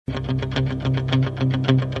Moving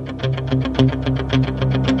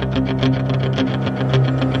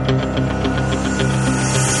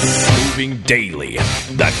daily,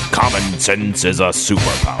 that common sense is a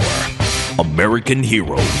superpower. American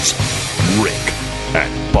heroes, Rick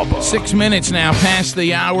and Bubba. 6 minutes now past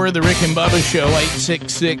the hour. The Rick and Bubba Show,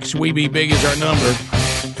 866-WE-BE-BIG is our number.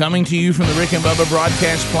 Coming to you from the Rick and Bubba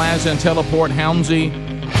Broadcast Plaza in Teleport, Helmsy.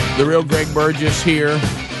 The real Greg Burgess here.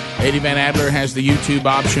 Eddie Van Adler has the YouTube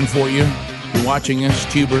option for you. You're watching us,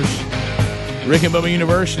 tubers. Rick and Bubba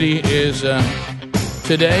University is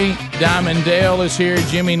today. Diamond Dale is here.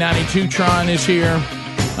 Jimmy 92tron is here.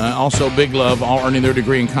 Also, Big Love, all earning their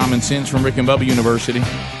degree in common sense from Rick and Bubba University.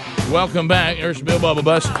 Welcome back. There's Bill Bubba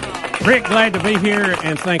Bus. Rick, glad to be here,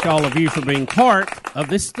 and thank all of you for being part of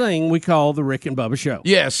this thing we call the Rick and Bubba Show.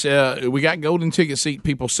 Yes, we got golden ticket seat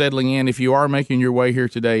people settling in. If you are making your way here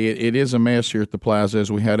today, it is a mess here at the plaza,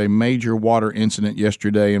 as we had a major water incident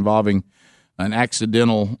yesterday involving an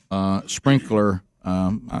accidental sprinkler.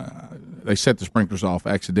 They set the sprinklers off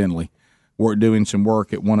accidentally. We're doing some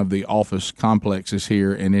work at one of the office complexes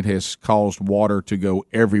here, and it has caused water to go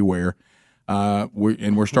everywhere.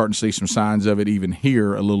 We're starting to see some signs of it even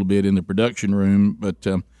here a little bit in the production room. But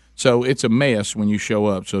so it's a mess when you show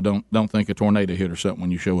up. So don't think a tornado hit or something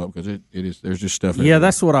when you show up, because it is. There's just stuff. Yeah,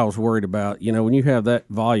 that's what I was worried about. You know, when you have that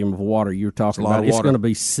volume of water you're talking about, it's going to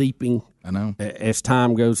be seeping. I know, as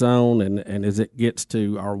time goes on and as it gets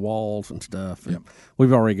to our walls and stuff. And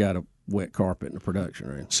we've already got a wet carpet in the production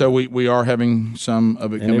room. So we are having some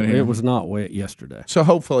of it coming in. It was not wet yesterday. So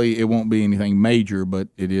hopefully it won't be anything major, but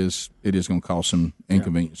it is going to cause some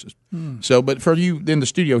inconveniences. So, but for you in the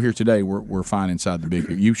studio here today, we're fine inside the big.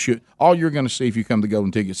 You should. All you're going to see if you come to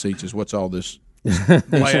Golden Ticket Seats is what's all this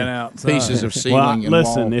laying out pieces of ceiling. Well,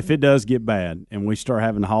 listen, if it does get bad and we start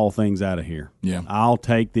having to haul things out of here, I'll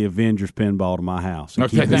take the Avengers pinball to my house and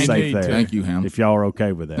keep it safe there. Thank you, Ham. If y'all are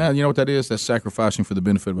okay with that. Now, you know what that is? That's sacrificing for the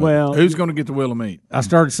benefit of others. Well, who's going to get the wheel of meat? I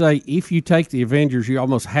started to say, if you take the Avengers, you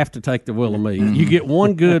almost have to take the wheel of meat. You get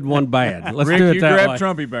one good, one bad. Let's Rick, do it you that grab way.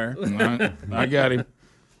 Trumpy Bear. I got him.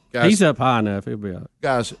 Guys, he's up high enough. He'll be all right.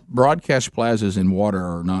 Guys, broadcast plazas in water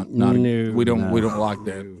are not No, we don't like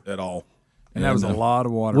that at all. And that was a lot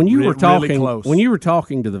of water. When you were talking, really close. when you were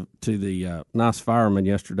talking to the nice fireman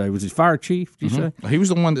yesterday, was his fire chief? Did you say He was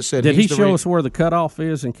the one that said. Did he show us where the cutoff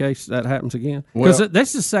is in case that happens again? Because this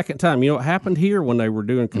is the second time. You know, it happened here when they were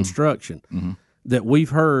doing construction that we've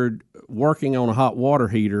heard working on a hot water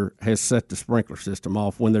heater has set the sprinkler system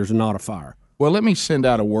off when there's not a fire. Well, let me send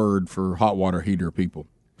out a word for hot water heater people.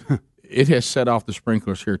 It has set off the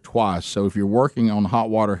sprinklers here twice. So if you're working on a hot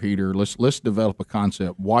water heater, let's develop a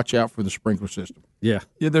concept. Watch out for the sprinkler system. Yeah,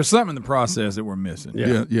 there's something in the process that we're missing.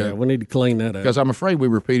 Yeah. We need to clean that up because I'm afraid we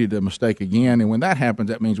repeated the mistake again. And when that happens,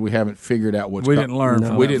 that means we haven't figured out what's. We didn't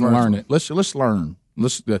learn. We didn't learn it. Let's learn.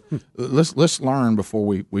 Let's learn before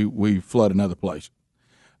we flood another place.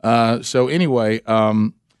 So anyway,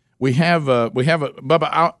 we have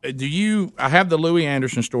Bubba. I have the Louis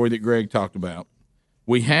Anderson story that Greg talked about.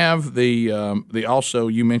 We have the also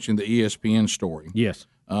you mentioned the ESPN story. Yes.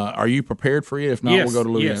 Are you prepared for it? If not, we'll go to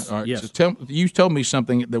Louis. Yes. All right. Yes. So you told me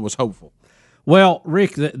something that was hopeful. Well,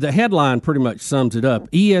 Rick, the headline pretty much sums it up.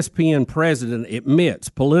 ESPN president admits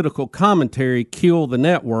political commentary killed the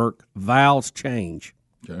network, vows change.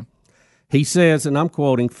 Okay. He says, and I'm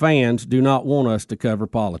quoting, fans do not want us to cover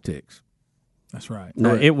politics. That's right.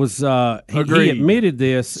 Now, it was he admitted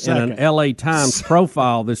this in an L.A. Times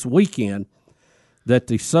profile this weekend that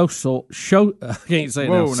the social justice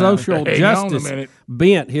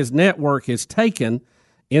bent his network has taken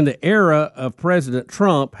in the era of President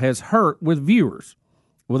Trump has hurt with viewers.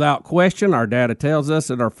 Without question, our data tells us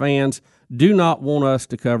that our fans do not want us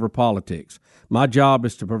to cover politics. My job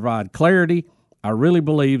is to provide clarity. I really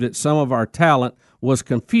believe that some of our talent was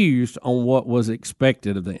confused on what was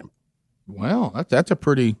expected of them. Well, that's a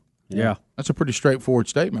pretty straightforward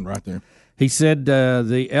statement right there. He said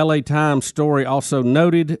the L.A. Times story also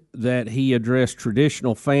noted that he addressed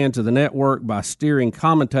traditional fans of the network by steering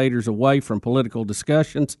commentators away from political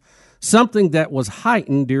discussions, something that was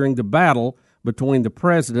heightened during the battle between the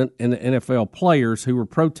president and the NFL players who were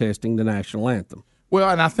protesting the national anthem. Well,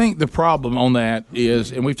 and I think the problem on that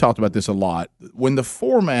is, and we've talked about this a lot, when the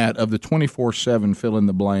format of the 24/7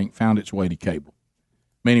 fill-in-the-blank found its way to cable,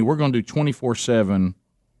 meaning we're going to do 24/7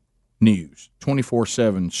 news,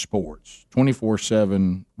 24/7 sports,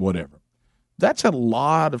 24/7 whatever. That's a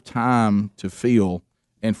lot of time to fill,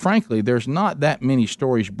 and frankly, there's not that many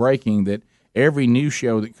stories breaking that every news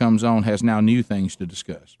show that comes on has now new things to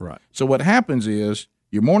discuss. Right. So what happens is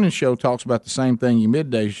Your morning show talks about the same thing your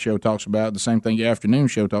midday show talks about, the same thing your afternoon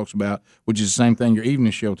show talks about, which is the same thing your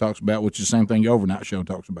evening show talks about, which is the same thing your overnight show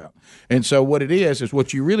talks about. And so what it is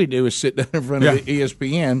what you really do is sit down in front of the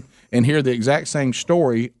ESPN and hear the exact same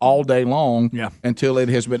story all day long until it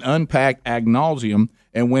has been unpacked ad nauseum.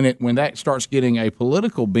 And when that starts getting a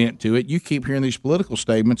political bent to it, you keep hearing these political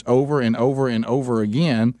statements over and over and over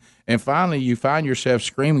again. And finally, you find yourself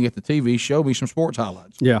screaming at the TV, show me some sports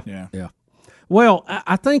highlights. Yeah. Well,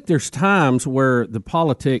 I think there's times where the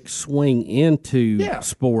politics swing into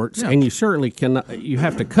sports, and you certainly you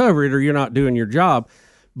have to cover it or you're not doing your job.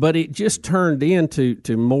 But it just turned into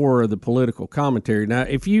more of the political commentary. Now,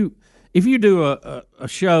 if you do a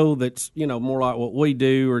show that's, more like what we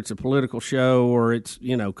do, or it's a political show, or it's,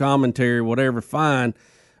 commentary, whatever, fine.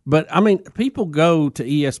 But, I mean, people go to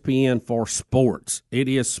ESPN for sports. It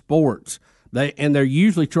is sports. They're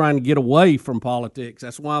usually trying to get away from politics.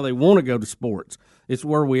 That's why they want to go to sports. It's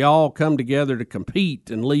where we all come together to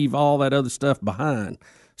compete and leave all that other stuff behind.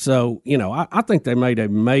 So, I think they made a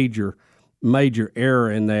major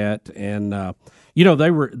error in that. And,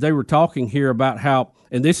 they were talking here about how,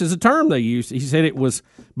 and this is a term they used, he said it was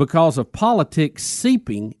because of politics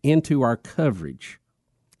seeping into our coverage.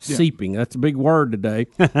 Yeah. Seeping, that's a big word today.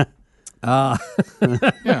 They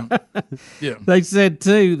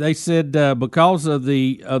said because of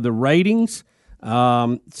the ratings,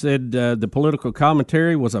 said the political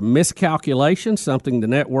commentary was a miscalculation, something the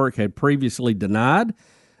network had previously denied.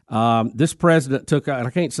 This president I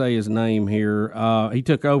can't say his name here, he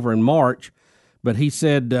took over in March, but he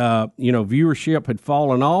said, viewership had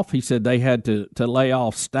fallen off. He said they had to lay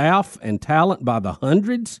off staff and talent by the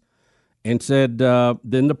hundreds, and said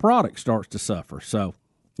then the product starts to suffer. So,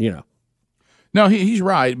 No, he's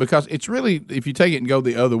right, because it's really, if you take it and go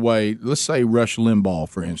the other way, let's say Rush Limbaugh,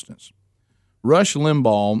 for instance. Rush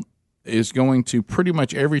Limbaugh is going to, pretty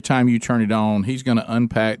much every time you turn it on, he's going to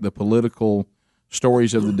unpack the political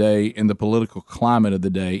stories of the day and the political climate of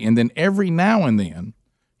the day. And then every now and then,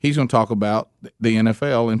 he's going to talk about the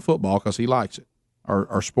NFL and football because he likes it,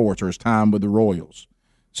 or sports, or his time with the Royals.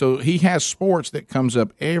 So he has sports that comes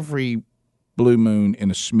up every blue moon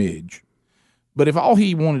in a smidge. But if all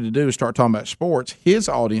he wanted to do is start talking about sports, his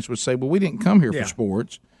audience would say, well, we didn't come here for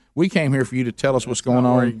sports. We came here for you to tell us what's going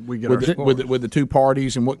on with the two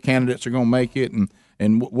parties and what candidates are going to make it,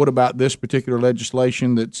 and what about this particular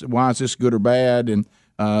legislation, why is this good or bad, and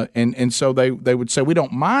so they would say, we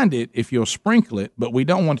don't mind it if you'll sprinkle it, but we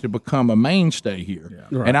don't want it to become a mainstay here.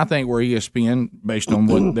 Yeah. Right. And I think where ESPN, based on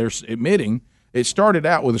what they're admitting, it started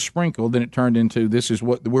out with a sprinkle, then it turned into this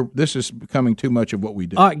is becoming too much of what we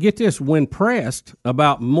do. Get this, when pressed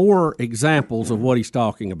about more examples of what he's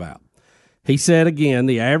talking about, he said again,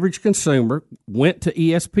 the average consumer went to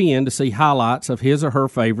ESPN to see highlights of his or her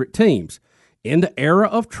favorite teams. In the era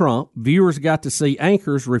of Trump, viewers got to see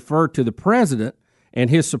anchors refer to the president and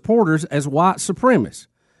his supporters as white supremacists.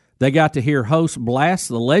 They got to hear hosts blast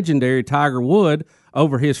the legendary Tiger Woods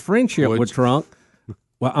over his friendship with Trump.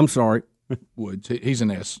 Well, I'm sorry. Woods. He's an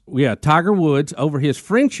S. Yeah, Tiger Woods over his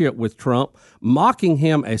friendship with Trump, mocking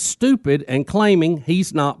him as stupid and claiming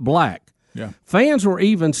he's not black. Yeah. Fans were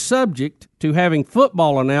even subject to having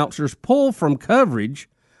football announcers pull from coverage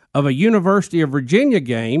of a University of Virginia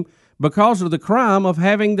game because of the crime of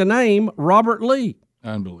having the name Robert Lee.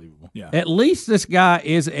 Unbelievable. Yeah. At least this guy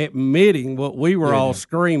is admitting what we were all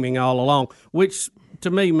screaming all along, which to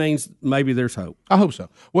me means maybe there's hope. I hope so.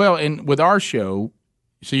 Well, and with our show,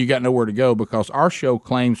 so you got nowhere to go, because our show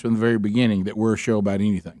claims from the very beginning that we're a show about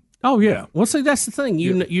anything. Oh yeah. Well, see, that's the thing.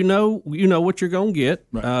 You know what you're going to get,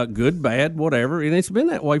 right. Good, bad, whatever, and it's been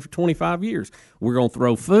that way for 25 years. We're going to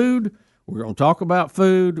throw food. We're going to talk about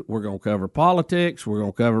food. We're going to cover politics. We're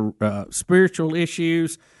going to cover spiritual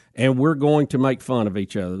issues, and we're going to make fun of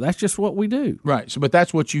each other. That's just what we do. Right. So, but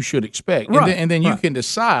that's what you should expect, right. And then you can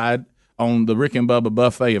decide on the Rick and Bubba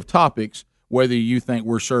buffet of topics whether you think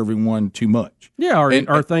we're serving one too much. Yeah,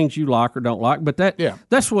 or things you like or don't like. But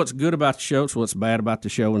that's what's good about the show. It's what's bad about the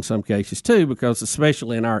show in some cases, too, because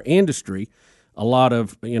especially in our industry, a lot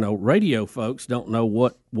of radio folks don't know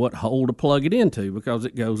what hole to plug it into because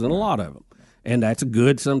it goes in a lot of them. And that's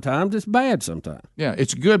good sometimes. It's bad sometimes. Yeah,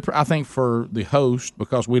 it's good, I think, for the host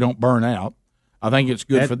because we don't burn out. I think it's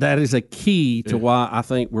good for that is a key to why I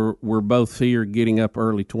think we're both here getting up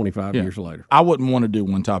early 25 years later. I wouldn't want to do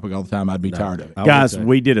one topic all the time. I'd be tired of it. Guys,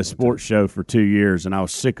 we did a sports show for 2 years, and I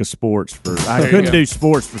was sick of sports. I couldn't do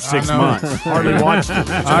sports for 6 months. Hardly watched it.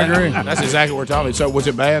 I agree. That's exactly what we're talking about. So was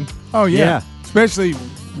it bad? Oh, yeah. Especially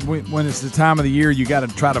when it's the time of the year you got to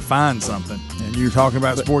try to find something, and you're talking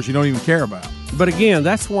about sports you don't even care about. But again,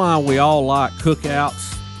 that's why we all like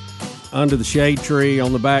cookouts under the shade tree,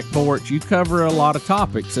 on the back porch. You cover a lot of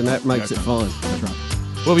topics, and that makes it fun. That's right.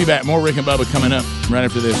 We'll be back. More Rick and Bubba coming up right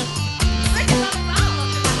after this.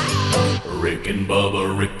 Rick and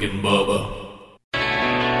Bubba, Rick and Bubba.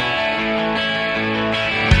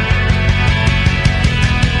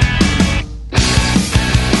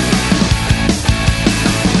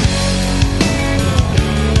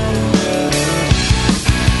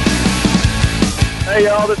 Hey,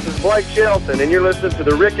 y'all, this is Blake Shelton, and you're listening to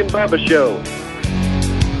The Rick and Bubba Show.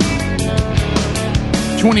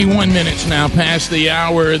 21 minutes now past the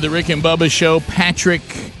hour of The Rick and Bubba Show. Patrick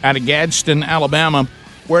out of Gadsden, Alabama,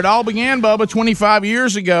 where it all began, Bubba, 25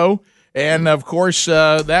 years ago. And, of course,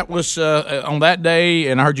 that was on that day,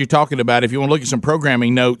 and I heard you talking about it. If you want to look at some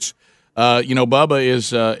programming notes, Bubba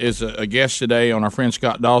is a guest today on our friend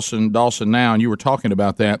Scott Dawson Now, and you were talking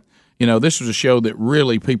about that. This was a show that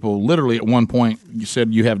really people literally at one point you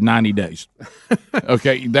said you have 90 days.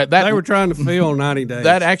 Okay, that they were trying to fill 90 days.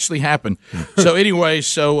 That actually happened. So anyway,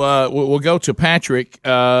 we'll go to Patrick.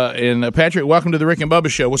 And Patrick, welcome to the Rick and Bubba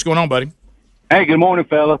Show. What's going on, buddy? Hey, good morning,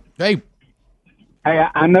 fella. Hey,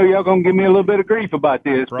 I know y'all gonna give me a little bit of grief about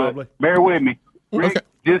this, probably. But bear with me. Rick,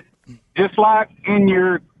 okay. Just like in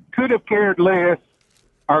your could have cared less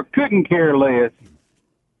or couldn't care less.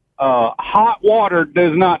 Hot water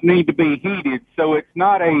does not need to be heated, so it's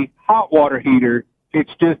not a hot water heater.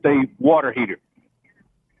 It's just a water heater.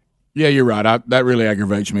 Yeah, you're right. That really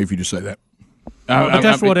aggravates me if you just say that. But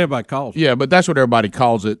that's what everybody calls it. Yeah, but that's what everybody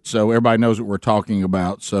calls it, so everybody knows what we're talking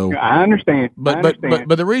about. So I understand. But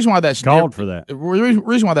the reason why that's called for that. The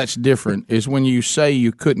reason why that's different is when you say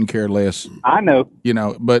you couldn't care less. I know.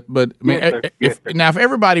 But I mean, Yes, sir. If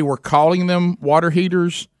everybody were calling them water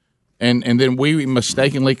heaters. And then we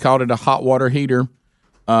mistakenly called it a hot water heater,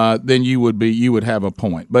 then you would have a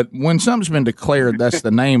point. But when something's been declared, that's the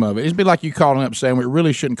name of it. It'd be like you calling up saying we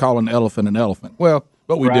really shouldn't call an elephant an elephant. Well,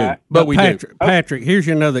 but we do. But we do. Patrick, here's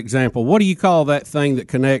another example. What do you call that thing that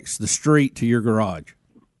connects the street to your garage?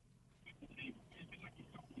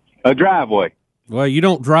 A driveway. Well, you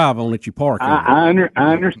don't drive on it; you park. I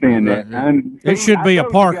understand that. It should be a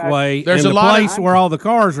parkway. There's and a the lot place where all the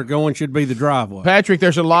cars are going should be the driveway. Patrick,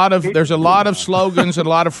 there's a lot of slogans and a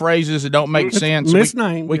lot of phrases that don't make sense.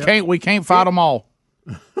 Misnamed. We can't fight them all.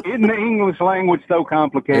 Isn't the English language so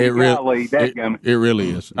complicated? It really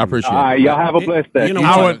is. I appreciate it. All right, y'all have a blessed day. You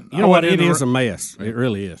know what? It is a mess. It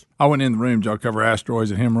really is. I went in the room. Did y'all cover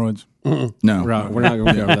asteroids and hemorrhoids? No, right. We're not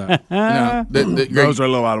going to cover that. No, those are a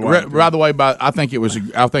little out of way. By the way, I think it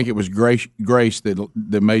was Grace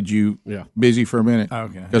that made you busy for a minute.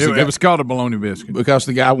 Okay, it was called a bologna biscuit because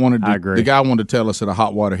the guy wanted to tell us that a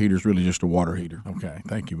hot water heater is really just a water heater. Okay,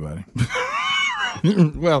 thank you, buddy.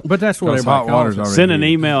 Well, but that's what everybody calls it. Send an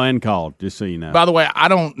email and call, just so you know. By the way, I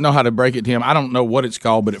don't know how to break it to him. I don't know what it's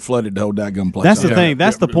called, but it flooded the whole daggum place. That's the thing.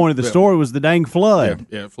 That's the point of the story was the dang flood.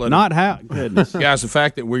 Yeah, flooded. Not how. Goodness, guys, the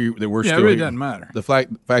fact that we're still it really here, doesn't matter. The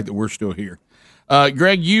fact that we're still here.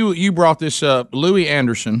 Greg, you brought this up. Louis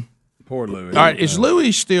Anderson. Poor Louis. All right, is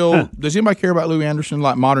Louis still? Does anybody care about Louis Anderson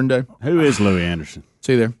like modern day? Who is Louis Anderson?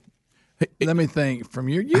 See there. Let me think. From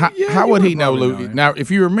your, how would he know Louis? Now,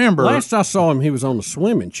 if you remember, last I saw him, he was on the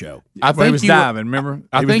swimming show. I think he was diving. Remember,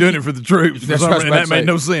 he was doing it for the troops. That's what that made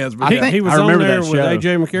no sense. But he was on there with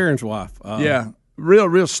A.J. McCarron's wife.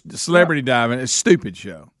 Real celebrity diving. It's a stupid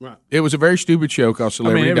show. Right. It was a very stupid show called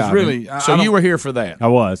Celebrity Diving. Really. So you were here for that. I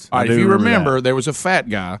was. All right, if you remember, there was a fat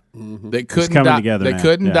guy that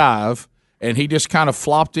couldn't dive. And he just kind of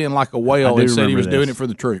flopped in like a whale and said he was doing it for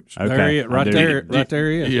the troops. Okay. There he is. Right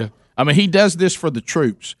there he is. Yeah. I mean, he does this for the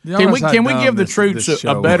troops. Can we give the troops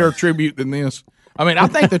a better tribute than this? I mean, I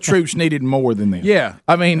think the troops needed more than this. Yeah.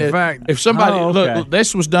 I mean, if somebody look,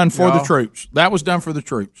 this was done for the troops. That was done for the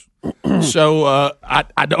troops. So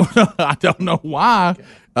I don't know. I don't know why.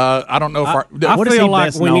 I don't know if I feel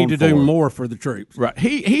like we need to do more for the troops. Right.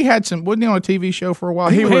 He had some. Wasn't he on a TV show for a while?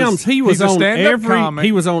 He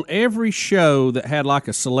was on every show that had like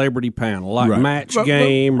a celebrity panel, like Match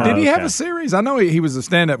Game. Did he have a series? I know he was a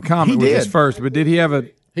stand-up comic with his first, but did he have a?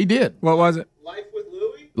 He did. What was it? Life with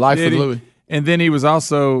Louie. Life with Louie. And then he was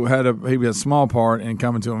also had a small part in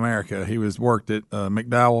Coming to America. He was worked at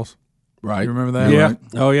McDowell's. Right. You remember that? Yeah. Right?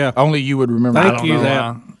 Oh yeah. Only you would remember. Thank you.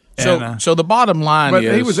 That. So the bottom line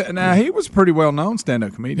is, he was a pretty well known stand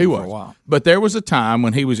up comedian for a while. But there was a time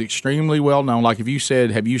when he was extremely well known. Like if you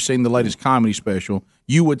said, "Have you seen the latest comedy special?"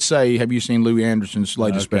 you would say, "Have you seen Louis Anderson's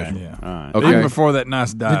latest special?" Yeah. Right. Okay. Even before that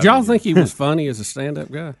nice dive. Did y'all think he was funny as a stand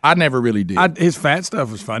up guy? I never really did. His fat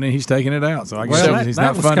stuff was funny. He's taking it out, so I guess he's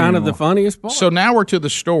not was funny kind anymore. of the funniest part. So now we're to the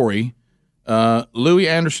story. Louis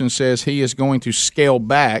Anderson says he is going to scale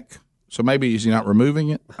back So maybe is he not removing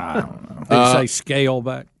it? I don't know. Did you say scale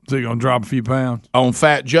back? So you're going to drop a few pounds? On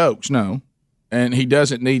fat jokes, no. And he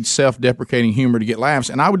doesn't need self-deprecating humor to get laughs,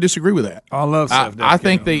 and I would disagree with that. I love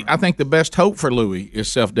self-deprecating. I think the best hope for Louis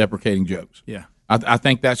is self-deprecating jokes. Yeah. I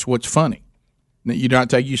think that's what's funny. You're not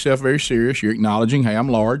taking yourself very serious. You're acknowledging, hey, I'm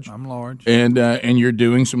large. I'm large. And you're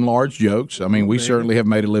doing some large jokes. I mean, we certainly have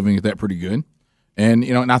made a living at that pretty good. And,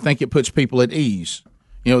 and I think it puts people at ease.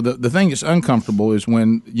 The thing that's uncomfortable is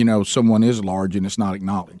when, someone is large and it's not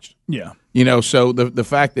acknowledged. Yeah. So the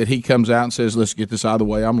fact that he comes out and says, let's get this out of the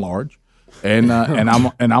way, I'm large. And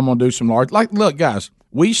I'm going to do some large. Like, look, guys,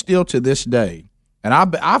 we still to this day, and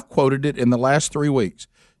I've quoted it in the last 3 weeks,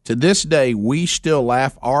 to this day, we still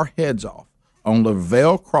laugh our heads off on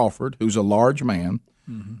Lavelle Crawford, who's a large man.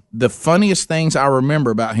 Mm-hmm. The funniest things I remember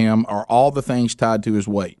about him are all the things tied to his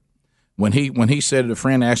weight. When he said, a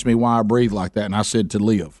friend asked me why I breathe like that, and I said, to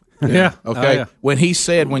live. Yeah. Okay. Oh, yeah. When he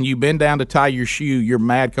said, when you bend down to tie your shoe, you're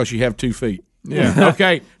mad because you have 2 feet. Yeah.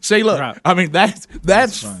 Okay. See, look. Right. I mean, that's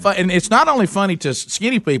fun. And it's not only funny to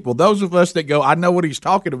skinny people. Those of us that go, I know what he's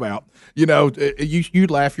talking about. You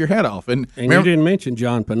laugh your head off. And you didn't mention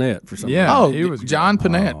John Panette for some reason. Oh, he was John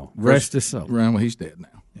Panette. Oh, rest his soul. Well, he's dead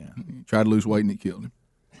now. Yeah. He tried to lose weight and it killed him.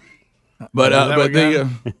 But the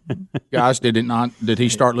guys, did he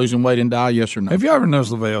start losing weight and die? Yes or no? Have you ever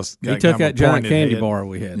noticed Lavelle's? He took that giant candy bar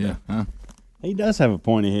we had. Yeah. Huh? He does have a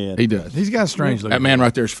pointy head. He does. He's got a strange look. That man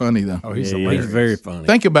right there is funny though. Oh, he's very funny.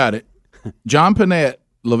 Think about it. John Panette,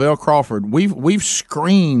 Lavelle Crawford. We've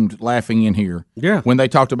screamed laughing in here. Yeah. When they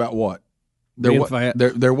talked about what? Fat.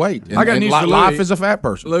 Their weight. And, I got news for Louis. Life as a fat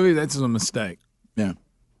person. Louis, that's a mistake. Yeah.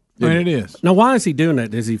 I mean, it is. Now, why is he doing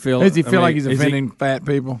that? Does he feel like he's offending fat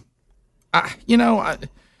people?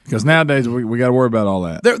 Because nowadays we got to worry about all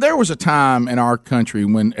that. There was a time in our country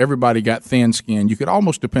when everybody got thin skinned. You could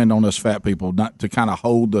almost depend on us fat people not to kind of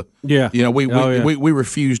hold the. Yeah. We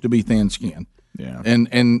refused to be thin skinned. Yeah.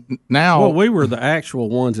 And now. Well, we were the actual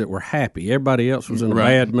ones that were happy. Everybody else was in a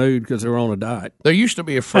bad mood because they were on a diet. There used to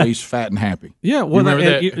be a phrase, "fat and happy." Yeah. Well,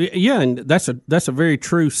 and that's a very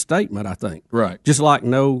true statement. I think. Right. Just like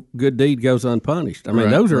no good deed goes unpunished. I mean,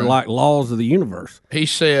 those are like laws of the universe. He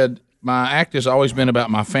said, my act has always been about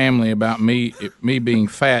my family, about me being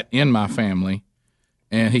fat in my family.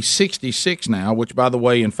 And he's 66 now, which, by the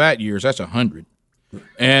way, in fat years, that's 100.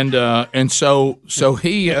 And so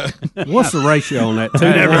he. What's the ratio on that? 2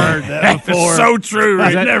 I to never 1? heard that before. So true.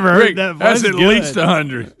 I never heard that. That's at least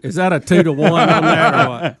 100. Is that a 2 to 1 on that or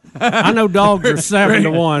what? I know dogs are 7 to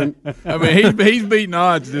 1. I mean, he's beating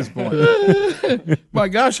odds at this point. My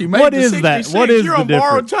gosh, he made what the is 66. that? What is You're the on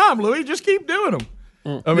borrowed difference? time, Louis. Just keep doing them.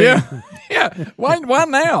 I mean, yeah. Why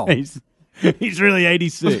now? He's really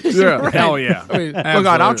 86. Yeah. Hell yeah. I mean, look,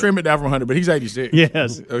 I'll trim it down from 100, but he's 86.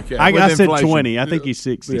 Yes. Okay. I said inflation. 20. I think he's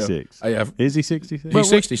 66. Yeah. Is he 66? He's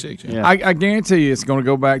 66. Yeah. I guarantee you, it's going to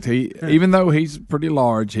go back to even though he's pretty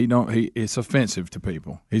large, it's offensive to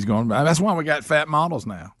people. He's going. That's why we got fat models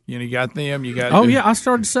now. You got them. You got. Oh yeah, I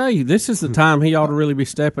started to say this is the time he ought to really be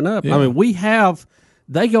stepping up. Yeah. I mean,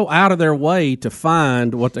 they go out of their way to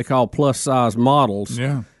find what they call plus size models.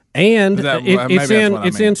 Yeah. And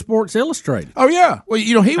it's in Sports Illustrated. Oh yeah. Well,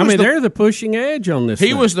 he was. They're the pushing edge on this.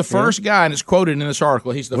 He was the first guy, and it's quoted in this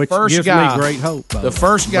article. He's the Which first gives guy. me great hope. The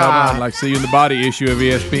first guy. I'd like to see you in the body issue of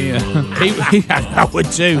ESPN. I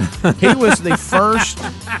would too. He was the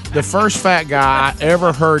first fat guy I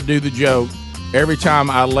ever heard do the joke. Every time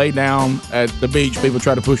I lay down at the beach, people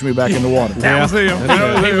try to push me back in the water. That was him.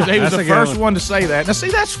 He was the first one to say that. Now, see,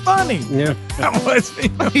 that's funny. Yeah. That was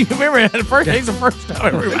him. Remember, he's the first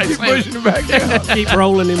time everybody's pushing him back out. Keep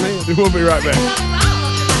rolling him in. We'll be right back.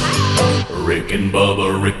 Rick and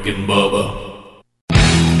Bubba, Rick and Bubba.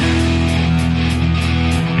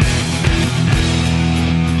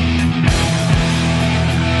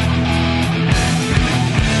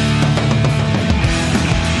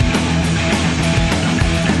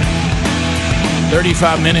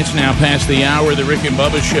 35 minutes now past the hour of the Rick and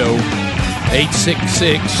Bubba Show.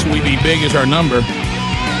 866, we be big is our number.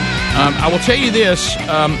 I will tell you this,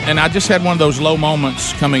 and I just had one of those low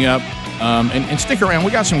moments coming up. And stick around.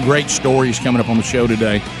 We got some great stories coming up on the show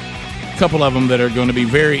today. A couple of them that are going to be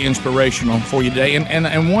very inspirational for you today.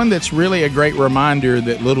 And one that's really a great reminder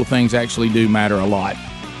that little things actually do matter a lot.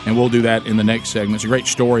 And we'll do that in the next segment. It's a great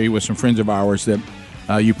story with some friends of ours that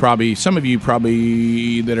some of you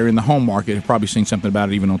probably that are in the home market have probably seen something about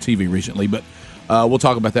it even on TV recently. But we'll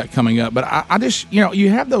talk about that coming up. But I just, you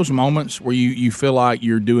have those moments where you feel like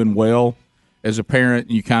you're doing well as a parent,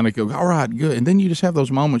 and you kind of go, all right, good. And then you just have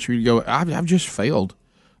those moments where you go, I've just failed.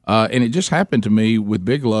 And it just happened to me with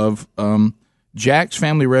Big Love. Jack's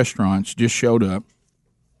Family Restaurants just showed up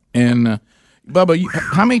And Bubba,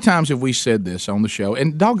 how many times have we said this on the show?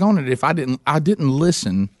 And doggone it, if I didn't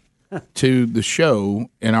listen to the show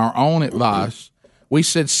and our own advice. We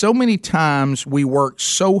said so many times we work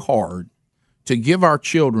so hard to give our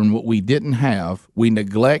children what we didn't have, we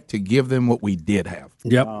neglect to give them what we did have.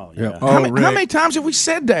 Yep. Oh, yeah. How many times have we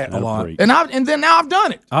said that? A lot. And then now I've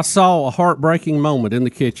done it. I saw a heartbreaking moment in the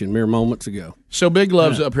kitchen mere moments ago. So Big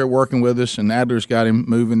Love's up here working with us, and Adler's got him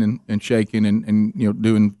moving and shaking and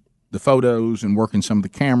doing the photos and working some of the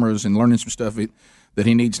cameras and learning some stuff that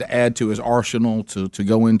he needs to add to his arsenal to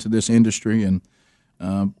go into this industry.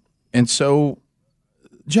 And so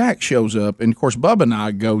Jack shows up, and of course Bubba and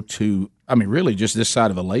I go to, really just this side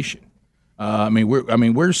of elation.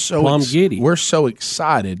 We're so giddy. We're so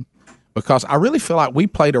excited because I really feel like we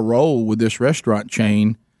played a role with this restaurant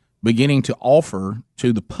chain beginning to offer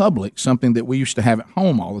to the public something that we used to have at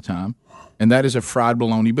home all the time, and that is a fried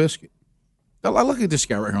bologna biscuit. Look at this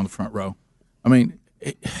guy right here on the front row.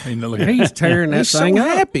 He's tearing that he's thing so up.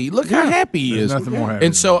 happy. Look how happy he is. Nothing more happy.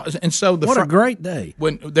 And so the What a great day.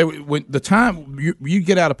 when the time you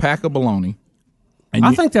get out a pack of bologna. And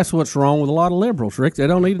I think that's what's wrong with a lot of liberals, Rick. They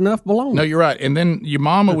don't eat enough bologna. No, you're right. And then your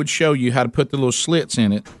mama would show you how to put the little slits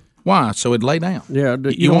in it. Why? So it'd lay down. Yeah,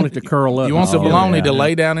 you want it to curl up. You want the bologna to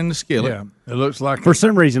lay down in the skillet. Yeah, it looks like For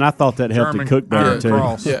some reason, I thought that helped German it cook better Iron too.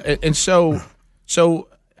 Cross. Yeah, and so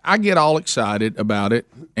I get all excited about it,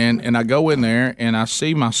 and I go in there and I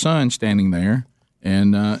see my son standing there,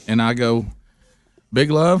 and I go, Big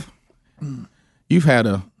Love, you've had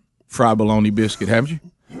a fried bologna biscuit, haven't you?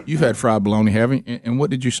 You've had fried bologna, haven't you? And what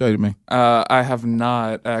did you say to me? I have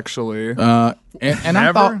not actually. And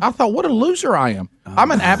I thought, what a loser I am.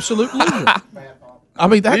 I'm an absolute loser.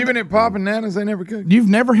 even at Pop and Nana's, they never cooked. You've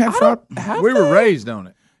never had fried. We were raised on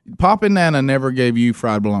it. Pop and Nana never gave you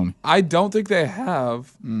fried bologna. I don't think they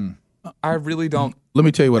have. I really don't. Let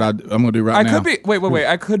me tell you what I'm going to do right now. I could be. Wait.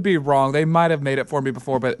 I could be wrong. They might have made it for me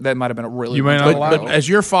before, but that might have been a really. You may long not time like ago. But as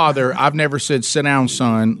your father, I've never said, sit down,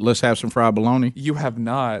 son, let's have some fried bologna. You have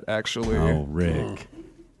not actually. Oh, Rick.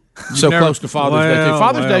 So close to Father's Day, too.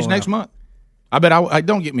 Father's Day's well. next month. I bet I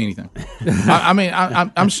don't get me anything.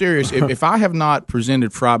 I'm serious. If I have not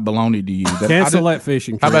presented fried bologna to you, Cancel that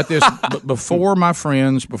fishing How trip. about this? Before my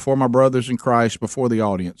friends, before my brothers in Christ, before the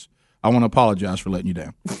audience, I want to apologize for letting you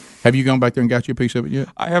down. Have you gone back there and got you a piece of it yet?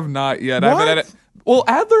 I have not yet. What? I haven't had it. Well,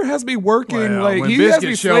 Adler has me working Well, when he has me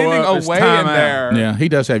biscuits show slaving up, it's away time in out. there. Yeah, he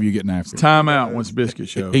does have you getting after it. Time out once biscuit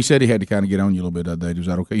show. He said he had to kind of get on you a little bit that day. Was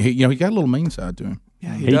that okay? He got a little mean side to him.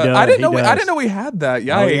 Yeah, He does. I didn't He know. I does. didn't know we had that. Oh,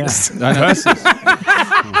 yeah. Yikes! I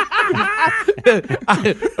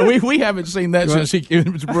know. we haven't seen that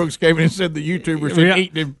since Brooks came in and said the YouTubers had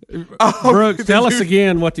eaten him. Brooks, tell us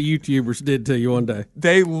again what the YouTubers did to you one day.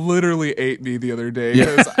 They literally ate me the other day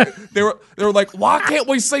because they were like, "Why can't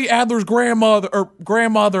we see Adler's grandmother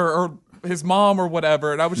or his mom or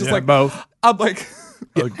whatever?" And I was just like, both. I'm like.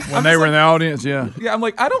 When they were in the audience, yeah. Yeah, I'm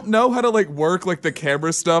like, I don't know how to work the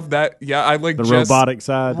camera stuff. I The robotic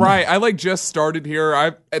side. Right, I just started here.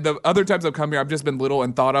 The other times I've come here, I've just been little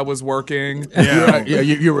and thought I was working. Yeah,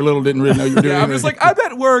 you were little, didn't really know you were doing Yeah, I'm just anything. like,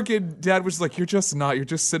 I'm at work, and Dad was just like, you're just not. You're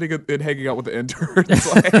just sitting and hanging out with the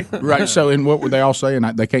interns. Right. So, and what were they all saying?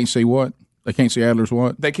 They can't see what? They can't see Adler's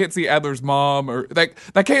what? They can't see Adler's mom, or they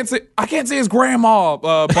can't see. I can't see his grandma.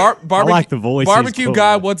 Barbecue, I like the voice. Barbecue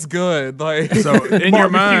guy, what's good? So in your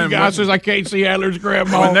mind, guy says I can't see Adler's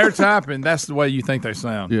grandma. when they're typing, that's the way you think they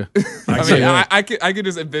sound. Yeah. I could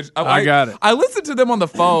just envision. I got it. I listen to them on the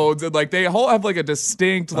phones, and they all have a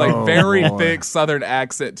distinct, very thick Southern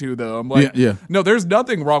accent to them. Yeah. No, there's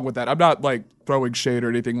nothing wrong with that. I'm not throwing shade or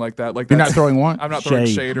anything like that. You're not throwing what? I'm not throwing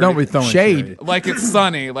Shade. shade. Or Don't be anything. throwing Shade. Like it's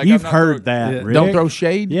sunny. Like You've I'm not heard throwing- that, Rick. Don't throw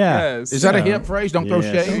shade? Yeah. Yes. Is that a hip phrase? Don't throw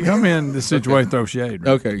Yes. shade? Come in the situation, throw shade.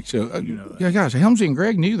 Right? Okay, so yeah, guys, Helmsy and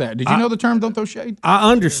Greg knew that. Did you know the term "don't throw shade"?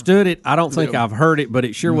 I understood it. I don't think I've heard it, but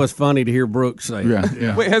it sure was funny to hear Brooks say it.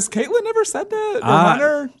 Yeah. Wait, has Caitlin ever said that? Or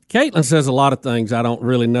Hunter? Caitlin says a lot of things I don't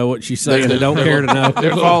really know what she's saying. I don't care to know.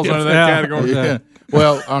 It falls under that category. Yeah.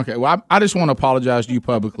 Well, okay. Well, I just want to apologize to you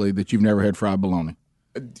publicly that you've never had fried bologna.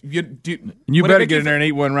 You would it better make get you in there and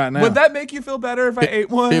eat one right now. Would that make you feel better if I ate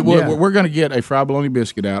one? We're going to get a fried bologna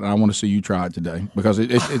biscuit out, and I want to see you try it today because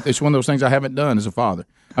it's one of those things I haven't done as a father.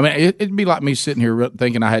 I mean, it'd be like me sitting here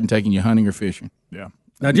thinking I hadn't taken you hunting or fishing. Yeah.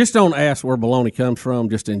 Now, just don't ask where bologna comes from.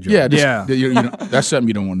 Just enjoy. Yeah, it. just, you know, that's something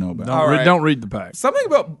you don't want to know about. All right. Don't read the pack. Something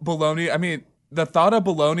about bologna. I mean, the thought of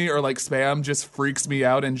bologna or Spam just freaks me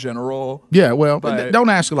out in general. Yeah, well, But- don't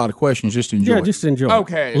ask a lot of questions. Just enjoy. Yeah, just enjoy.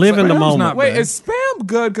 Okay, Live in the Spam's moment. not Wait, bad. is Spam Spam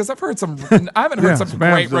good because I've heard some. I haven't heard some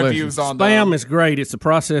great reviews on Spam is great. It's the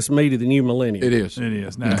processed meat of the new millennium. It is. It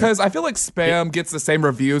is because I feel like Spam gets the same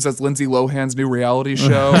reviews as Lindsay Lohan's new reality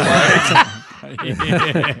show.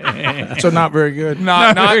 So not very good.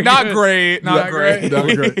 Not great. Not great.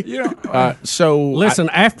 So listen,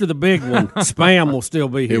 after the big one, Spam will still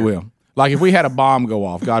be here. It will. Like if we had a bomb go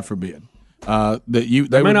off, God forbid.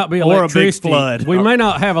 There may not be electricity. We may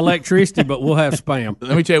not have electricity, but we'll have Spam.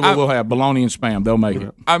 Let me tell you what we'll have: bologna and Spam. They'll make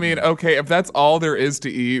it. I mean, okay, if that's all there is to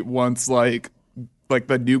eat once like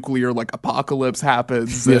the nuclear apocalypse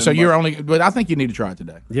happens. Yeah, so you're only. But I think you need to try it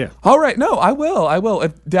today. Yeah. All right. No, I will.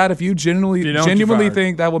 Dad, if you genuinely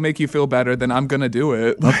think that will make you feel better, then I'm gonna do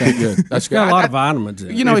it. Okay, good. That's good. Got a lot of vitamins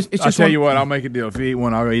in it. You know, it's just. I'll tell you what. I'll make a deal. If you eat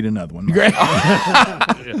one, I'll eat another one. Great.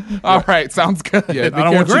 All right, sounds good. Yeah,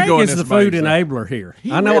 Greg is the food enabler here.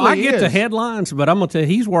 I know. Really I get is. the headlines, but I'm gonna tell you,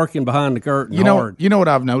 he's working behind the curtain hard. You know what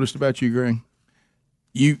I've noticed about you, Greg?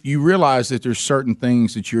 You realize that there's certain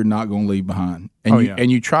things that you're not going to leave behind,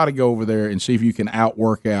 and you try to go over there and see if you can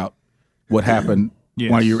outwork out what happened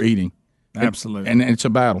while you're eating. Absolutely, and it's a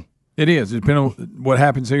battle. It is. Depending on what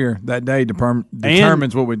happens here that day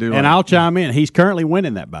determines what we do. And I'll chime in. He's currently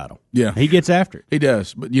winning that battle. Yeah, he gets after it. He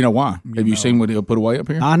does. But you know why? Have you seen what he'll put away up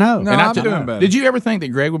here? I know. No, I'm doing better. Did you ever think that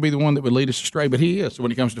Greg would be the one that would lead us astray? But he is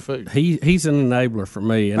when it comes to food. He's an enabler for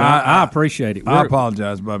me, and I appreciate it. I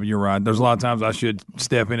apologize, Bubba. You're right. There's a lot of times I should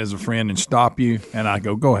step in as a friend and stop you, and I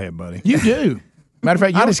go ahead, buddy. You do. Matter of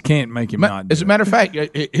fact, I just can't make him not do As a matter of fact,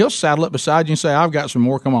 he'll saddle up beside you and say, "I've got some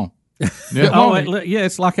more. Come on."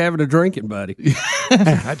 It's like having a drinking buddy.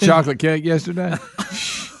 That chocolate cake yesterday.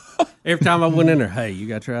 Every time I went in there, hey, you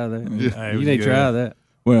got to try that. Yeah, you need to try that.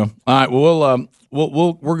 Well, all right.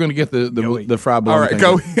 Well, we're going to get the fried bologna.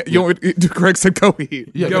 All right, go. Greg said, "Go eat."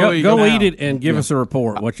 Yeah, go eat it and give us a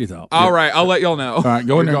report. What you thought? All right, I'll let y'all know. All right,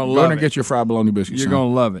 go in there and get your fried bologna biscuits. You're going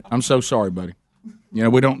to love it. I'm so sorry, buddy. You know,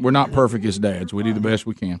 we're not perfect as dads. We do the best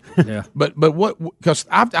we can. Yeah. But what? Because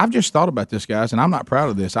I've just thought about this, guys, and I'm not proud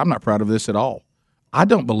of this. I'm not proud of this at all. I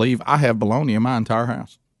don't believe I have bologna in my entire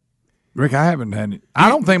house. Rick, I haven't had it. I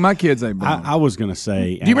don't think my kids ate bologna. I was going to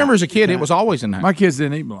say. Do you remember as a kid, it was always in the house? My kids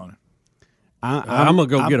didn't eat bologna. I'm going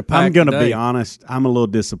to go get a pack I'm going to today. be honest. I'm a little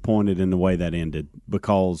disappointed in the way that ended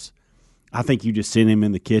because I think you just sent him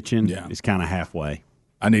in the kitchen. Yeah. It's kind of halfway.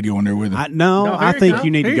 I need to go in there with him. I think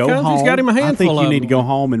you need to go home. He's got him a handful I think you of need to go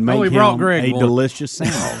home and make him a delicious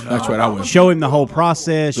sandwich. That's what I would. Show him the whole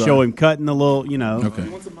process. Show him cutting the little, Okay.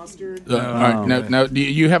 Want some mustard? All right. Now, do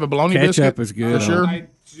you have a bologna Ketchup biscuit? is good. For sure. I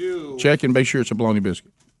do. Check and make sure it's a bologna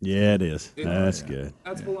biscuit. Yeah, it is. That's good.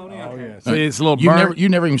 That's bologna. Oh yeah. See, it's a little You've burnt.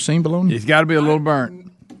 never even seen bologna? It's got to be a little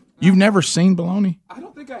burnt. You've never seen bologna? I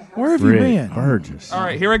don't think I have. Where have you been? Burgess. All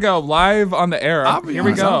right, here we go. Live on the air. Here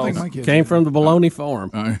we go. Came from the bologna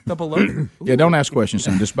farm. All right. The bologna. Yeah, don't ask questions,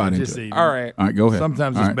 son. Just bite Just into it. eat All it. right. All right, go ahead.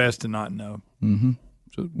 Sometimes All it's right. best to not know.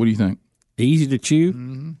 So what do you think? Easy to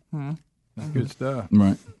chew. That's good stuff.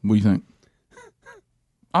 Right. What do you think?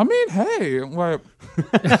 I mean, hey, like,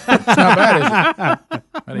 It's not bad, is it?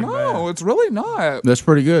 That ain't no, it's really not. That's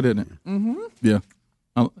pretty good, isn't it? Mm-hmm. Yeah.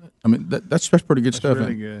 I mean, that's pretty good stuff.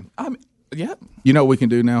 really ain't it? good. Yeah. You know what we can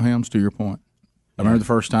do now, Helms, to your point. I remember the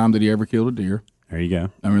first time that he ever killed a deer. There you go.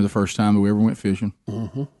 I remember the first time that we ever went fishing.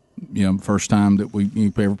 Mm-hmm. You know, first time that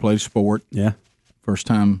we ever played a sport. Yeah. First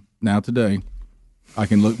time now today, I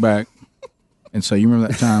can look back and say, you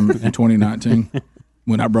remember that time in 2019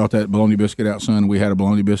 when I brought that bologna biscuit out, son, and we had a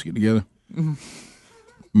bologna biscuit together? Mm-hmm.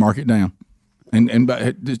 Mark it down. And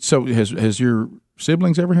so has your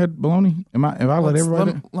siblings ever had bologna? Have I let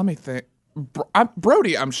everybody do? Let me think.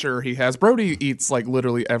 Brody, I'm sure he has. Brody eats like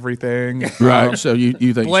literally everything. Right. So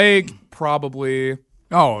you think Blake probably.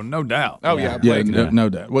 Oh, no doubt. Oh yeah, Yeah, Blake. no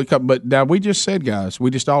doubt. Well, but now we just said, guys,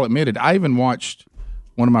 we just all admitted. I even watched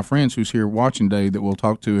one of my friends who's here watching today that we'll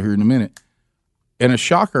talk to here in a minute. And a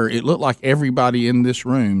shocker, it looked like everybody in this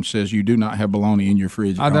room says you do not have bologna in your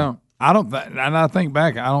fridge. I don't. And I think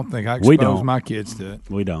back, I don't think I exposed my kids to it.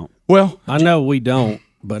 We don't. Well, I know we don't,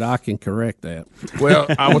 but I can correct that. Well,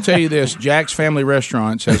 I will tell you this: Jack's Family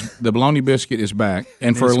Restaurant says the bologna biscuit is back,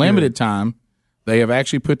 and for a limited time, they have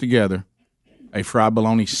actually put together a fried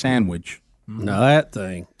bologna sandwich, Now that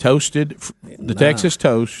thing. toasted, the Texas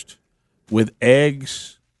toast with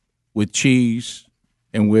eggs, with cheese,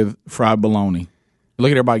 and with fried bologna. Look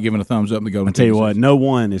at everybody giving a thumbs up in the Golden I tell you Ticket what, no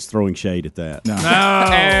one is throwing shade at that. No.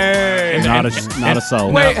 Hey. Not a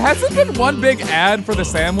soul. Wait, has it been one big ad for the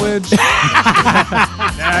sandwich?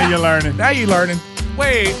 Now you're learning. Now you learning.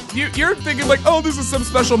 wait, you're thinking like, oh, this is some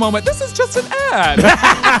special moment. This is just an ad.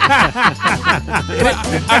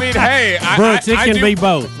 I mean, hey, Brooks, it can be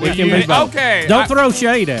both. It can be both. Okay, don't throw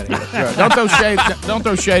shade at it. Don't throw shade. Don't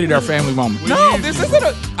throw shade at our family moment. No, this isn't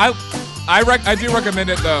a. I do recommend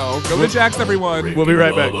it though. Go to Jack's, everyone. We'll be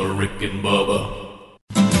right back. Bubba, Rick and Bubba.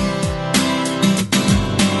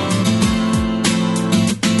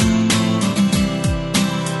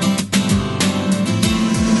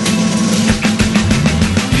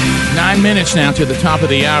 9 minutes now to the top of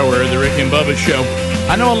the hour of the Rick and Bubba Show.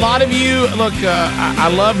 I know a lot of you, look,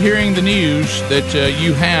 I love hearing the news that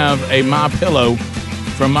you have a MyPillow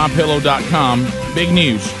from MyPillow.com. Big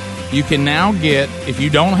news. You can now get, if you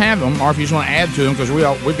don't have them, or if you just want to add to them, because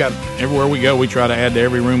we've got, everywhere we go, we try to add to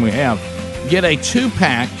every room we have, get a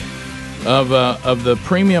 2-pack of the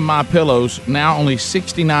premium MyPillows, now only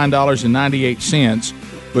 $69.98,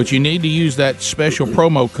 but you need to use that special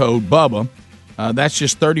promo code BUBBA. That's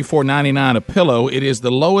just $34.99 a pillow. It is the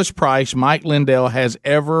lowest price Mike Lindell has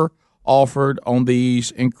ever offered on these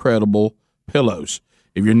incredible pillows.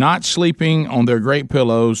 If you're not sleeping on their great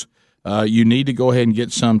pillows, you need to go ahead and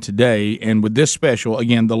get some today. And with this special,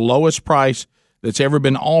 again, the lowest price that's ever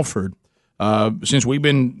been offered since we've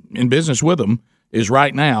been in business with them is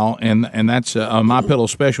right now, and that's a MyPillow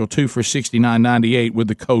special, 2 for $69.98 with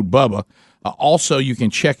the code BUBBA. Also, you can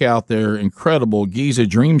check out their incredible Giza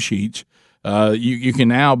Dream Sheets. You can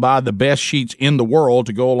now buy the best sheets in the world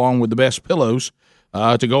to go along with the best pillows,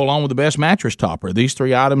 to go along with the best mattress topper. These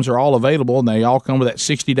 3 items are all available, and they all come with that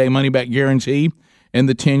 60-day money-back guarantee and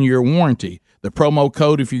the 10-year warranty. The promo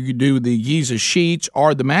code, if you do the Giza sheets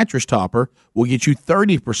or the mattress topper, will get you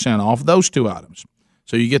 30% off those 2 items.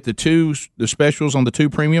 So you get the specials on the 2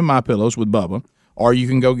 premium MyPillows with Bubba, or you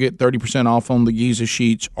can go get 30% off on the Giza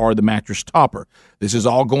sheets or the mattress topper. This is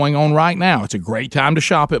all going on right now. It's a great time to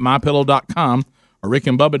shop at MyPillow.com or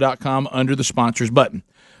RickandBubba.com under the sponsors button.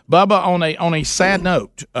 Bubba, on a sad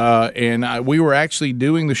note, and we were actually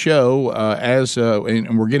doing the show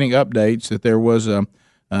and we're getting updates that there was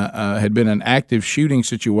had been an active shooting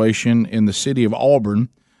situation in the city of Auburn.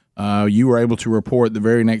 You were able to report the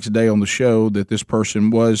very next day on the show that this person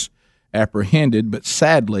was apprehended, but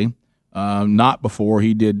sadly, not before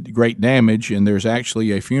he did great damage, and there's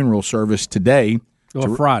actually a funeral service today.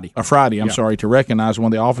 Friday. To recognize one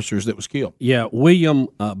of the officers that was killed. Yeah, William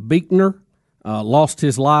Beekner lost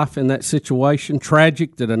his life in that situation.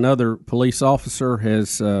 Tragic that another police officer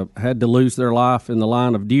has had to lose their life in the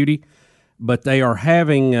line of duty. But they are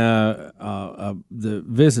having the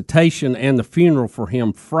visitation and the funeral for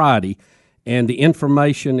him Friday, and the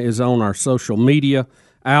information is on our social media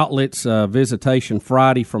outlets. Visitation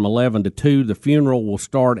Friday from 11 to 2. The funeral will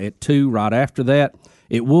start at 2 right after that.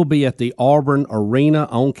 It will be at the Auburn Arena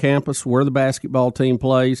on campus where the basketball team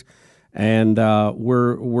plays, and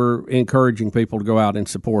we're encouraging people to go out and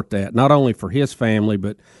support that, not only for his family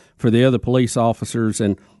but for the other police officers.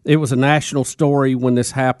 And it was a national story when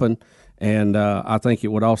this happened, and I think it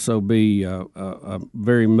would also be a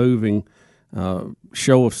very moving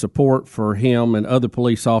show of support for him and other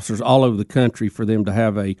police officers all over the country, for them to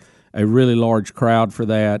have a really large crowd for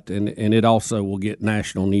that, and it also will get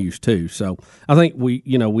national news too. So I think we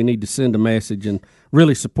need to send a message and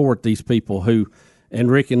really support these people who, and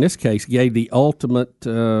Rick in this case, gave the ultimate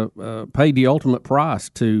paid the ultimate price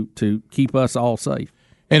to keep us all safe.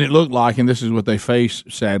 And it looked like, and this is what they face,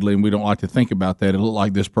 sadly, and we don't like to think about that, it looked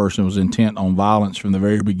like this person was intent on violence from the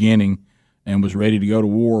very beginning and was ready to go to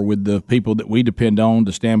war with the people that we depend on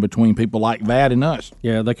to stand between people like that and us.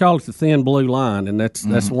 Yeah, they call it the thin blue line, and that's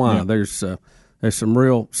why. Yeah. There's some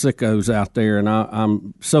real sickos out there, and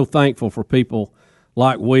I'm so thankful for people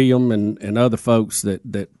like William and other folks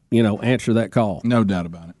that answer that call. No doubt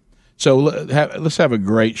about it. So let's have a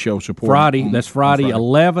great show support. Friday,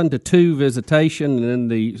 11 to 2 visitation, and then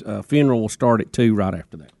the funeral will start at 2 right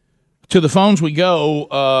after that. To the phones we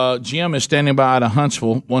go. Jim is standing by at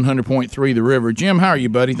Huntsville, 100.3 The River. Jim, how are you,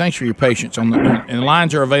 buddy? Thanks for your patience. And the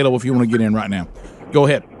lines are available if you want to get in right now. Go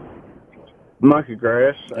ahead. Monkey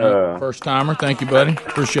Grass. First timer. Thank you, buddy.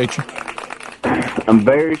 Appreciate you. I'm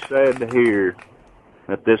very sad to hear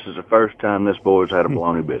that this is the first time this boy's had a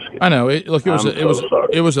bologna biscuit. I know. It was a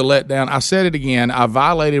letdown. I said it again. I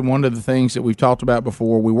violated one of the things that we've talked about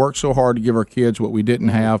before. We work so hard to give our kids what we didn't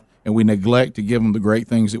have, and we neglect to give them the great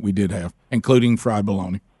things that we did have, including fried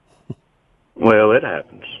bologna. Well, it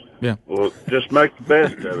happens. Yeah. Well, just make the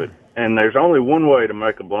best of it. And there's only one way to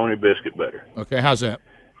make a bologna biscuit better. Okay, how's that?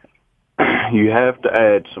 You have to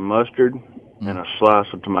add some mustard and a slice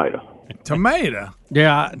of tomato. Tomato.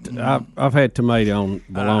 Yeah, I've had tomato on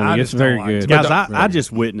bologna. It's very good. Guys, I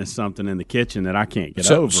just witnessed something in the kitchen that I can't get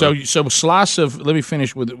over. So slice of. Let me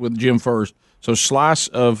finish with Jim first. So slice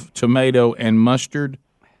of tomato and mustard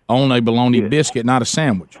on a bologna biscuit, not a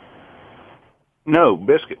sandwich. No,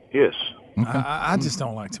 biscuit, yes. Okay. I just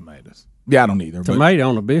don't like tomatoes. Yeah, I don't either. Tomato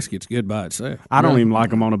on a biscuit's good by itself. I don't even like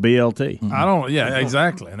them on a BLT. I don't. Yeah,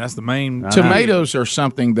 exactly, and that's the main. Tomatoes are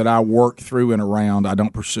something that I work through and around. I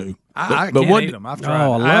don't pursue. I can't eat them. I've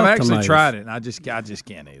tried. I've actually tried it, and I just can't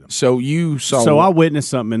eat them. So you saw. So I witnessed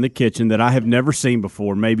something in the kitchen that I have never seen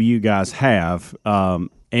before. Maybe you guys have.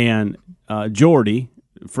 And Jordy,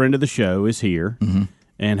 friend of the show, is here. Mm-hmm.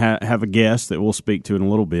 And have a guest that we'll speak to in a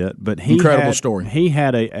little bit. But incredible story. He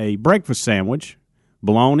had a breakfast sandwich,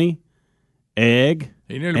 bologna, egg.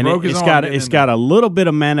 He nearly broke his arm. It's got a little bit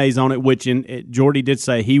of mayonnaise on it, which Jordy did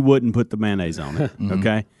say he wouldn't put the mayonnaise on it. Mm-hmm.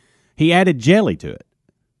 Okay, he added jelly to it,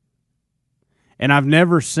 and I've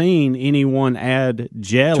never seen anyone add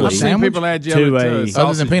jelly. I've seen people add jelly to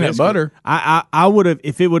other than peanut butter. I would have,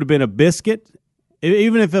 if it would have been a biscuit.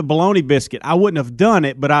 Even if a bologna biscuit, I wouldn't have done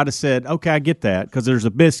it, but I'd have said, okay, I get that because there's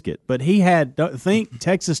a biscuit. But he had, think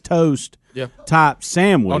Texas toast type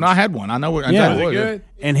sandwich. Oh, no, I had one. I know what. Yeah. Was good?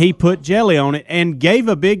 And he put jelly on it and gave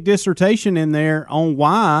a big dissertation in there on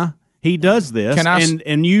why he does this.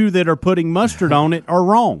 And you that are putting mustard on it are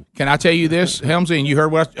wrong. Can I tell you this, Helmsy? And you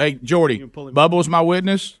heard what? Hey, Jordy, Bubba was my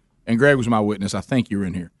witness, and Greg was my witness. I think you were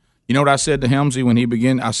in here. You know what I said to Helmsy when he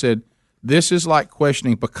began? I said, this is like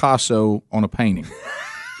questioning Picasso on a painting.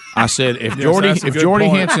 I said, if Jordy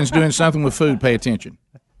Henson's doing something with food, pay attention.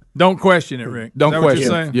 Don't question it, Rick. Don't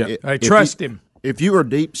question it. Yeah. Hey, trust him. If you are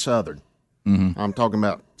deep Southern, I'm talking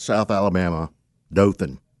about South Alabama,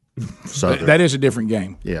 Dothan, Southern. That is a different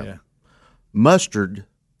game. Yeah. Mustard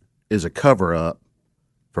is a cover-up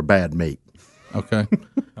for bad meat. Okay.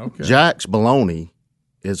 Jack's bologna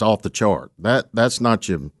is off the chart. That's not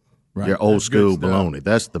your old school bologna.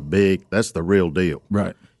 That's the real deal.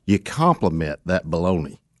 Right. You compliment that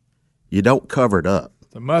bologna. You don't cover it up.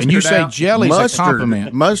 And you say jelly's a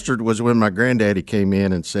compliment. Mustard was when my granddaddy came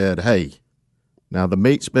in and said, hey, now the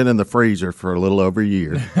meat's been in the freezer for a little over a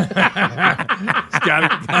year. It's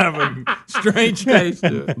got kind of a strange taste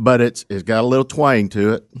to it. But it's got a little twang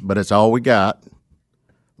to it, but it's all we got.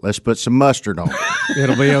 Let's put some mustard on it.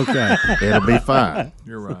 It'll be okay. It'll be fine.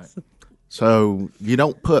 You're right. So you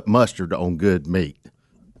don't put mustard on good meat.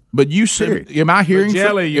 But you said, am I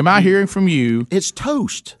hearing from you? It's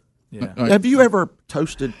toast. Yeah. Have you ever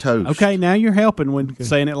toasted toast? Okay, now you're helping when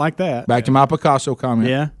saying it like that. Back to my Picasso comment.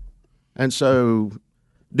 Yeah. And so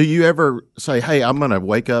do you ever say, hey, I'm going to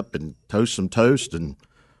wake up and toast some toast and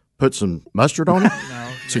put some mustard on it?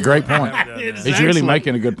 No. It's a great point. He's really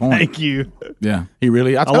making a good point. Thank you. Yeah, he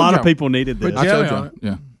really. A lot of people needed this. Put jelly on it.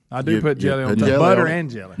 Yeah. I do put jelly on it. Butter and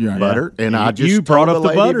jelly. Yeah. Butter. And I just you brought up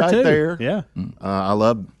the butter, right too. There, yeah. I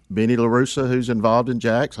love Benny LaRussa, who's involved in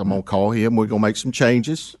Jack's. I'm going to call him. We're going to make some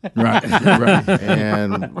changes. Right.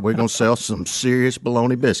 And we're going to sell some serious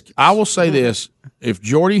bologna biscuits. I will say this. If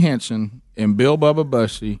Jordy Henson and Bill Bubba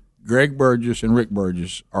Bussey, Greg Burgess, and Rick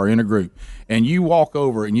Burgess are in a group, and you walk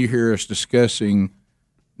over and you hear us discussing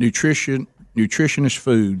nutritionist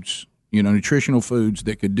foods, nutritional foods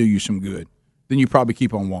that could do you some good, then you probably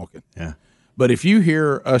keep on walking. Yeah. But if you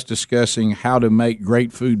hear us discussing how to make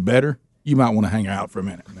great food better, you might want to hang out for a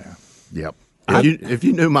minute now. Yep. If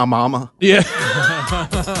you knew my mama. Yeah.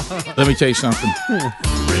 Let me tell you something.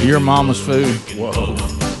 Your mama's food. Whoa.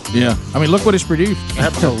 Yeah. I mean, look what it's produced.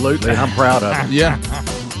 Absolutely. I'm proud of it. Yeah.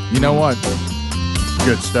 You know what?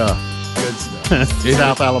 Good stuff.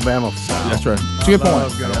 South Alabama. That's right. It's a good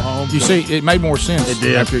point. You see, it made more sense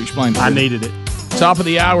after you explained it. I needed it. Top of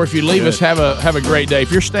the hour. If you leave us, have a great day.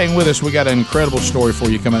 If you're staying with us, we got an incredible story for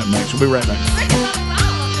you coming up next. We'll be right back.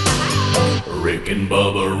 Rick and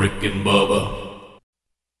Bubba, Rick and Bubba.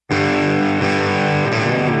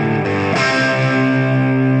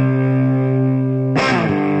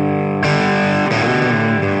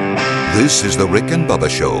 This is the Rick and Bubba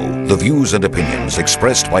Show. The views and opinions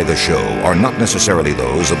expressed by the show are not necessarily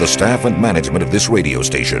those of the staff and management of this radio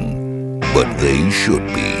station, but they should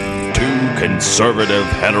be. Two conservative,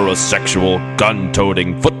 heterosexual,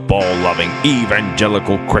 gun-toting, football-loving,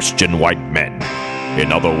 evangelical Christian white men.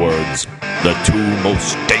 In other words, the two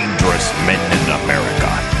most dangerous men in America.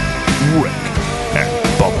 Rick and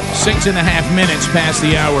Bubba. 6.5 minutes past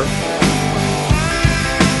the hour.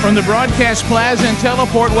 From the Broadcast Plaza and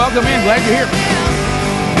Teleport, welcome in. Glad you're here.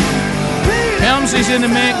 Helmsy's in the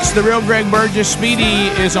mix. The real Greg Burgess. Speedy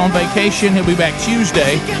is on vacation. He'll be back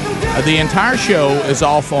Tuesday. The entire show is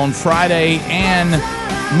off on Friday and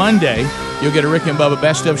Monday. You'll get a Rick and Bubba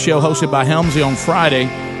Best Of show hosted by Helmsy on Friday.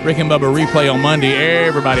 Rick and Bubba replay on Monday.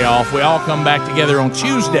 Everybody off. We all come back together on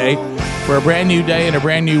Tuesday for a brand new day and a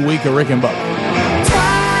brand new week of Rick and Bubba.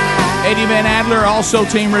 Eddie Van Adler, also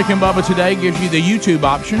Team Rick and Bubba today, gives you the YouTube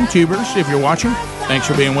option. Tubers, if you're watching, thanks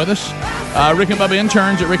for being with us. Rick and Bubba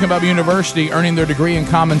interns at Rick and Bubba University earning their degree in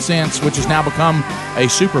common sense, which has now become a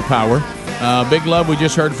superpower. Big Love, we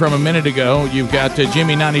just heard from a minute ago. You've got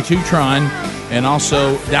Jimmy 92 Tron and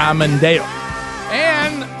also Diamond Dale.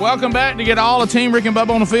 And welcome back to get all the Team Rick and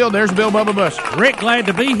Bubba on the field. There's Bill Bubba Bush. Rick, glad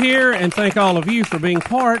to be here, and thank all of you for being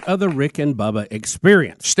part of the Rick and Bubba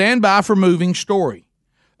experience. Stand by for moving story.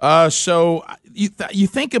 So you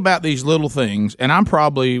think about these little things, and I'm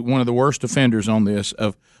probably one of the worst offenders on this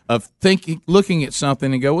of thinking, looking at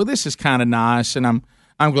something and go, well, this is kind of nice, and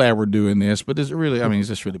I'm glad we're doing this, but does it really? I mean, does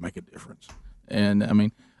this really make a difference? And I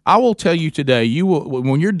mean, I will tell you today, you will,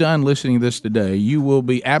 when you're done listening to this today, you will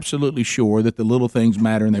be absolutely sure that the little things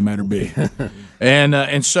matter and they matter big.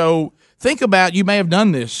 and so think about, you may have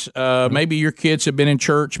done this. Maybe your kids have been in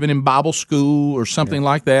church, been in Bible school or something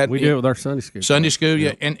like that. We do it with our Sunday school. Sunday school,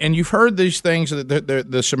 yeah. And you've heard these things,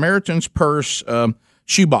 the Samaritan's Purse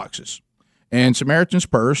shoe boxes. And Samaritan's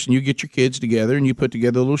Purse, and you get your kids together and you put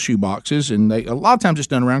together little shoe boxes, and a lot of times it's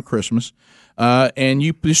done around Christmas. And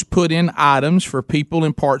you just put in items for people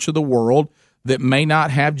in parts of the world that may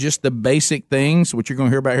not have just the basic things, which you're going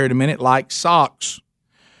to hear about here in a minute, like socks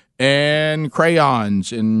and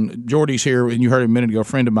crayons. And Jordy's here, and you heard him a minute ago, a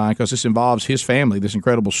friend of mine, because this involves his family, this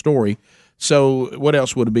incredible story. So what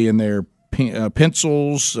else would it be in there?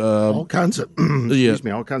 Pencils, all kinds of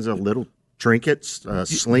all kinds of little trinkets,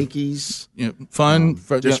 slinkies, fun,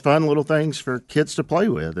 fun little things for kids to play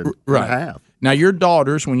with and have. Now, your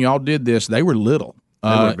daughters, when y'all did this, they were little. They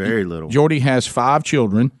were very little. Jordy has 5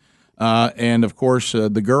 children, and of course, the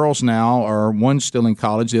girls now are, one's still in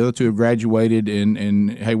college, the other 2 have graduated,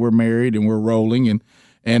 and hey, we're married and we're rolling,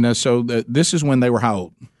 and so this is when they were how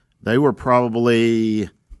old? They were probably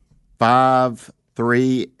 5,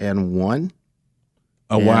 3, and 1.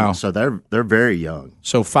 Oh, wow! So they're very young.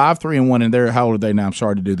 So 5, 3, and 1, and they're how old are they now? I'm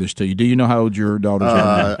sorry to do this to you. Do you know how old your daughters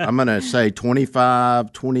are? I'm going to say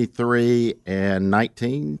 25, 23, and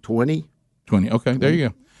 19, 20. 20. Okay, there you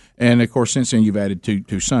go. And of course, since then you've added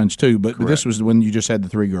two sons too. But this was when you just had the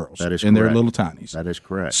 3 girls. That is and correct. They're little tinies. That is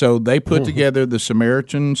correct. So they put together the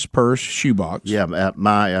Samaritan's Purse shoebox. Yeah,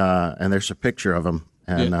 and there's a picture of them.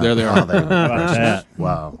 And there they are.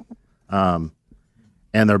 Wow.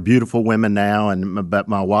 And they're beautiful women now. But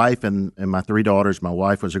my wife and my 3 daughters, my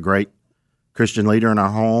wife was a great Christian leader in our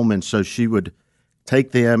home, and so she would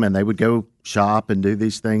take them and they would go shop and do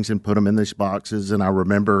these things and put them in these boxes. And I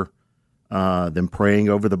remember them praying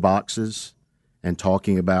over the boxes and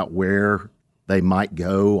talking about where they might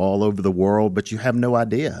go all over the world, but you have no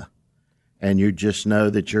idea. And you just know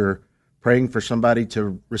that you're praying for somebody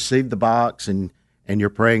to receive the box, and you're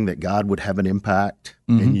praying that God would have an impact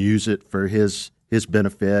and use it for his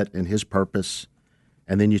benefit and his purpose.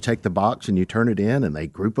 And then you take the box and you turn it in, and they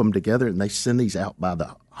group them together, and they send these out by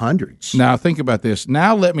the hundreds. Now think about this.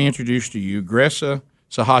 Now let me introduce to you Gresa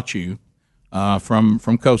Sahachu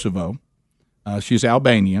from Kosovo. She's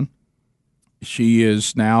Albanian. She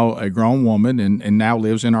is now a grown woman and now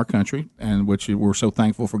lives in our country, and which we're so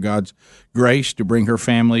thankful for God's grace to bring her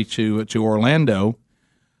family to Orlando.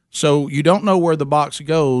 So you don't know where the box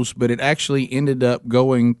goes, but it actually ended up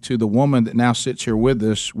going to the woman that now sits here with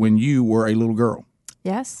us when you were a little girl.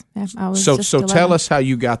 Yes, I was. So just 11. Tell us how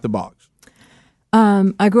you got the box.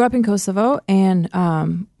 I grew up in Kosovo, and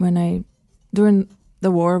during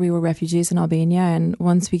the war, we were refugees in Albania, and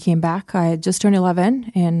once we came back, I had just turned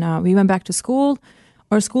 11, and we went back to school.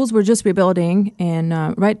 Our schools were just rebuilding, and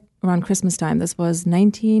right around Christmas time, this was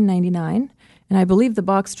 1999. And I believe the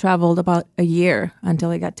box traveled about a year until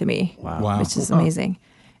it got to me, which is amazing.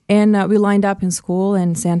 And we lined up in school,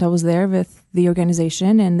 and Santa was there with the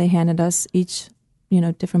organization, and they handed us each,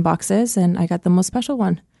 different boxes, and I got the most special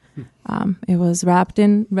one. It was wrapped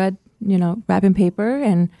in red, wrapping paper,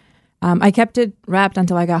 and I kept it wrapped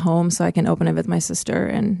until I got home so I can open it with my sister,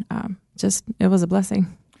 and it was a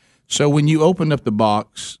blessing. So when you opened up the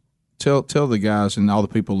box, tell the guys and all the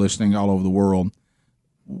people listening all over the world,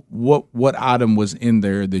 what item was in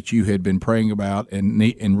there that you had been praying about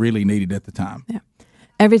and really needed at the time? Yeah.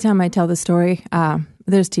 Every time I tell the story,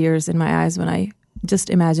 there's tears in my eyes when I just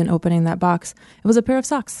imagine opening that box. It was a pair of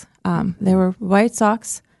socks. They were white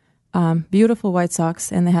socks, beautiful white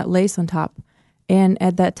socks, and they had lace on top. And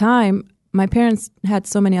at that time, my parents had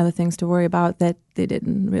so many other things to worry about that they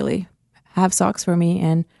didn't really have socks for me.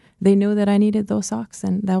 And they knew that I needed those socks,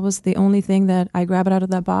 and that was the only thing that I grabbed out of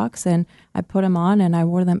that box, and I put them on, and I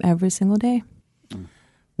wore them every single day.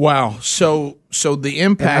 Wow. So the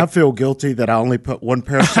impact. And I feel guilty that I only put one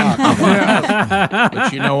pair of socks on.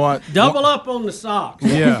 But you know what? Double up on the socks.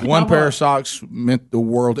 Yeah. One pair of socks meant the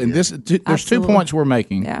world. And there's 2 points we're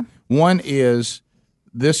making. Yeah. One is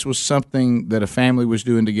this was something that a family was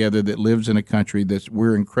doing together that lives in a country that's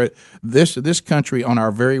this country on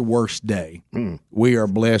our very worst day, we are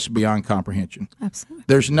blessed beyond comprehension. Absolutely.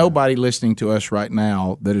 There's nobody listening to us right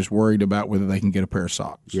now that is worried about whether they can get a pair of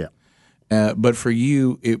socks. Yeah. But for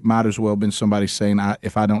you, it might as well have been somebody saying,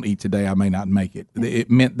 if I don't eat today, I may not make it. It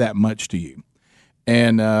meant that much to you.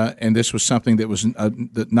 And this was something that was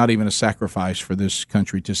not even a sacrifice for this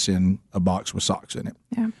country to send a box with socks in it.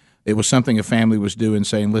 Yeah. It was something a family was doing,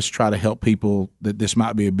 saying, let's try to help people that this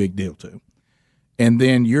might be a big deal to. And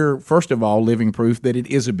then you're, first of all, living proof that it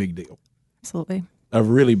is a big deal. Absolutely. A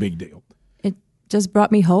really big deal. It just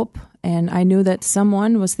brought me hope, and I knew that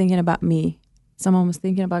someone was thinking about me. Someone was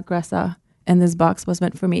thinking about Gressa, and this box was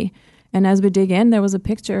meant for me. And as we dig in, there was a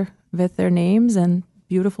picture with their names and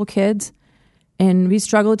beautiful kids. And we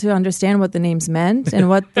struggled to understand what the names meant and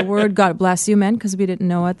what the word God bless you meant, because we didn't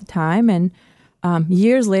know at the time. And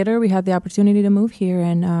years later, we had the opportunity to move here,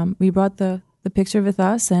 and we brought the picture with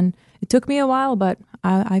us. And it took me a while, but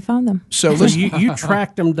I found them. So you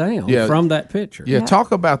tracked them down from that picture. Yeah,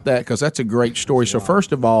 talk about that, because that's a great story. So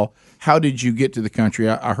first of all, how did you get to the country?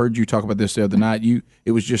 I heard you talk about this the other night.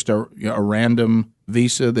 It was just a random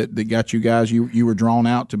visa that got you guys. You were drawn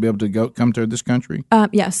out to be able to come to this country.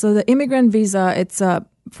 Yeah. So the immigrant visa, it's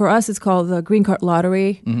for us, it's called the Green Card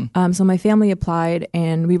Lottery. Mm-hmm. So my family applied,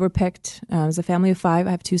 and we were picked as a family of 5.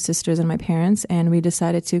 I have 2 sisters and my parents, and we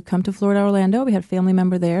decided to come to Florida, Orlando. We had a family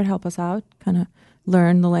member there to help us out, kind of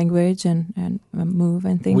learn the language and move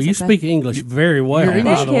and things. Well, you like speak that. English very well, Thank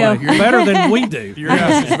by the you. way. Better than we do. Your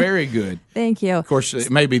English is very good. Thank you. Of course,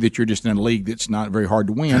 it may be that you're just in a league that's not very hard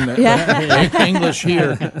to win. Yeah. English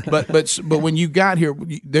here, but when you got here,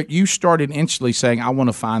 you started instantly saying, "I want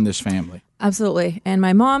to find this family." Absolutely. And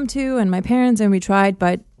my mom too, and my parents, and we tried,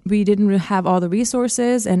 but we didn't have all the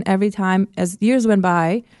resources. And every time, as years went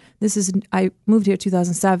by, I moved here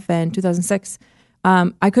 2007, 2006.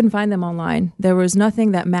 I couldn't find them online. There was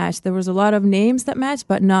nothing that matched. There was a lot of names that matched,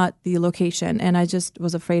 but not the location. And I just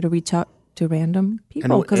was afraid to reach out to random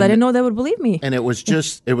people because I didn't know they would believe me. And it was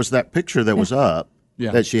that picture that was up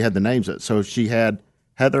that she had the names of. So she had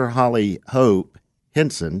Heather, Holly, Hope,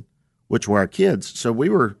 Henson, which were our kids. So we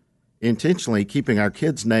were intentionally keeping our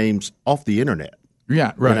kids' names off the internet.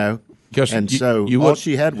 Yeah, right. You know? And so all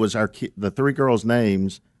she had was the 3 girls'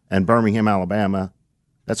 names and Birmingham, Alabama.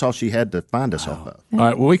 That's all she had to find us off of. All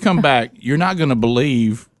right, when we come back, you're not going to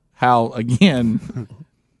believe how, again,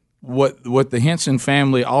 what the Henson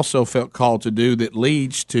family also felt called to do that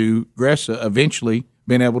leads to Gressa eventually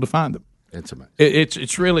being able to find them. It's amazing.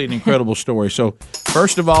 It's really an incredible story. So,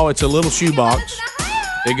 first of all, it's a little shoebox.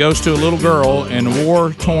 It goes to a little girl in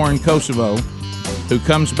war-torn Kosovo who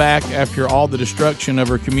comes back after all the destruction of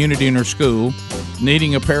her community and her school,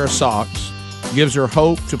 needing a pair of socks, gives her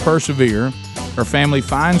hope to persevere. Her family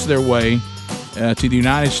finds their way to the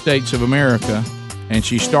United States of America, and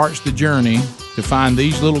she starts the journey to find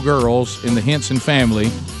these little girls in the Henson family.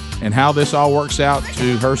 And how this all works out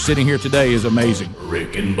to her sitting here today is amazing.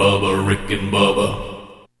 Rick and Bubba, Rick and Bubba.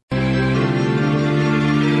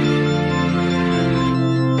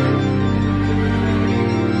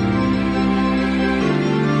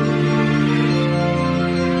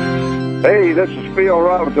 Hey, this is Phil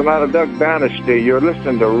Robinson out of Duck Dynasty. You're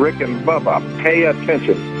listening to Rick and Bubba. Pay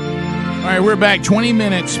attention. All right, we're back 20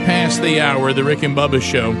 minutes past the hour of the Rick and Bubba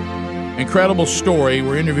Show. Incredible story.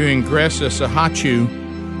 We're interviewing Gressa Sahachu,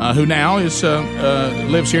 who now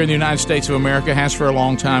lives here in the United States of America, has for a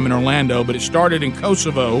long time in Orlando, but it started in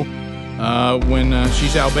Kosovo when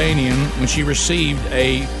she's Albanian, when she received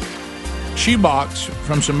a shoebox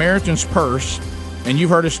from Samaritan's Purse. And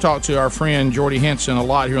you've heard us talk to our friend Jordy Henson a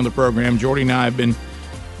lot here on the program. Jordy and I have been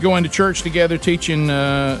going to church together, teaching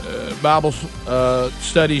Bible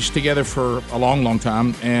studies together for a long, long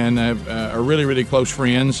time, and are really, really close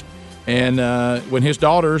friends. And when his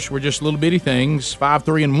daughters were just little bitty things, 5,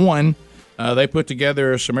 3, and 1, they put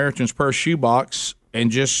together a Samaritan's Purse shoebox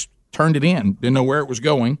and just turned it in. Didn't know where it was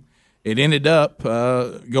going. It ended up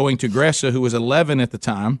going to Gressa, who was 11 at the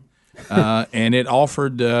time. And it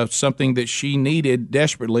offered something that she needed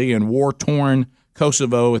desperately in war-torn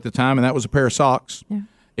Kosovo at the time, and that was a pair of socks. Yeah.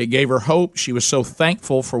 It gave her hope. She was so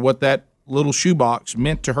thankful for what that little shoebox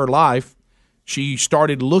meant to her life. She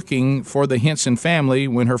started looking for the Henson family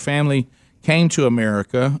when her family came to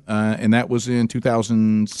America, and that was in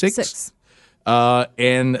 2006.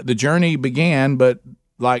 And the journey began, but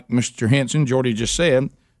like Mr. Henson, Jordy just said,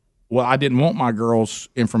 well, I didn't want my girls'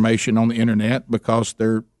 information on the internet because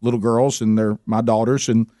they're little girls and they're my daughters,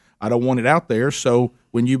 and I don't want it out there. So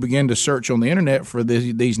when you begin to search on the internet for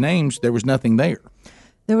these names, there was nothing there.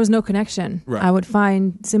 There was no connection. Right. I would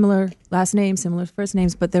find similar last names, similar first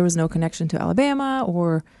names, but there was no connection to Alabama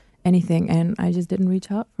or anything, and I just didn't reach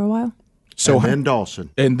out for a while. So and then Dawson.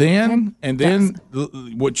 And then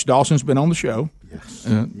which Dawson's been on the show. Yes.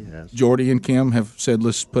 Yes. Jordy and Kim have said,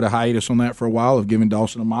 let's put a hiatus on that for a while of giving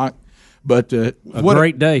Dawson a mic. But a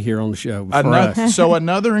great day here on the show for us. So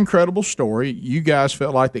another incredible story. You guys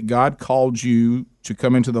felt like that God called you to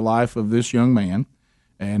come into the life of this young man,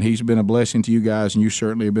 and he's been a blessing to you guys, and you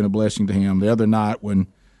certainly have been a blessing to him. The other night when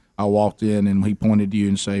I walked in and he pointed to you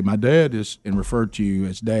and say, "My dad is," and referred to you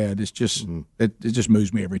as Dad. It's just it just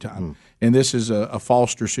moves me every time. And this is a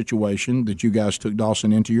foster situation that you guys took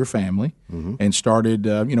Dawson into your family and started,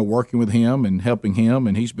 working with him and helping him,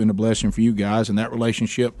 and he's been a blessing for you guys. And that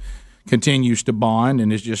relationship continues to bond,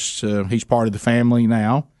 and is just he's part of the family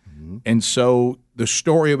now. And so the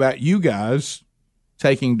story about you guys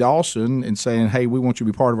taking Dawson and saying, "Hey, we want you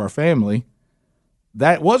to be part of our family."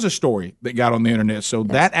 That was a story that got on the internet, so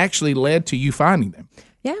that actually led to you finding them.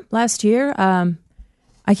 Yeah, last year,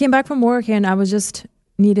 I came back from work and I was just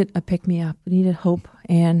needed a pick me up, needed hope,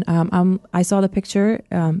 and I saw the picture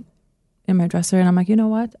in my dresser, and I'm like, you know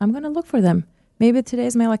what? I'm gonna look for them. Maybe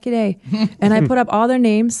today's my lucky day. And I put up all their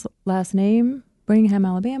names, last name, Birmingham,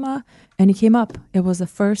 Alabama, and it came up. It was the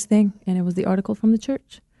first thing, and it was the article from the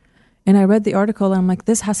church. And I read the article, and I'm like,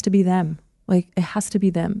 this has to be them. Like, it has to be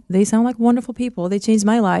them. They sound like wonderful people. They changed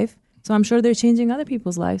my life, so I'm sure they're changing other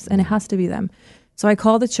people's lives, and it has to be them. So I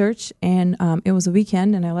called the church, and it was a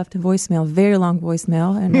weekend, and I left a voicemail, very long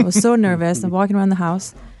voicemail, and I was so nervous. I'm walking around the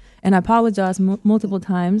house, and I apologized multiple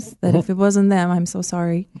times that if it wasn't them, I'm so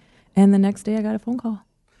sorry. And the next day I got a phone call.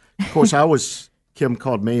 Of course, Kim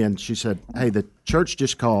called me, and she said, "Hey, the church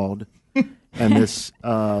just called, and this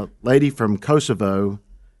lady from Kosovo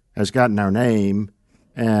has gotten our name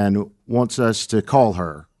and wants us to call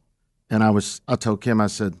her." And I told Kim, I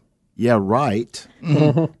said, "Yeah, right.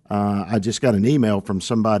 I just got an email from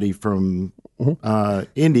somebody from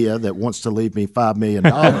India that wants to leave me $5 million."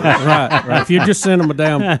 right. If you just send them a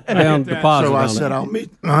down deposit. So I said,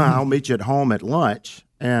 I'll meet you at home at lunch,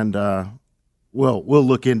 and we'll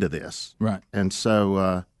look into this. Right. And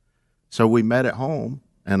so we met at home,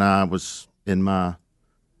 and I was in my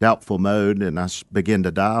doubtful mode, and I began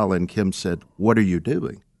to dial, and Kim said, "What are you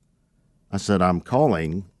doing?" I said, "I'm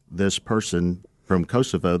calling this person from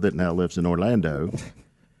Kosovo that now lives in Orlando."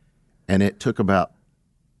 And it took about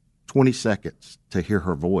 20 seconds to hear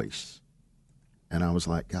her voice. And I was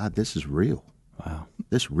like, God, this is real. Wow.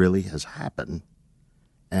 This really has happened.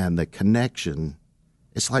 And the connection,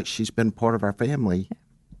 it's like she's been part of our family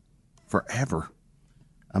forever.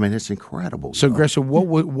 I mean, it's incredible. So, Gressa,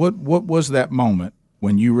 what was that moment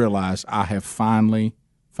when you realized I have finally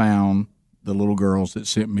found the little girls that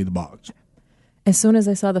sent me the box? As soon as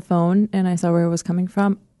I saw the phone and I saw where it was coming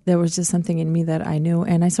from, there was just something in me that I knew,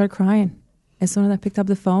 and I started crying. As soon as I picked up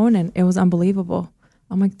the phone, and it was unbelievable.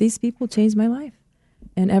 I'm like, these people changed my life.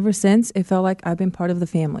 And ever since, it felt like I've been part of the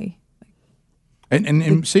family.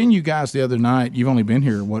 And seeing you guys the other night, you've only been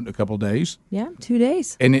here, a couple of days? Yeah, 2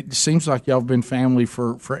 days. And it seems like y'all have been family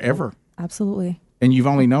for forever. Absolutely. And you've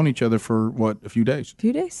only known each other for, a few days? A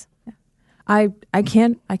few days. Yeah. I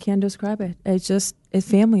can't describe it. It's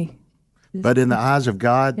family. But in the eyes of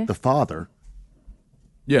God, the Father,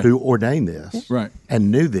 who ordained this right, and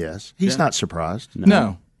knew this, he's not surprised.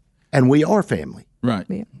 No. And we are family. Right.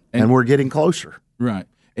 Yeah. And we're getting closer. Right.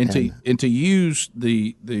 And to use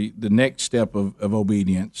the next step of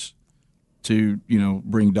obedience to,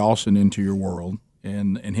 bring Dawson into your world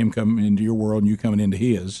and him coming into your world and you coming into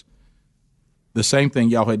his, the same thing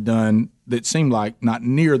y'all had done that seemed like not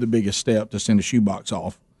near the biggest step to send a shoebox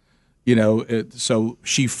off. So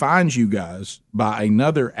she finds you guys by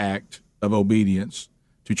another act of obedience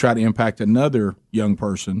to try to impact another young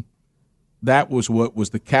person. That was what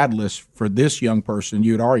was the catalyst for this young person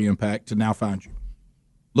you had already impacted to now find you.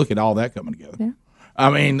 Look at all that coming together. Yeah. I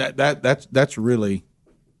mean, that's really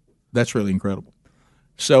incredible.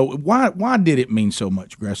 So why did it mean so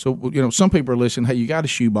much, Gress? So some people are listening. Hey, you got a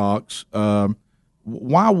shoebox.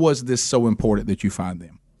 Why was this so important that you find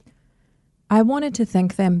them? I wanted to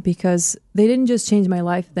thank them because they didn't just change my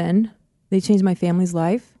life then. They changed my family's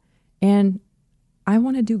life. And I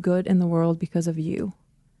want to do good in the world because of you.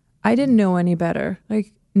 I didn't know any better.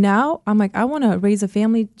 Like now I'm like, I want to raise a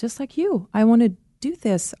family just like you. I want to do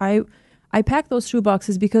this. I I packed those shoe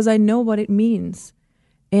boxes because I know what it means.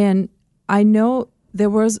 And I know there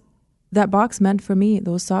was that box meant for me,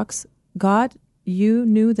 those socks. God, you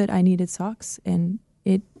knew that I needed socks, and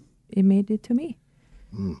it made it to me.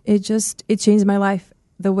 It changed my life,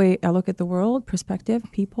 the way I look at the world, perspective,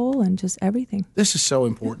 people, and just everything. This is so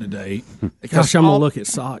important today. Gosh, I'm going to look at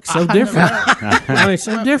socks. So different. I mean,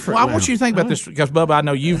 so different. Well, I want you to think about this because, Bubba, I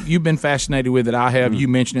know you've been fascinated with it. I have. You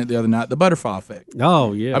mentioned it the other night, the butterfly effect.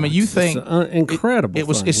 Oh, yeah. I mean, you think incredible.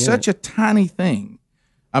 It's such a tiny thing.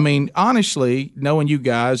 I mean, honestly, knowing you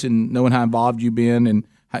guys and knowing how involved you've been, and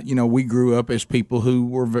how, we grew up as people who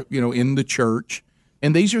were in the church.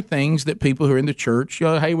 And these are things that people who are in the church,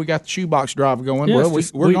 hey, we got the shoebox drive going.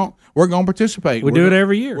 Yes, we're going to participate. We do it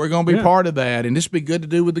every year. We're going to be part of that, and this would be good to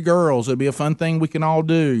do with the girls. It'll be a fun thing we can all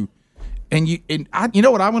do. And you know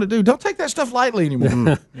what I'm going to do? Don't take that stuff lightly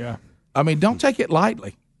anymore. Yeah, I mean, don't take it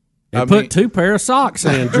lightly. And put 2 pair of socks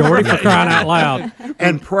in, Jordy, for crying out loud,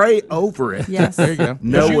 and pray over it. Yes, there you go.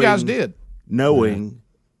 Knowing, you guys did, knowing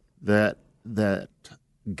that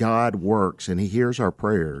God works and He hears our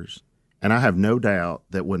prayers. And I have no doubt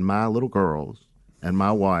that when my little girls and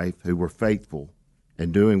my wife, who were faithful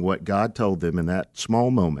in doing what God told them in that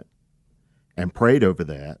small moment and prayed over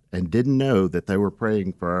that and didn't know that they were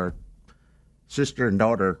praying for our sister and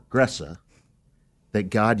daughter, Gressa,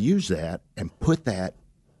 that God used that and put that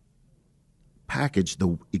package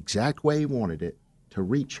the exact way He wanted it to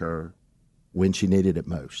reach her when she needed it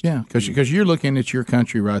most. Yeah, because you're looking at your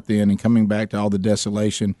country right then and coming back to all the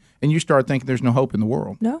desolation, and you start thinking there's no hope in the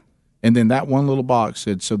world. No. And then that one little box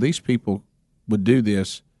said, so these people would do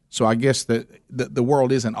this, so I guess that the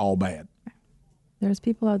world isn't all bad. There's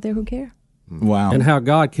people out there who care. Wow. And how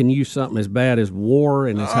God can use something as bad as war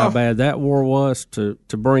and as how bad that war was to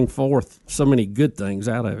bring forth so many good things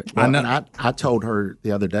out of it. Well, I know. I told her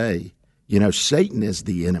the other day, Satan is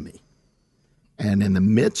the enemy. And in the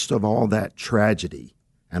midst of all that tragedy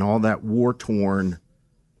and all that war-torn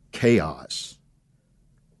chaos,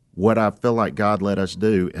 what I feel like God let us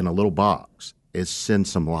do in a little box is send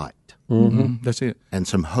some light. Mm-hmm. That's it. And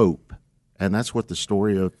some hope. And that's what the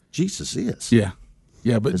story of Jesus is. Yeah.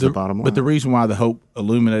 Yeah, but the bottom line. But the reason why the hope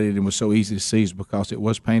illuminated and was so easy to see is because it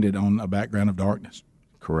was painted on a background of darkness.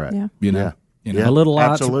 Correct. Yeah. A little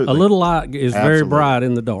light. Absolutely. A little light is very bright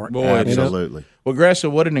in the dark. Boy, absolutely. Well,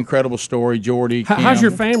 Gressa, what an incredible story, Jordy. How's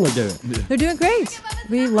your family doing? They're doing great.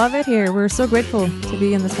 We love it here. We're so grateful to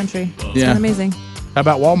be in this country. It's been amazing. How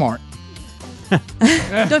about Walmart?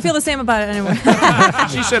 Don't feel the same about it anymore.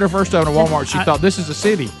 She said her first time at Walmart, she thought this is a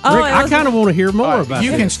city. Rick, I kind of want to hear more about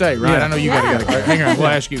you that. You can stay, right? Yeah. I know you got to hang around. We'll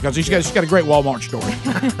ask you because she's got a great Walmart story.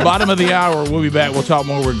 Bottom of the hour, we'll be back. We'll talk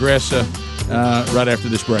more with Gressa right after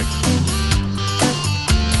this break.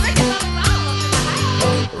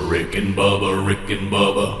 Rick and Bubba, Rick and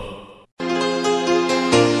Bubba.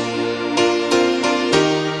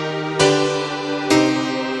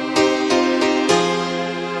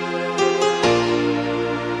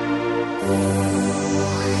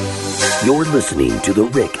 You're listening to The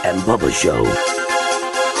Rick and Bubba Show.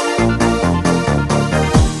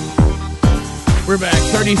 We're back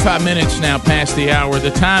 35 minutes now past the hour.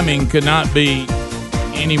 The timing could not be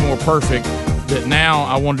any more perfect. That now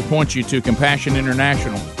I wanted to point you to Compassion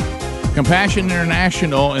International. Compassion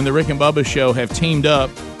International and the Rick and Bubba Show have teamed up.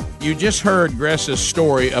 You just heard Gressa's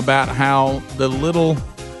story about how the little,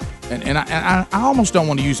 and I almost don't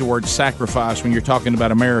want to use the word sacrifice when you're talking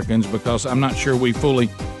about Americans because I'm not sure we fully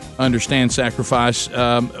understand sacrifice,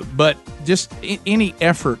 but just any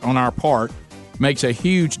effort on our part makes a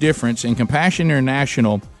huge difference. In Compassion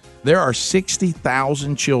International, there are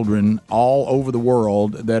 60,000 children all over the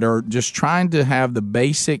world that are just trying to have the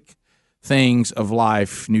basic things of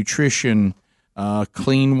life: nutrition,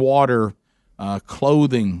 clean water,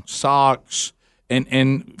 clothing, socks,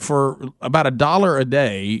 and for about $1 a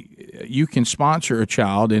day, you can sponsor a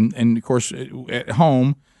child. And of course, at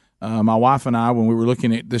home, my wife and I, when we were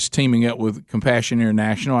looking at this teaming up with Compassion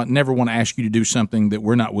International, I never want to ask you to do something that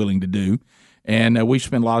we're not willing to do. And we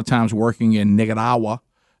spent a lot of times working in Nicaragua.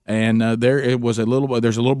 And there's a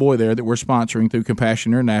little boy there that we're sponsoring through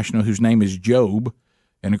Compassion International whose name is Job.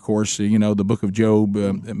 And of course, the book of Job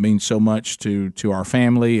it means so much to our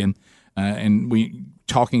family, and we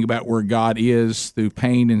talking about where God is through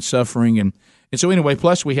pain and suffering, and so anyway.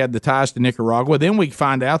 Plus, we had the ties to Nicaragua. Then we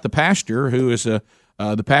find out the pastor who is the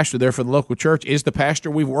pastor there for the local church is the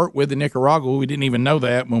pastor we've worked with in Nicaragua. We didn't even know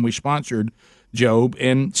that when we sponsored Job.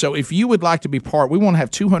 And so if you would like to be part, we want to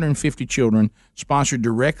have 250 children sponsored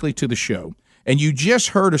directly to the show. And you just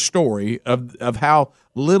heard a story of how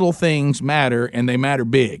little things matter, and they matter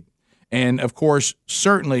big. And, of course,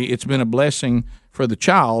 certainly it's been a blessing for the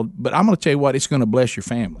child. But I'm going to tell you what, it's going to bless your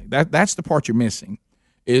family. That's the part you're missing,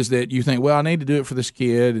 is that you think, well, I need to do it for this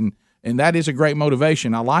kid, and that is a great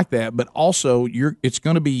motivation. I like that, but also it's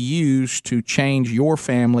going to be used to change your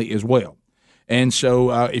family as well. And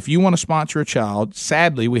so if you want to sponsor a child,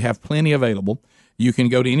 sadly, we have plenty available. You can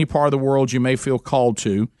go to any part of the world you may feel called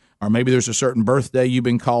to, or maybe there's a certain birthday you've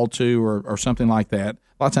been called to, or something like that.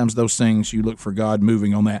 A lot of times those things, you look for God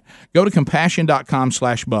moving on that. Go to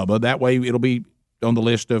compassion.com/Bubba. That way it'll be on the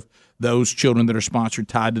list of those children that are sponsored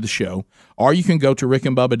tied to the show. Or you can go to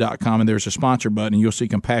rickandbubba.com, and there's a sponsor button, and you'll see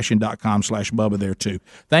compassion.com/Bubba there too.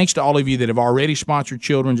 Thanks to all of you that have already sponsored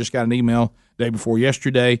children. Just got an email day before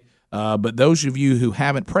yesterday. But those of you who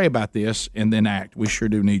haven't, pray about this and then act. We sure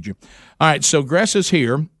do need you. All right, so Gressa's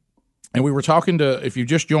here, and we were talking to, if you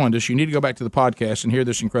just joined us, you need to go back to the podcast and hear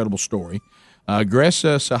this incredible story.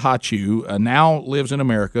 Gressa Sahaciu now lives in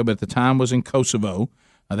America, but at the time was in Kosovo.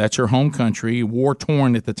 That's her home country,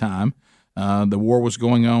 war-torn at the time. The war was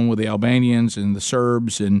going on with the Albanians and the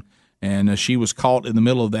Serbs, and she was caught in the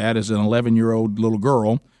middle of that as an 11-year-old little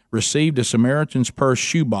girl. Received a Samaritan's Purse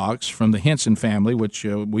shoebox from the Henson family, which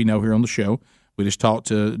we know here on the show. We just talked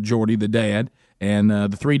to Jordy, the dad. And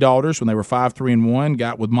the three daughters, when they were 5, 3, and 1,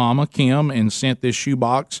 got with Mama, Kim, and sent this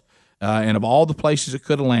shoebox. And of all the places it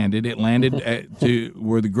could have landed, it landed to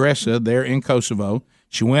where the Gressa there in Kosovo.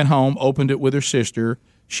 She went home, opened it with her sister.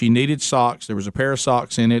 She needed socks. There was a pair of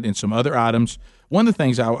socks in it and some other items. One of the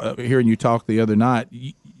things I hearing you talk the other night,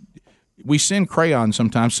 we send crayons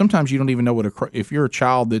sometimes. Sometimes you don't even know if you're a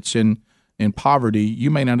child that's in poverty, you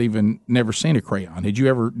may not even never seen a crayon. Did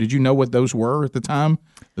you know what those were at the time?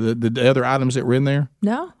 The other items that were in there?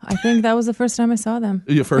 No, I think that was the first time I saw them.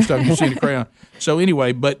 The first time you've seen a crayon. So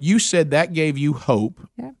anyway, but you said that gave you hope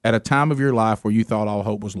at a time of your life where you thought all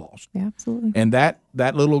hope was lost. Yeah, absolutely. And that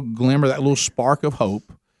little glimmer, that little spark of hope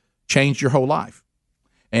changed your whole life.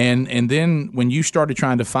 And then when you started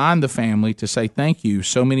trying to find the family to say thank you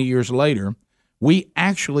so many years later, we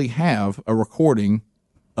actually have a recording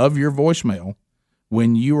of your voicemail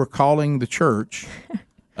when you were calling the church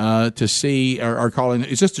to see, or calling,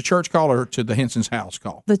 is this the church call or to the Henson's house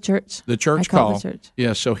call? The church. The church I call. The church.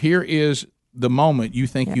 Yeah, so here is the moment you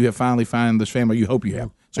think you have finally found this family. You hope you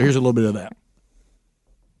have. So here's a little bit of that.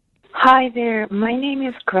 Hi there. My name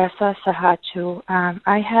is Gressa Sahaciu.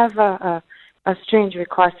 I have a strange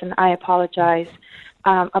request, and I apologize.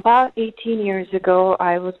 About 18 years ago,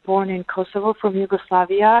 I was born in Kosovo from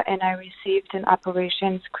Yugoslavia, and I received an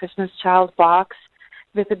Operations Christmas Child box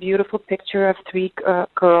with a beautiful picture of 3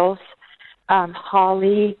 girls,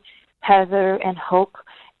 Holly, Heather, and Hope.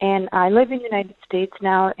 And I live in the United States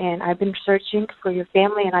now, and I've been searching for your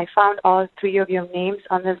family, and I found all 3 of your names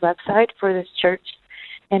on this website for this church.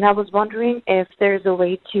 And I was wondering if there's a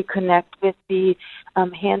way to connect with the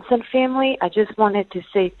Hanson family. I just wanted to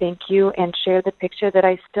say thank you and share the picture that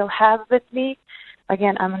I still have with me.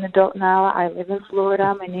 Again, I'm an adult now. I live in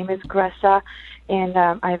Florida. My name is Gressa, and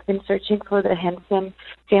I've been searching for the Hanson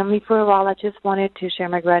family for a while. I just wanted to share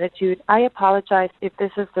my gratitude. I apologize if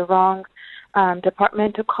this is the wrong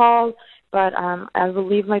department to call, but I will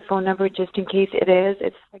leave my phone number just in case it is.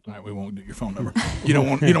 It's all right, we won't do your phone number. You don't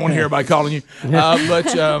want to hear everybody calling you.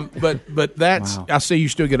 But that's I see you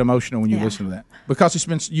still get emotional when you listen to that because it's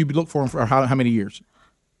been you look for them for how many years?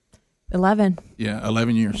 11. Yeah,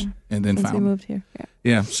 11 years, and then since we moved here.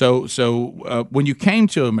 Yeah. So when you came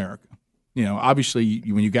to America, obviously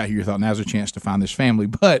when you got here, you thought now's a chance to find this family.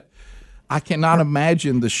 But I cannot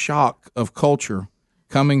imagine the shock of culture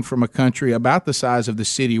coming from a country about the size of the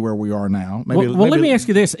city where we are now. Maybe let me ask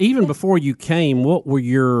you this: even before you came,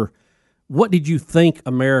 what did you think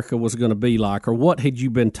America was going to be like, or what had you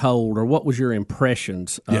been told, or what was your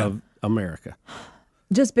impressions of America?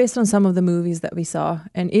 Just based on some of the movies that we saw,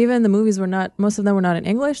 and even the movies most of them were not in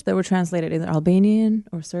English; they were translated either Albanian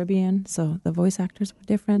or Serbian, so the voice actors were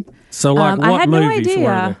different. So, like, what I had movies no idea. were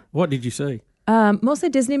there? What did you see? Mostly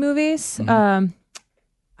Disney movies. Mm-hmm.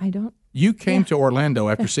 I don't. You came to Orlando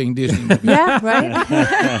after seeing Disney movies. Yeah,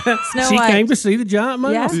 right. She came to see the giant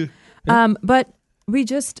mouse. Yeah. But we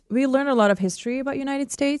learned a lot of history about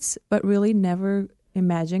United States, but really never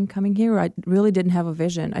imagined coming here. I really didn't have a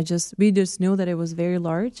vision. We just knew that it was very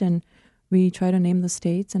large, and we try to name the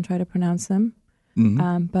states and try to pronounce them.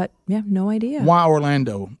 Mm-hmm. But no idea. Why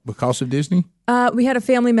Orlando? Because of Disney? We had a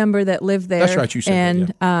family member that lived there. That's right, you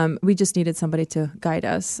said and we just needed somebody to guide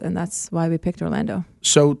us, and that's why we picked Orlando.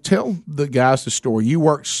 So tell the guys the story. You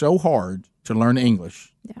worked so hard to learn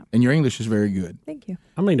English, and your English is very good. Thank you.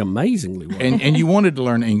 I mean, amazingly well. And you wanted to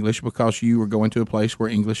learn English because you were going to a place where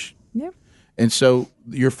English. Yeah. And so,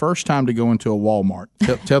 your first time to go into a Walmart,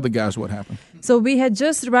 tell the guys what happened. So we had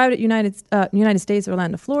just arrived at United States,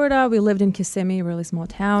 Orlando, Florida. We lived in Kissimmee, a really small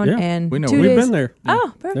town. Yeah, and we know. 2 We've days, been there.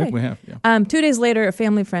 Oh, perfect. Yeah, we have. Yeah. 2 days later, a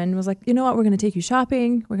family friend was like, you know what, we're going to take you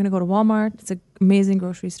shopping. We're going to go to Walmart. It's an amazing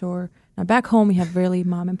grocery store. Now, back home, we have really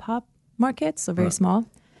mom and pop markets, so very small.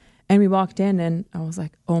 And we walked in, and I was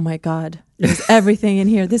like, oh, my God, there's everything in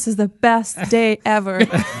here. This is the best day ever.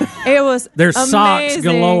 It was There's amazing. socks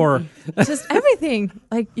galore. Just everything.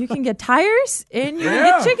 Like, you can get tires, and you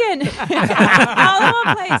can get chicken all in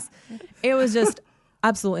one place. It was just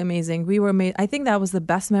absolutely amazing. We were amazed. I think that was the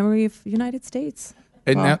best memory of United States.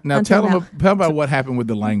 And now tell them about what happened with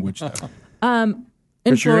the language, though.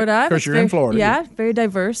 In Florida. Because you're in Florida. Yeah, very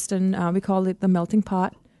diverse, and we call it the melting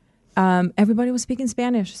pot. Everybody was speaking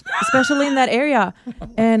Spanish, especially in that area.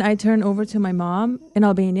 And I turned over to my mom in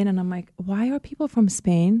Albanian, and I'm like, why are people from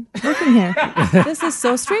Spain working here? This is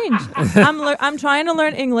so strange. I'm trying to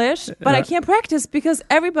learn English, but I can't practice because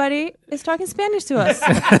everybody is talking Spanish to us.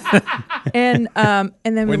 And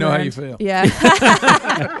then we know learned, how you feel. Yeah.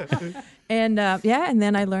 And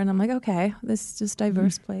then I learned, I'm like, okay, this is just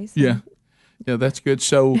diverse place. Yeah. Yeah, that's good.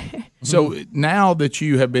 So now that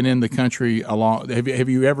you have been in the country a long, have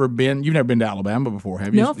you ever been? You've never been to Alabama before,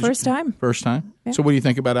 have you? No, first time. First time. Yeah. So what do you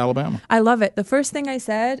think about Alabama? I love it. The first thing I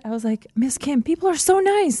said, I was like, Miss Kim, people are so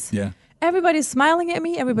nice. Yeah. Everybody's smiling at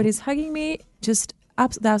me. Everybody's hugging me. Just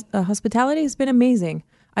hospitality has been amazing.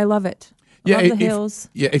 I love it. Yeah, love the hills.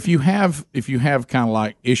 If you have kind of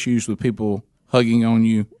like issues with people hugging on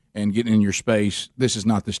you and getting in your space, this is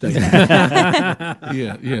not the state.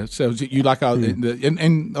 Yeah. So you like all,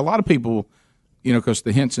 and a lot of people, because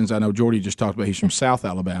the Hensons, I know Jordy just talked about, he's from South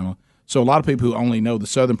Alabama. So a lot of people who only know the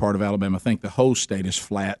southern part of Alabama think the whole state is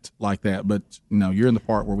flat like that. But you're in the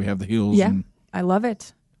part where we have the hills. Yeah, and, I love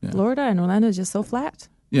it. Yeah. Florida and Orlando is just so flat.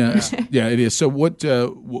 Yeah, it is. So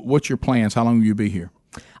what's your plans? How long will you be here?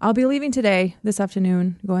 I'll be leaving today, this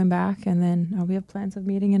afternoon, going back, and then we have plans of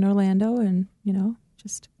meeting in Orlando, and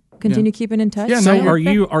just continue keeping in touch. Yeah, so are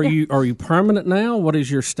you permanent now? What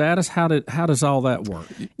is your status? How does all that work?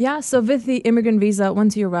 Yeah, so with the immigrant visa,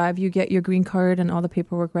 once you arrive, you get your green card and all the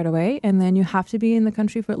paperwork right away, and then you have to be in the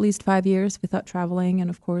country for at least 5 years without traveling, and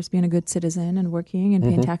of course being a good citizen and working and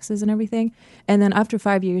paying taxes and everything. And then after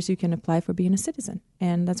 5 years, you can apply for being a citizen,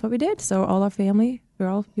 and that's what we did. So all our family, we're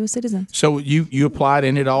all U.S. citizens. So you applied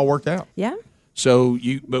and it all worked out. Yeah. So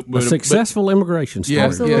a successful immigration story. Yeah,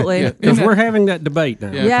 absolutely. Because we're having that debate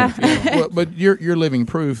now. Yeah. Well, but you're living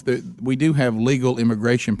proof that we do have legal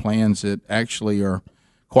immigration plans that actually are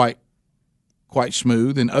quite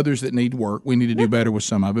smooth, and others that need work. We need to do better with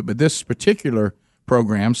some of it. But this particular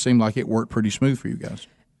program seemed like it worked pretty smooth for you guys.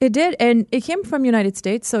 It did, and it came from United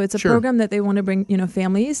States, so it's a program that they want to bring,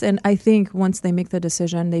 families. And I think once they make the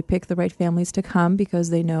decision, they pick the right families to come because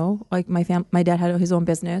they know, like my dad had his own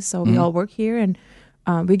business, so we all work here, and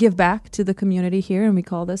we give back to the community here, and we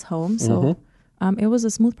call this home. So it was a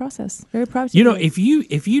smooth process. Very proud to if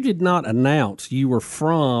you did not announce you were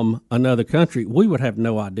from another country, we would have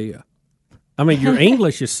no idea. I mean, your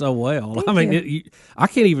English is so well. I mean, I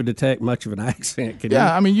can't even detect much of an accent. Can you?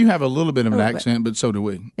 I mean, you have a little bit of an accent, but so do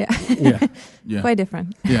we. Yeah. Quite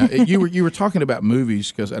different. Yeah, you were talking about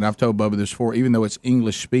movies and I've told Bubba this before. Even though it's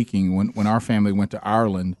English speaking, when our family went to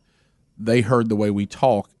Ireland, they heard the way we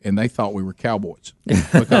talk and they thought we were cowboys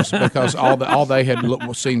because all they had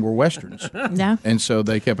seen were westerns. Yeah. And so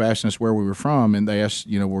they kept asking us where we were from, and they asked,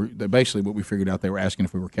 they basically what we figured out, they were asking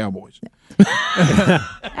if we were cowboys.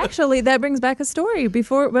 Actually, that brings back a story.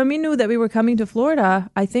 Before, when we knew that we were coming to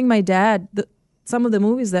Florida, I think my dad, some of the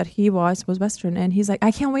movies that he watched was Western, and he's like,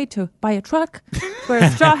 I can't wait to buy a truck, wear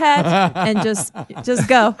a straw hat, and just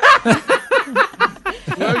go.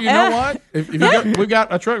 Well, you know what? We've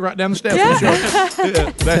got a truck right down the steps.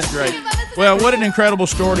 Yeah. That's great. Well, what an incredible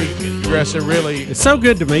story, Gressa. Really, it's so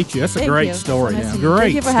good to meet you. That's a great story. Nice Great.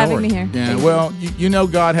 Thank you for having me here. Yeah. Well,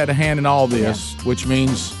 God had a hand in all this, which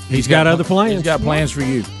means He's got other plans. He's got plans for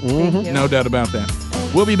you. You. No doubt about that.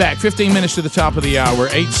 We'll be back 15 minutes to the top of the hour.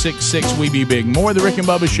 866 We Be Big. More of the Rick and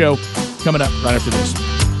Bubba Show coming up right after this.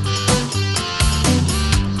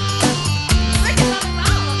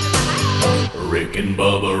 Rick and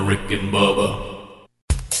Bubba, Rick and Bubba.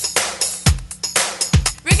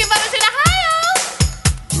 Rick and Bubba's in Ohio.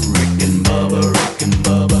 Rick and Bubba, Rick and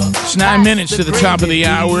Bubba. It's 9 minutes to the top of the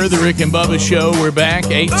hour. The Rick and Bubba Show. We're back.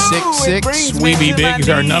 866 We Be Big is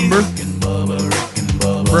our number.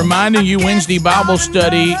 Reminding you, Wednesday Bible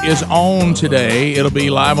study is on today. It'll be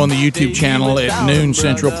live on the YouTube channel at noon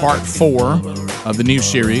Central, Part 4 of the new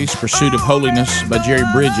series, Pursuit of Holiness by Jerry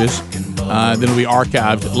Bridges. Then it'll be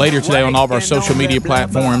archived later today on all of our social media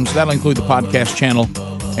platforms. That'll include the podcast channel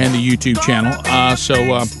and the YouTube channel. So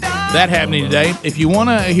that happening today. If you want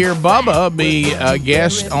to hear Bubba be a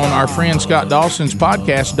guest on our friend Scott Dawson's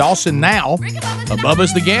podcast, Dawson Now,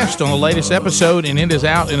 Bubba's the guest on the latest episode, and it is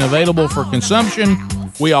out and available for consumption.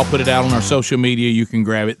 We all put it out on our social media. You can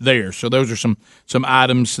grab it there. So those are some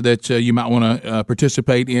items that you might want to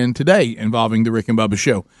participate in today involving the Rick and Bubba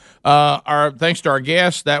Show. Our thanks to our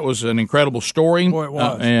guest. That was an incredible story. Boy, it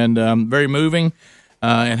was. And very moving.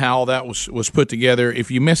 And how all that was put together. If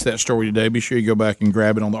you missed that story today, be sure you go back and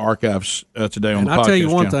grab it on the archives today on the podcast. I'll tell you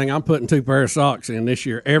one channel. thing: I'm putting 2 pair of socks in this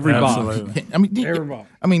year. Every Absolutely. box. I mean, every box.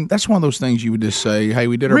 I mean, that's one of those things you would just say, "Hey,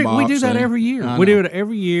 we did our Rick, box." we do that every year. We do it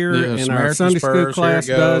every year, and our Sunday school class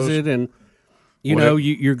does it. And you know,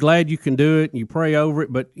 you're glad you can do it, and you pray over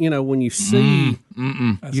it. But you know, when you see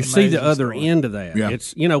you see the other end of that,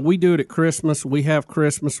 it's we do it at Christmas. We have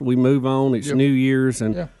Christmas. We move on. It's New Year's,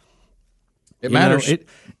 and it matters.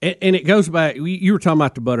 And it goes back. You were talking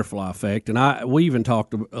about the butterfly effect, and we even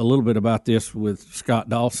talked a little bit about this with Scott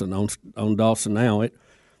Dawson on Dawson Now.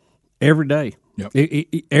 Every day.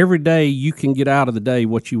 Every day you can get out of the day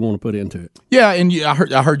what you want to put into it. Yeah, and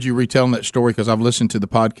I heard you retelling that story because I've listened to the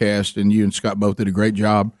podcast, and you and Scott both did a great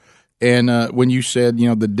job. And when you said,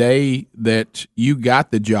 the day that you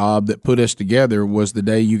got the job that put us together was the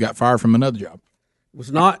day you got fired from another job.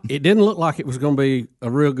 It didn't look like it was going to be a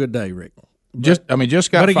real good day, Rick. Just got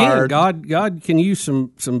but fired. Again, God can use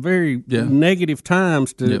some very negative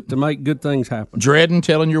times to make good things happen. Dreading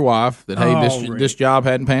telling your wife that this job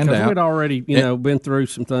hadn't panned out. We'd already been through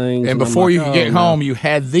some things, and before you could get home, you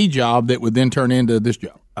had the job that would then turn into this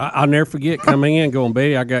job. I'll never forget coming in going,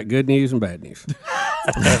 Betty, I got good news and bad news.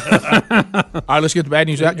 All right, let's get the bad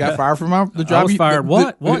news out. Got fired from the job. I was fired.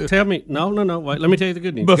 What? Tell me. No. Wait, let me tell you the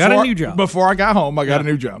good news. Got a new job. Before I got home, I got a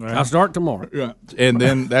new job. I'll start tomorrow. Yeah. And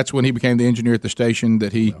then that's when he became the engineer at the station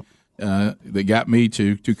that that got me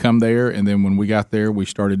to come there. And then when we got there, we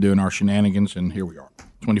started doing our shenanigans, and here we are,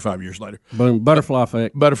 25 years later. Boom, butterfly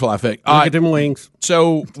effect. Butterfly effect. Look at them wings.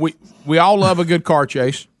 So we all love a good car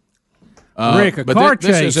chase. Rick, a car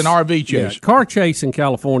chase. This is an RV chase. Yeah, car chase in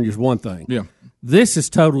California is one thing. Yeah. This is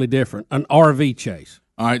totally different. An RV chase.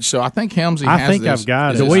 All right, so I think Helmsy I has think this. I've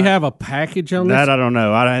got it. Do we have a package on this? That I don't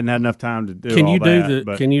know. I hadn't had enough time to do. Can you all do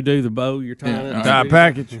that, Can you do the bow you're tying it?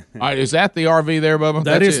 Package. All right, is that the RV there, Bubba?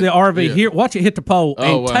 That is the RV. Yeah. Here, watch it hit the pole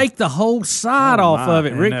and take the whole side off of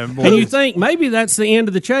it, Rick. And you think maybe that's the end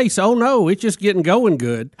of the chase. Oh no, it's just getting going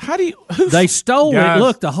good. How do you? They stole Guys, it.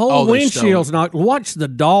 Look, the whole they stole windshield's knocked. Watch the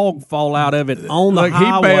dog fall out of it on the Look,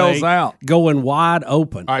 highway. he bails out. Going wide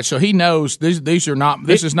open. All right, so he knows these are not.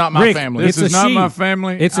 This is not my Rick, family. This is not she. my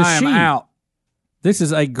family. It's a I am she. out. This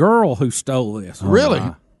is a girl who stole this. Really?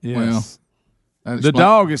 Yes. Well, The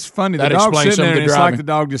dog is funny. The that dog's explains sitting some of there, the and it's driving. like the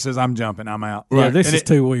dog just says, "I'm jumping. I'm out." Yeah, this And is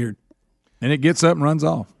too weird. And it gets up and runs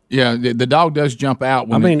off. Yeah, the dog does jump out.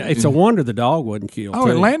 When it's a wonder the dog wasn't killed. Oh,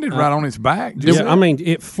 it too. landed right on its back. Yeah, I mean,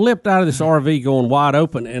 it flipped out of this RV going wide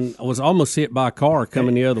open and was almost hit by a car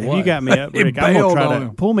coming the other way. You got me up, Rick. I'm gonna try to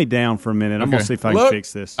pull me down for a minute. I'm gonna see if I can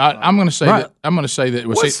fix this. I'm going to say that. I'm going to say that.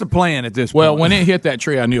 What's the plan at this point? Well, when it hit that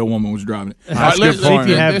tree, I knew a woman was driving it. That's All right, good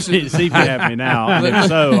point. See if you have me now. And if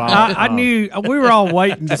so, I knew we were all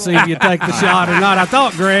waiting to see if you take the shot or not. I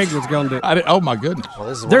thought Greg was going to. Oh my goodness! Well,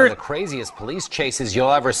 this is one of the craziest police chases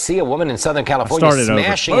you'll ever see. A woman in Southern California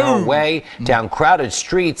smashing her way down crowded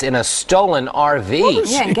streets in a stolen RV.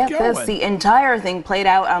 Yeah, and get this, the entire thing played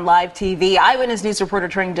out on live TV. Eyewitness News reporter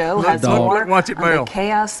Trinh Doe has more Watch it, on Bill. the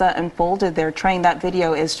chaos that unfolded there. Trinh, that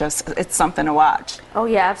video is it's something to watch. Oh,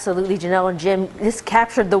 yeah, absolutely, Janelle and Jim. This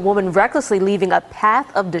captured the woman recklessly leaving a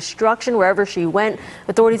path of destruction wherever she went.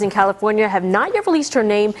 Authorities in California have not yet released her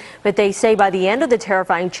name, but they say by the end of the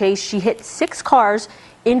terrifying chase, she hit 6 cars,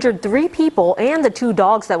 injured 3 people and the 2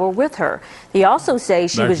 dogs that were with her. They also say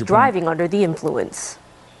she was driving under the influence.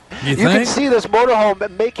 You can see this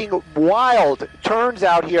motorhome making wild turns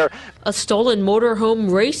out here. A stolen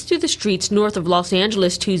motorhome raced through the streets north of Los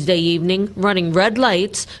Angeles Tuesday evening, running red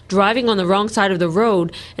lights, driving on the wrong side of the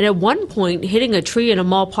road, and at one point hitting a tree in a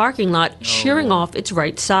mall parking lot, shearing off its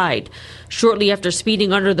right side. Shortly after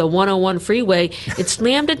speeding under the 101 freeway, it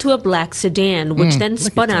slammed into a black sedan, which then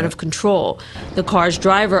spun out of control. The car's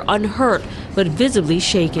driver unhurt, but visibly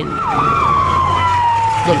shaken. Look,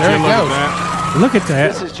 there it goes. Look at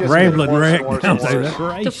that. Rambling wreck.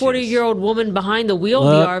 The 40-year-old woman behind the wheel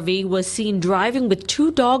of the RV was seen driving with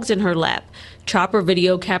 2 dogs in her lap. Chopper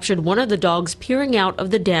video captured one of the dogs peering out of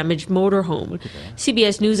the damaged motorhome.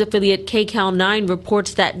 CBS News affiliate KCAL9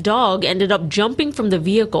 reports that dog ended up jumping from the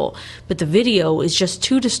vehicle, but the video is just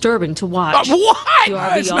too disturbing to watch. What? The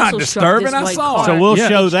RV It's also not struck disturbing. this I white saw car. it. So we'll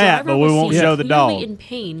show Its that, driver but we was won't seen show the clearly dog. in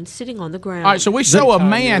pain, sitting on the ground. All right, so we saw a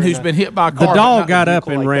man who's been hit by a car. The but dog not- got up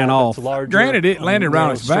and ran off. Granted, it landed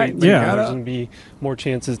around his back. Yeah. And be more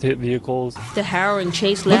chances to hit vehicles. The harrowing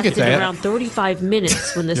chase Look at lasted that. around 35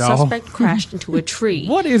 minutes when the Y'all. suspect crashed into a tree.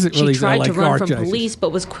 What is it with She these tried LA to run car from chases? police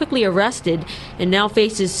but was quickly arrested and now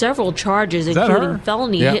faces several charges, that including her?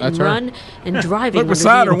 felony Yeah, hit and that's her. run and driving. Look under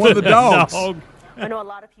beside the her, one of the dogs. I know a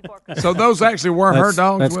lot of people are. So those actually were her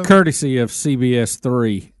dogs. That's with courtesy of CBS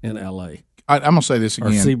 3 in L.A. I'm gonna say this Or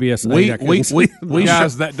again. CBS 8. We I couldn't see.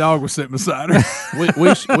 Guys, that dog was sitting beside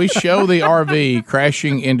her. we show the RV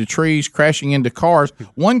crashing into trees, crashing into cars.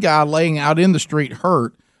 One guy laying out in the street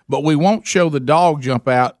hurt, but we won't show the dog jump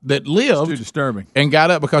out that lived Too disturbing. and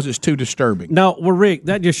got up because it's too disturbing. No, well, Rick,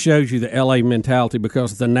 that just shows you the L.A. mentality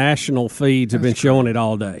because the national feeds have been showing it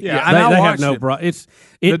all day. Yeah, and I they have watched no it. problem.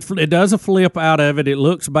 It does a flip out of it. It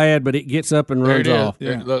looks bad, but it gets up and There runs it is. off.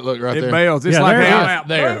 There, look right It there. bails. It's Yeah, like there it I'm is. out.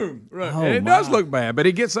 There. Boom. Right. Oh, And it does look bad, but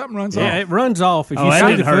he gets up and runs Yeah, off. it runs off. If Oh, you that see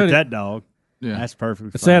didn't the hurt footage. that dog. Yeah. That's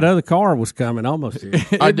perfectly It's fine. that other car was coming almost here.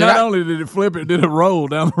 Not only did it flip, it did a roll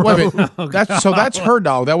down the Wait a road. minute. That's her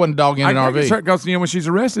dog. That wasn't a dog in an I think RV. it's her because when she's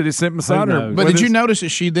arrested, it's sitting beside her. knows? But with did you his- notice that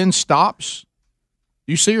she then stops?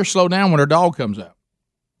 You see her slow down when her dog comes out.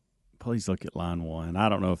 Please look at line 1. I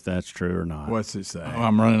don't know if that's true or not. What's it say? Oh,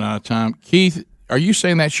 I'm running out of time. Keith, are you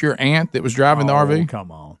saying that's your aunt that was driving the RV?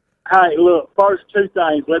 Come on. Hey, look, first two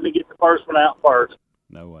things. Let me get the first one out first.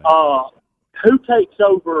 No way. Who takes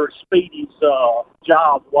over Speedy's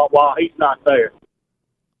job while he's not there?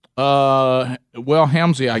 Well,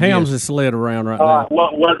 Helmsy, I Hams guess. is slid around right now.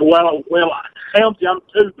 Well, Helmsy, I'm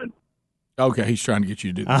tubing. Okay, he's trying to get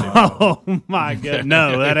you to do this. Oh my God!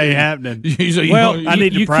 No, that ain't happening. Well, I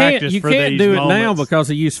need to practice You for can't these do it now moments. because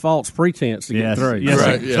he used false pretense to Yes, get through. yes,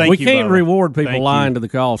 Right, yeah. Thank We you, can't Bubba. reward people Thank lying you. to the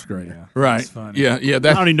call screen. Right. Yeah. I That,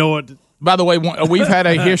 don't even know what. by the way, we've had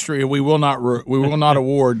a history. We will not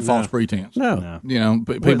award false pretense. No. You know,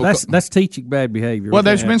 people. That's teaching bad behavior. Well, when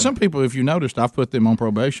there's that been happens. some people, if you noticed, I've put them on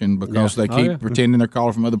probation because Yeah. they Oh, keep yeah. pretending they're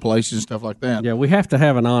calling from other places and stuff like that. Yeah, we have to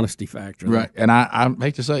have an honesty factor. Right. And I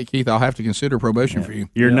hate to say it, Keith, I'll have to consider probation for you.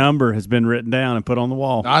 Your number has been written down and put on the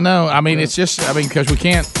wall. I know. I mean, it's just, because we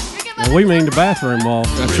can't. And we mean the bathroom wall.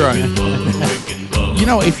 That's right. You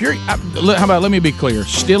know, if you're, how about, let me be clear.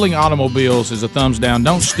 Stealing automobiles is a thumbs down.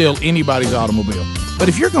 Don't steal anybody's automobile. But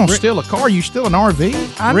if you're going to steal a car, you steal an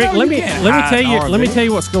RV? Rick, let me tell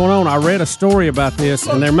you what's going on. I read a story about this,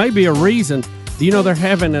 and there may be a reason. Do you know they're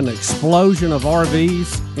having an explosion of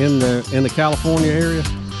RVs in the California area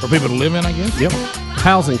for people to live in? I guess. Yep.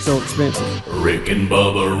 Housing's so expensive. Rick and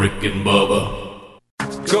Bubba, Rick and Bubba.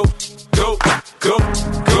 Go, go, go,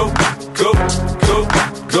 go, go,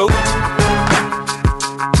 go, go.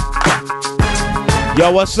 Yo,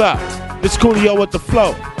 what's up? It's Coolio with the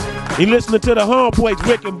flow. You listening to the homeboys,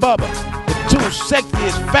 Rick and Bubba, the two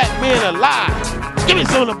sexiest fat men alive. Give me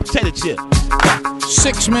some of the potato chip.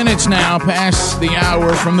 6 minutes now past the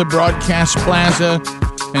hour from the broadcast plaza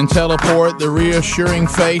and teleport the reassuring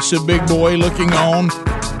face of Big Boy looking on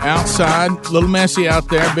outside. A little messy out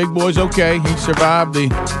there. Big Boy's okay. He survived the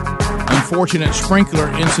unfortunate sprinkler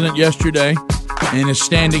incident yesterday and is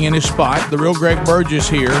standing in his spot. The real Greg Burgess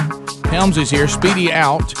here. Helms is here. Speedy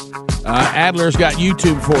out. Adler's got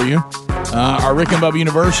YouTube for you. Our Rick and Bubba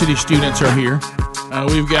University students are here.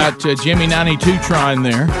 We've got Jimmy 92 trying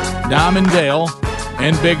there. Diamond Dale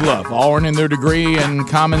and Big Love, all earning their degree in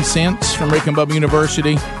common sense from Rick and Bubba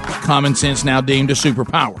University. Common sense now deemed a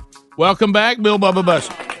superpower. Welcome back, Bill Bubba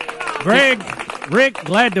Bussey. Greg, Rick,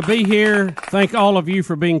 glad to be here. Thank all of you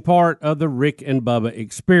for being part of the Rick and Bubba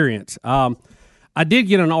experience. I did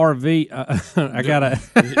get an RV. I got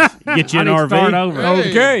to get you an I need to RV. start over.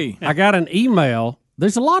 Okay. I got an email.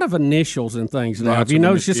 There's a lot of initials and things now. Lots Have you of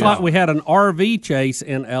noticed? Just initials. like we had an RV chase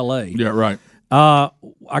in L.A. Yeah, right. I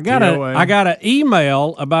got DOA. an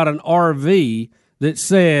email about an RV that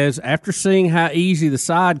says, after seeing how easy the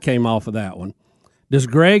side came off of that one, does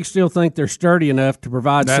Greg still think they're sturdy enough to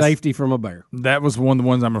provide safety from a bear? That was one of the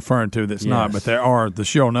ones I'm referring to that's not, Yes. but there are the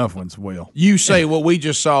show enough ones will. You say what we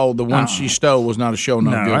just saw, the one she stole was not a show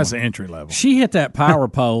no No, good that's one. the entry level. She hit that power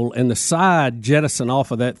pole, and the side jettisoned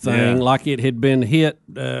off of that thing Yeah. like it had been hit,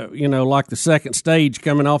 like the second stage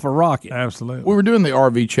coming off a rocket. Absolutely. We were doing the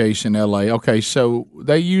RV chase in L.A. Okay, so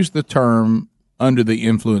they used the term under the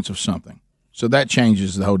influence of something. So that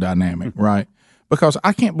changes the whole dynamic, right? Because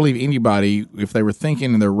I can't believe anybody, if they were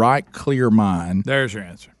thinking in their right, clear mind, There's your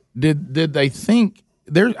answer. did they think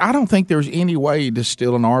there? I don't think there's any way to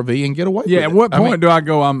steal an RV and get away. Yeah, with at it. what I point mean, do I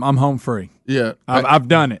go? I'm home free. Yeah, I've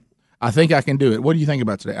done it. I think I can do it. What do you think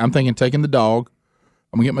about today? I'm thinking taking the dog.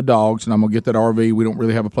 I'm gonna get my dogs, and I'm gonna get that RV. We don't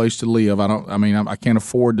really have a place to live. I can't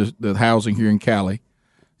afford the housing here in Cali,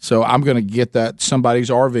 so I'm gonna get that somebody's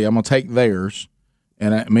RV. I'm gonna take theirs,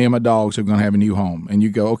 and me and my dogs are gonna have a new home. And you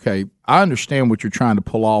go, okay, I understand what you're trying to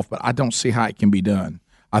pull off, but I don't see how it can be done.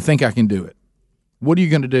 I think I can do it. What are you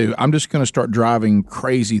going to do? I'm just going to start driving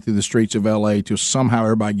crazy through the streets of L.A. till somehow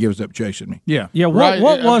everybody gives up chasing me. Yeah. Right?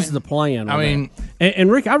 What was the plan? I mean,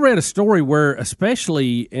 and Rick, I read a story where,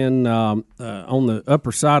 especially in on the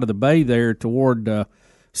upper side of the bay there toward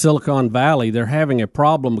Silicon Valley, they're having a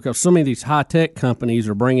problem because so many of these high tech companies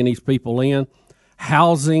are bringing these people in.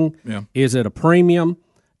 Housing is at a premium,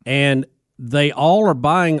 and they all are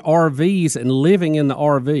buying RVs and living in the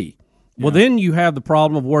RV. Well, then you have the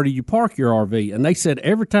problem of where do you park your RV? And they said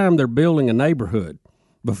every time they're building a neighborhood,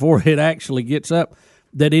 before it actually gets up,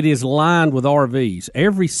 that it is lined with RVs.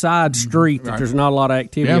 Every side street that there's not a lot of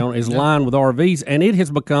activity on is lined with RVs, and it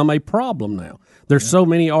has become a problem now. There's so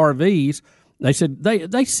many RVs. They said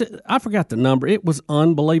they said, I forgot the number. It was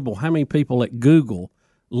unbelievable how many people at Google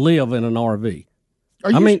live in an RV.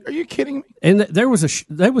 Are you kidding me? And there was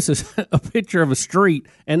a picture of a street,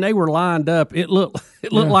 and they were lined up. It looked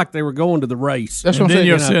like they were going to the race. That's what I'm saying.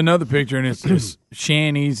 You'll see another picture, and it's just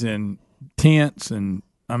shanties and tents and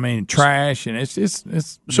trash, and it's.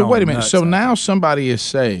 So wait a minute. So now somebody is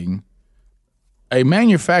saying a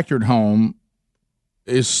manufactured home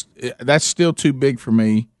that's still too big for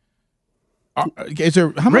me. Is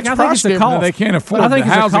there how Rick, much I think it's the cost. They can't afford the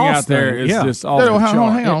housing out there. It's just all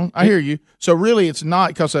hang on. I hear you. So really, it's not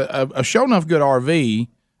because a show enough good RV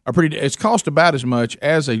it's cost about as much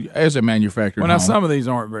as a manufactured home. Now some of these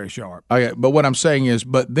aren't very sharp. Okay, but what I'm saying is,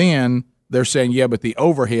 but then they're saying, but the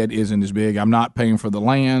overhead isn't as big. I'm not paying for the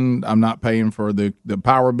land. I'm not paying for the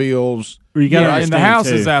power bills. You got and the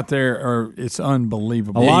houses out there it's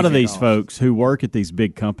unbelievable. A lot of these folks who work at these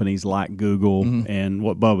big companies like Google and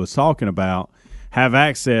what Bubba was talking about have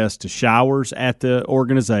access to showers at the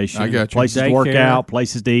organization, I got you. Places to work out,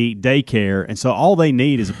 places to eat, daycare, and so all they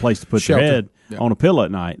need is a place to put their head on a pillow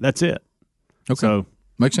at night. That's it. Okay, so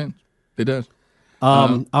makes sense. It does.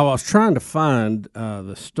 I was trying to find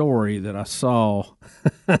the story that I saw.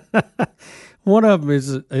 One of them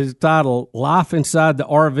is titled "Life Inside the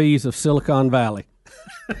RVs of Silicon Valley."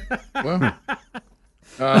 Well,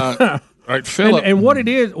 all right, Philip. And what it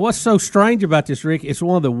is, what's so strange about this, Rick? It's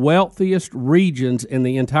one of the wealthiest regions in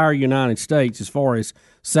the entire United States as far as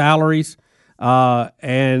salaries,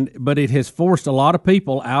 but it has forced a lot of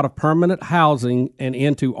people out of permanent housing and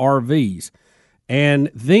into RVs.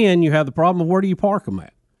 And then you have the problem of where do you park them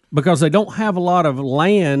at? Because they don't have a lot of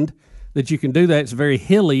land that you can do that. It's very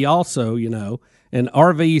hilly also, and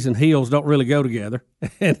RVs and hills don't really go together.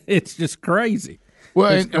 And it's just crazy.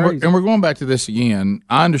 Well, and we're going back to this again.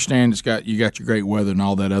 I understand you got your great weather and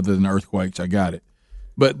all that other than earthquakes. I got it.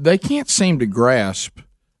 But they can't seem to grasp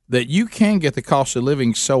that you can get the cost of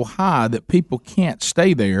living so high that people can't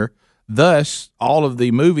stay there. Thus, all of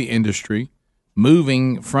the movie industry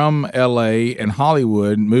moving from L.A. and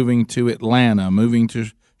Hollywood, moving to Atlanta, moving to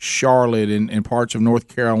Charlotte and parts of North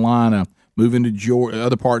Carolina, moving to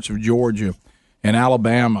other parts of Georgia and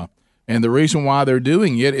Alabama. And the reason why they're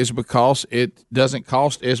doing it is because it doesn't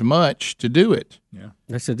cost as much to do it. Yeah,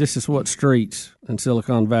 they said this is what streets in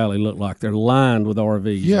Silicon Valley look like. They're lined with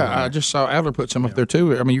RVs. Yeah, I just saw Adler put some up there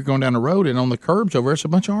too. I mean, you're going down the road and on the curbs over there, it's a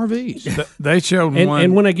bunch of RVs. They showed one.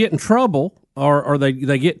 And when they get in trouble or they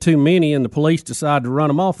get too many and the police decide to run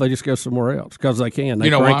them off, they just go somewhere else because they can. They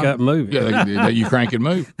crank up and move. Yeah, you crank and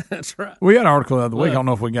move. That's right. We had an article the other week. I don't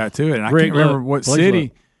know if we got to it. And I can't remember what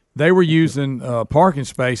city. They were using parking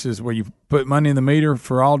spaces where you put money in the meter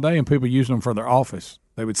for all day, and people using them for their office.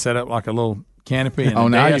 They would set up like a little canopy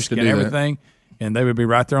and a desk and everything, and they would be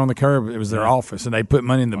right there on the curb. It was their office, and they put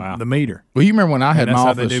money in the meter. Well, you remember when I had my office?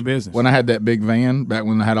 That's how they do business. When I had that big van back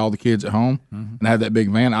when I had all the kids at home, and I had that big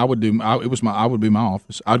van, I would be my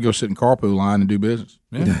office. I'd go sit in carpool line and do business.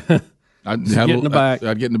 Yeah. I'd get in the back.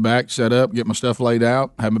 I'd get in the back, set up, get my stuff laid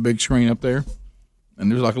out, have my big screen up there. And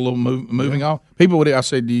there's like a little moving off. People would. I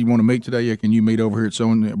said, "Do you want to meet today? Yeah, can you meet over here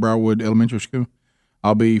at Briarwood Elementary School?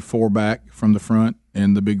 I'll be 4 back from the front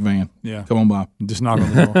in the big van. Yeah, come on by. Just knock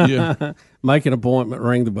on the door. Yeah, make an appointment.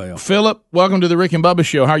 Ring the bell. Philip, welcome to the Rick and Bubba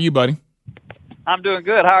Show. How are you, buddy? I'm doing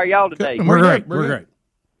good. How are y'all today? We're great. We're great.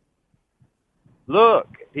 Look,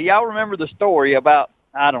 do y'all remember the story about?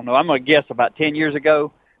 I don't know. I'm going to guess about 10 years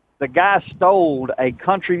ago. The guy stole a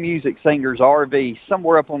country music singer's RV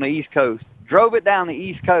somewhere up on the East Coast. Drove it down the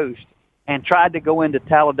East Coast, and tried to go into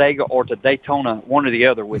Talladega or to Daytona, one or the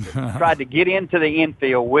other with it. Tried to get into the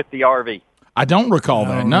infield with the RV. I don't recall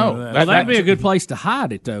that. No, Well, that'd be a good place to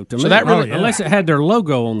hide it, though. To So me. that really- unless it had their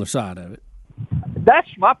logo on the side of it. That's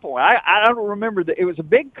my point. I don't remember that. It was a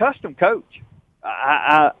big custom coach.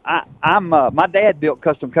 I'm my dad built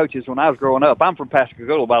custom coaches when I was growing up. I'm from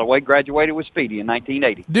Pascagoula, by the way. Graduated with Speedy in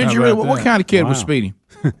 1980. Did you really? What kind of kid was Speedy?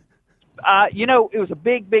 You know, it was a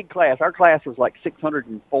big class. Our class was like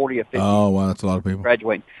 640 or 50 Oh, wow, that's a lot of people.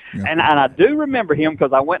 graduating. And I do remember him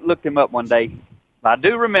because I went and looked him up one day. I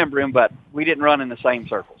do remember him, but we didn't run in the same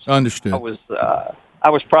circles. Understood. I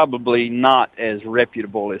was probably not as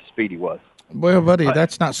reputable as Speedy was. Well, buddy,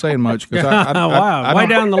 that's not saying much. Cause Wow, way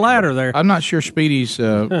down the ladder there. I'm not sure Speedy's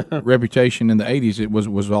reputation in the 80s it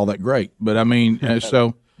was all that great. But, I mean,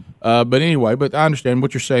 but anyway, but I understand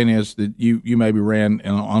what you're saying is that you maybe ran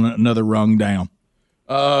on another rung down.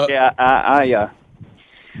 But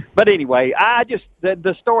anyway, I just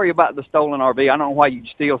the story about the stolen RV. I don't know why you'd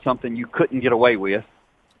steal something you couldn't get away with.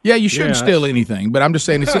 Yeah, you shouldn't steal anything. But I'm just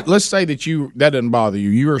saying, let's say that that doesn't bother you.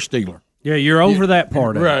 You're a stealer. Yeah, you're over that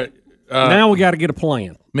part of right. it. Now we got to get a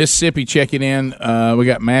plan. Mississippi checking in. We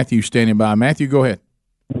got Matthew standing by. Matthew, go ahead.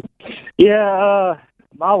 Yeah,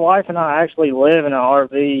 my wife and I actually live in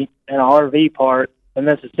an RV park in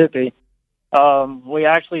Mississippi. We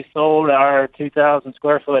actually sold our 2,000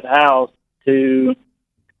 square foot house to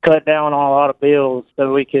cut down on a lot of bills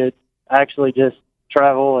so we could actually just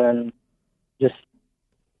travel and just,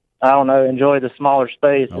 I don't know, enjoy the smaller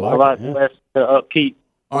space. A lot less to upkeep.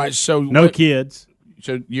 All right, so no kids.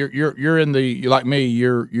 So you're in the like me.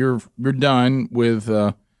 You're done with,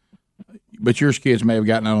 but your kids may have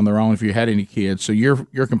gotten out on their own if you had any kids. So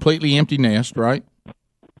you're completely empty nest, right?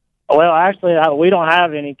 Well, actually, we don't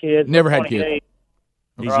have any kids. Never We're had kids. 28.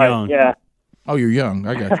 He's Right, young. Yeah. Oh, you're young.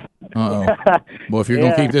 I got you. Well, if you're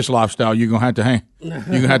gonna keep this lifestyle, you're gonna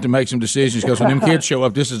have to make some decisions because when them kids show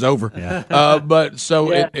up, this is over. But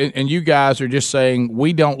so and you guys are just saying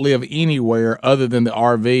we don't live anywhere other than the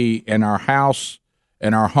RV, and our house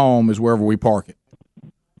and our home is wherever we park it.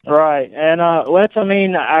 Right, and our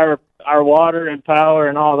water and power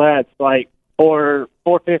and all that's like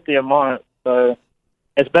 $450 a month, so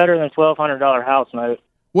it's better than $1,200 house note.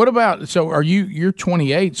 What about? So you're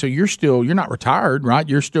 28, so you're not retired, right?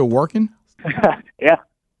 You're still working. Yeah.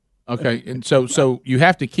 Okay, and so you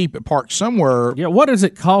have to keep it parked somewhere. Yeah. What does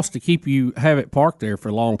it cost to have it parked there for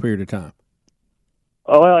a long period of time?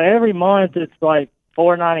 Well, every month it's like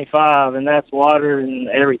 $4.95, and that's water and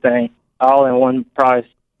everything, all in one price.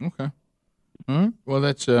 Okay. All right. Well,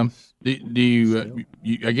 that's do you?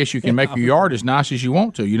 I guess you can make your yard as nice as you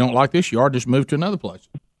want to. You don't like this yard, just move to another place.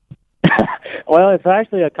 Well, it's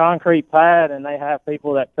actually a concrete pad, and they have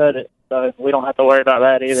people that cut it, so we don't have to worry about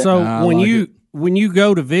that either. So when you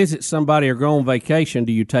go to visit somebody or go on vacation,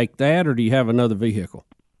 do you take that, or do you have another vehicle?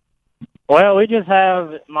 Well, we just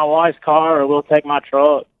have my wife's car, or we'll take my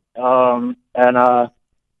truck. And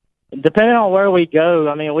depending on where we go,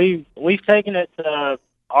 I mean, we've taken it to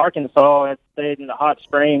Arkansas and stayed in the hot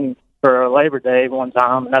springs for Labor Day one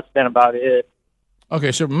time, and that's been about it.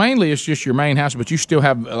 Okay, so mainly it's just your main house, but you still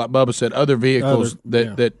have, like Bubba said, other vehicles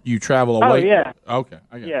that you travel away. Oh, yeah. Okay,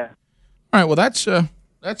 I got it. Yeah. All right, well, that's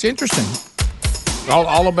interesting.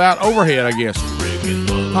 All about overhead, I guess.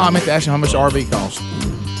 Oh, I meant to ask you how much the RV costs.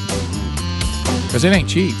 Because it ain't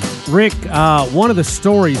cheap. Rick, one of the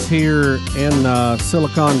stories here in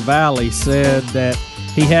Silicon Valley said that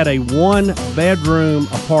he had a one-bedroom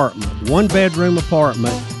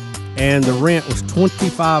apartment, and the rent was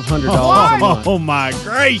 $2,500 Oh, my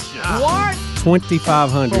gracious. What?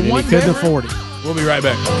 $2,500, and he couldn't afford it. We'll be right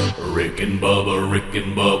back. Rick and Bubba, Rick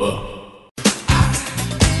and Bubba.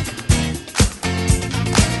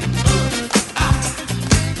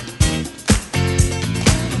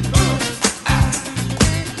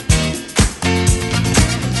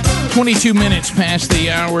 22 minutes past the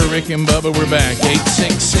hour. Rick and Bubba, we're back.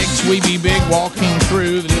 866 We Be Big, walking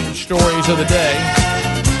through the different stories of the day.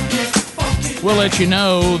 We'll let you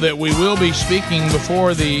know that we will be speaking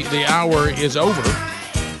before the hour is over.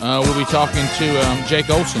 We'll be talking to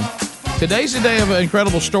Jake Olson. Today's a day of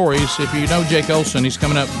incredible stories. If you know Jake Olson, he's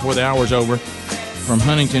coming up before the hour's over from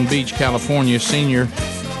Huntington Beach, California, senior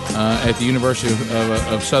at the University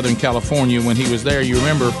of Southern California. When he was there, you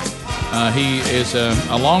remember, he is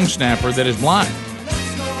a long snapper that is blind.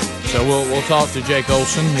 So we'll talk to Jake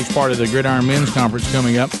Olson. He's part of the Gridiron Men's Conference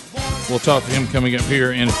coming up. We'll talk to him coming up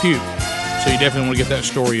here in a few. So you definitely want to get that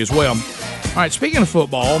story as well. All right, speaking of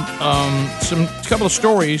football, a couple of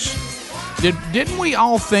stories Didn't we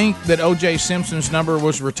all think that O.J. Simpson's number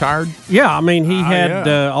was retired? Yeah, I mean, he had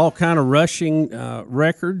all kind of rushing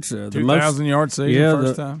records. 2,000-yard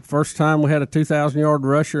season, first time we had a 2,000-yard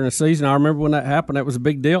rusher in a season. I remember when that happened. That was a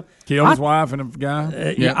big deal. Killed his wife and a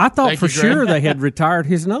guy. I thought for sure they had retired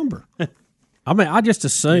his number. I mean, I just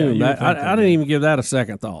assumed that. I didn't even give that a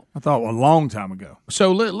second thought. I thought a long time ago.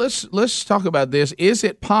 So let's talk about this. Is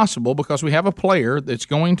it possible, because we have a player that's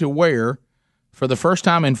going to wear, for the first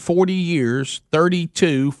time in 40 years,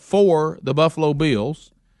 32 for the Buffalo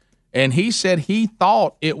Bills, and he said he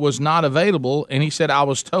thought it was not available, and he said, I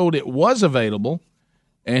was told it was available,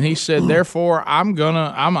 and he said, therefore,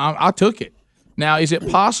 I took it. Now, is it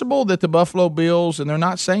possible that the Buffalo Bills, and they're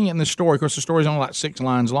not saying it in the story, of course the story's only like 6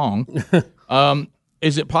 lines long,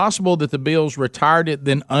 is it possible that the Bills retired it,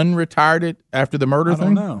 then unretired it after the murder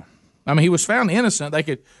thing? I don't know. I mean, he was found innocent.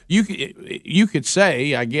 You could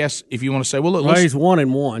say, I guess, if you want to say, well, look, he's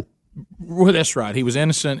 1-1. Well, that's right. He was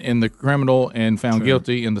innocent in the criminal and found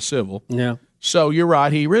guilty in the civil. Yeah. So you're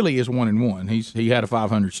right. He really is 1-1. He had a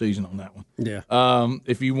 500 season on that one. Yeah.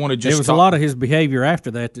 If you want to just, it was a lot of his behavior after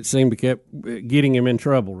that seemed to kept getting him in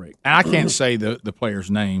trouble, Rick. And I can't say the player's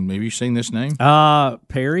name. Have you seen this name?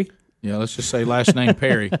 Perry. Yeah, let's just say last name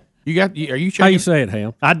Perry. Are you checking? How you say it,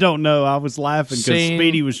 Ham? I don't know. I was laughing because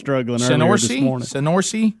Speedy was struggling earlier this morning.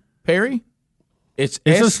 Senorsi Perry? It's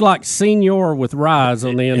just like senior with rise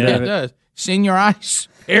on the end of it. It does. Senor Ice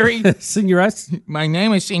Perry. Senor Ice? My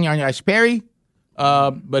name is Senor Ice Perry.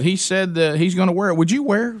 But he said that he's going to wear it. Would you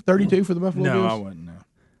wear 32 for the Buffalo Bills? No, I wouldn't. No.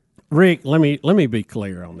 Rick, let me be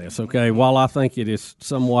clear on this, okay? While I think it is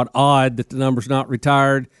somewhat odd that the number's not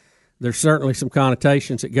retired, there's certainly some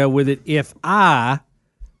connotations that go with it. If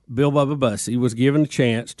Bill Bubba Bussey, was given a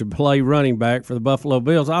chance to play running back for the Buffalo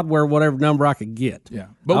Bills, I'd wear whatever number I could get. Yeah,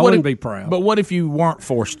 but I wouldn't be proud. But what if you weren't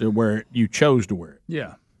forced to wear it? You chose to wear it.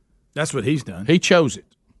 Yeah, that's what he's done. He chose it.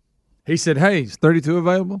 He said, "Hey, is 32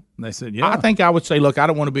 available?" And they said, "Yeah." I think I would say, look, I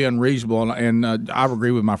don't want to be unreasonable, and I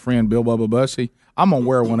agree with my friend Bill Bubba Bussey. I'm gonna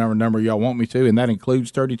wear whatever number y'all want me to, and that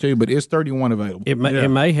includes 32. But is 31 available? It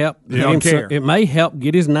may help. It may help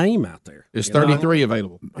get his name out there. Is 33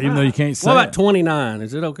 available? Even though you can't say. What about 29?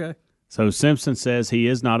 Is it okay? So Simpson says he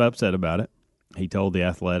is not upset about it. He told The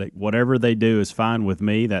Athletic, "Whatever they do is fine with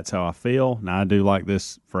me. That's how I feel." Now I do like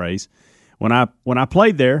this phrase. When I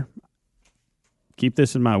played there, keep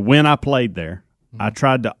this in mind. When I played there, I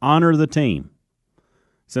tried to honor the team.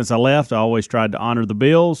 Since I left, I always tried to honor the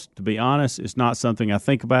Bills. To be honest, it's not something I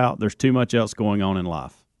think about. There's too much else going on in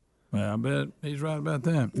life. Well, I bet he's right about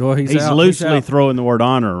that. Well, he's loosely throwing the word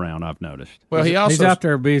honor around, I've noticed. Well, he's out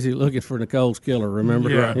there busy looking for Nicole's killer, remember?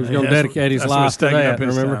 Yeah, he was going to dedicate his life to that,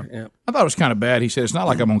 remember? Yeah. I thought it was kind of bad. He said, it's not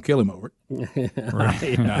like I'm going to kill him over it.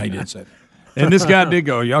 Right. No, he didn't say that. And this guy did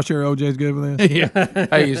go, y'all sure OJ's good with this? Yeah.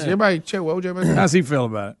 Hey, is everybody chill with OJ about that? How's he feel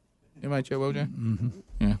about it? Anybody chill with OJ? Mm-hmm.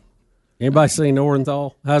 Yeah. Anybody seen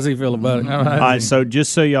Orenthal? How's he feel about it? All right, so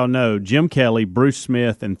just so y'all know, Jim Kelly, Bruce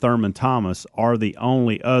Smith, and Thurman Thomas are the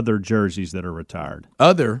only other jerseys that are retired.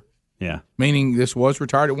 Other? Yeah. Meaning this was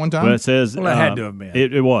retired at one time? Well, it says it had to have been.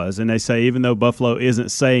 It was, and they say even though Buffalo isn't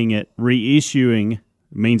saying it, reissuing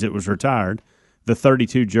means it was retired. The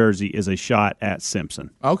 32 jersey is a shot at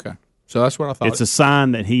Simpson. Okay. So that's what I thought. It's a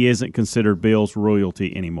sign that he isn't considered Bills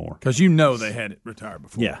royalty anymore. Because you know they had it retired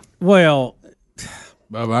before. Yeah. Well,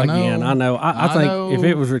 I know. I think if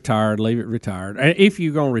it was retired, leave it retired. If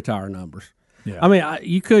you're going to retire numbers. Yeah. I mean,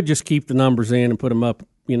 you could just keep the numbers in and put them up,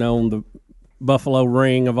 on the Buffalo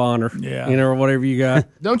Ring of Honor, or whatever you got.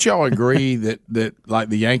 Don't y'all agree that like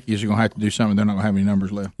the Yankees are going to have to do something? They're not going to have any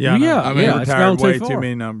numbers left. Yeah, I mean, it's gone way too too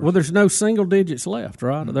many numbers. Well, there's no single digits left,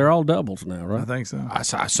 right? They're all doubles now, right? I think so.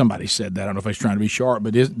 Somebody said that. I don't know if he's trying to be sharp,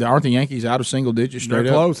 but aren't the Yankees out of single digits straight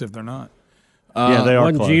They're up? close if they're not. Yeah, they are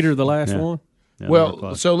Wasn't close. Jeter the last one? Yeah,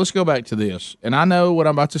 well, so let's go back to this. And I know what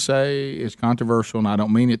I'm about to say is controversial, and I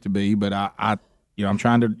don't mean it to be, but I'm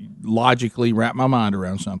trying to logically wrap my mind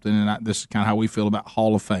around something, and this is kind of how we feel about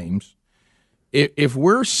Hall of Fames. If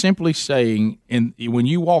we're simply saying, when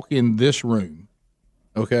you walk in this room,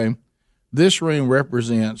 okay, this room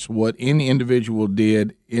represents what any individual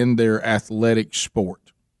did in their athletic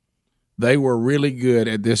sport. They were really good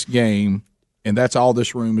at this game, and that's all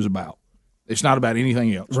this room is about. It's not about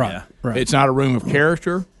anything else. Right. It's not a room of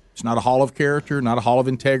character. It's not a hall of character, not a hall of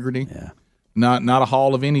integrity. Yeah. Not a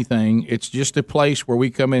hall of anything. It's just a place where we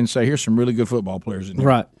come in and say, here's some really good football players in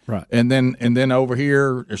here. Right. And then over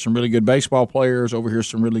here, there's some really good baseball players. Over here,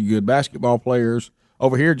 some really good basketball players.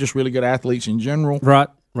 Over here, just really good athletes in general. Right.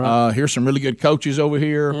 Here's some really good coaches over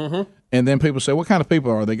here. Mm-hmm. And then people say, what kind of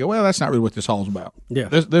people are they? Go, well, that's not really what this hall's about. Yeah.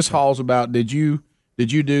 This hall's about, did you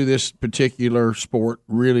did you do this particular sport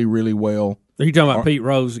really, really well? Are you talking about Pete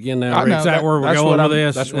Rose again now? Is that where we're going with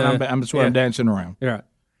this? That's what I'm dancing around. Yeah.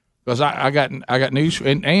 Because I got news,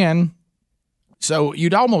 and so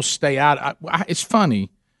you'd almost stay out. It's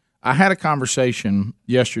funny. I had a conversation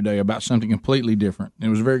yesterday about something completely different. It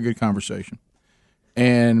was a very good conversation,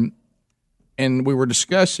 and we were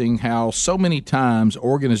discussing how so many times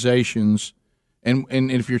organizations, and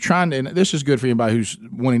if you're trying to, and this is good for anybody who's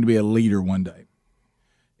wanting to be a leader one day.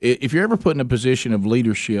 If you're ever put in a position of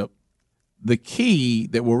leadership, the key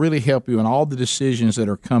that will really help you in all the decisions that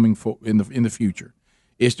are coming in the future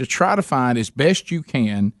is to try to find as best you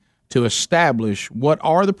can to establish what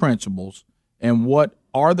are the principles and what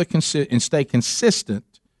are and stay consistent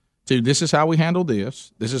to this is how we handle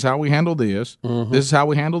this, this is how we handle this, this is how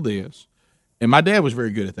we handle this. And my dad was very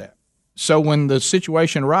good at that. So when the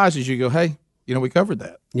situation arises, you go, hey, we covered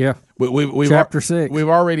that. Yeah. Chapter 6. We've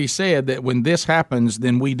already said that when this happens,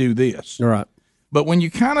 then we do this. All right. But when you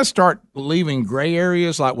kind of start leaving gray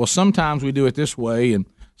areas, like, well, sometimes we do it this way and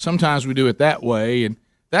sometimes we do it that way, and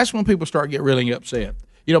that's when people start getting really upset.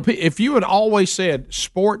 If you had always said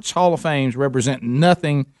sports Hall of Fames represent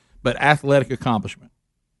nothing but athletic accomplishment,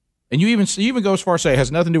 and you even go as far as say it has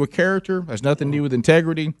nothing to do with character, has nothing to do with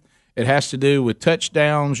integrity, it has to do with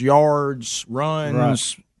touchdowns, yards,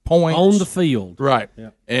 runs, points. On the field. Right. Yeah.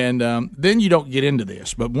 And then you don't get into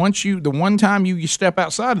this. But the one time you step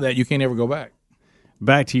outside of that, you can't ever go back.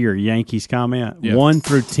 Back to your Yankees comment, Yeah. 1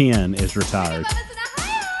 through 10 is retired.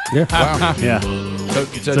 Yeah. Wow. Yeah.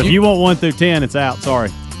 So if you want 1 through 10, it's out. Sorry.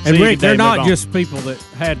 And See you Rick, they're today, not move on. just people that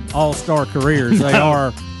had all-star careers. They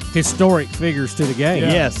are historic figures to the game.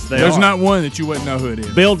 Yeah. Yes, they There's are. not one that you wouldn't know who it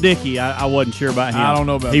is. Bill Dickey, I wasn't sure about him. I don't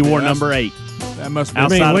know about He Bill. wore That's- number 8. That must be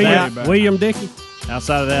Outside William, of that, William Dickey.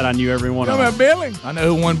 outside of that, I knew every one of them. Billy. I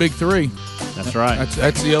know who won Big Three. That's right.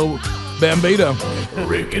 That's the old Bambito.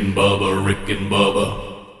 Rick and Bubba, Rick and Bubba.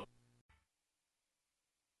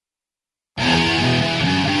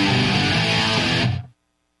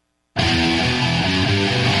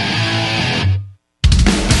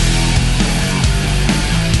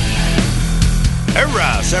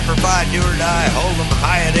 Hurrah! Semper Fi, do or die, hold 'em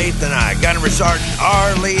high at 8th and I. Gunnery Sergeant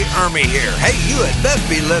R. Lee Ermey here. Hey, you had best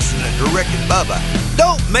be listening to Rick and Bubba.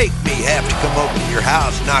 Don't make me have to come over to your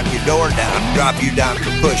house, knock your door down, and drop you down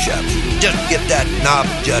for push-ups. Just get that knob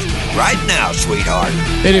adjusted right now, sweetheart.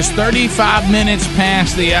 It is 35 minutes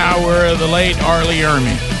past the hour of the late Arlie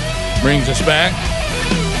Ermey. Brings us back.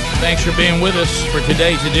 Thanks for being with us for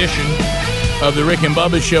today's edition of the Rick and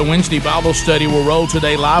Bubba Show. Wednesday Bible study will roll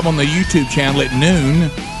today live on the YouTube channel at noon.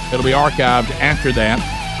 It'll be archived after that,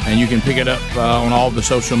 and you can pick it up on all the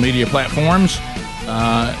social media platforms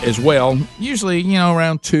as well. Usually,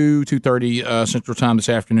 around 2:30 Central Time this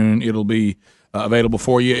afternoon, it'll be available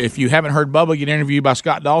for you. If you haven't heard Bubba get interviewed by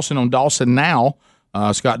Scott Dawson on Dawson Now,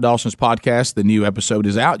 Scott Dawson's podcast, the new episode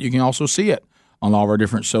is out. You can also see it on all of our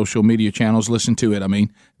different social media channels. Listen to it,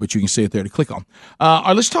 but you can see it there to click on. All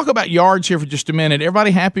right, let's talk about yards here for just a minute. Everybody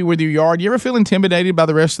happy with your yard? You ever feel intimidated by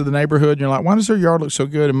the rest of the neighborhood? You're like, why does their yard look so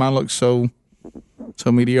good and mine looks so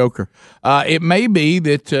mediocre? It may be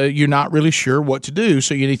that you're not really sure what to do,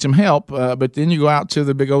 so you need some help. But then you go out to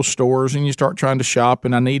the big old stores and you start trying to shop,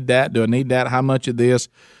 and I need that. Do I need that? How much of this?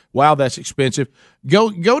 Wow, that's expensive. Go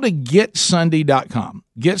to GetSunday.com.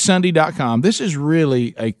 GetSunday.com. This is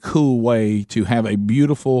really a cool way to have a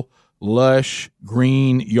beautiful, lush,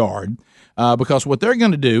 green yard because what they're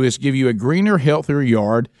going to do is give you a greener, healthier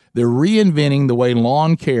yard. They're reinventing the way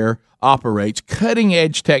lawn care operates,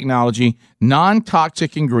 cutting-edge technology,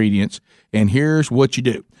 non-toxic ingredients, and here's what you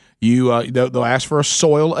do. They'll ask for a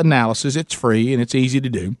soil analysis. It's free, and it's easy to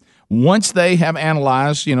do. Once they have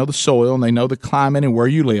analyzed, the soil and they know the climate and where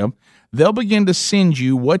you live, they'll begin to send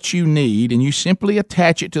you what you need, and you simply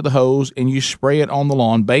attach it to the hose and you spray it on the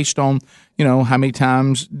lawn based on, how many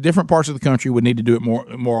times different parts of the country would need to do it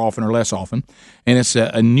more often or less often. And it's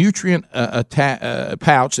a nutrient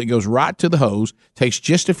pouch that goes right to the hose, takes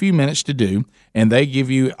just a few minutes to do, and they give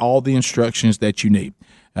you all the instructions that you need.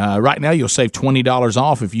 Right now, you'll save $20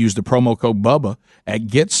 off if you use the promo code BUBBA at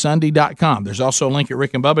GetSunday.com. There's also a link at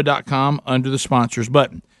rickandbubba.com under the sponsors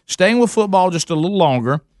button. Staying with football just a little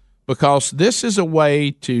longer because this is a way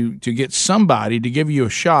to get somebody to give you a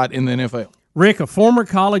shot in the NFL. Rick, a former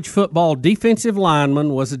college football defensive lineman,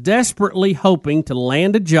 was desperately hoping to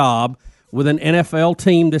land a job with an NFL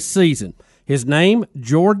team this season. His name,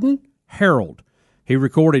 Jordan Harold. He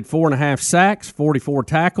recorded 4.5 sacks, 44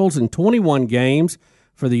 tackles, in 21 games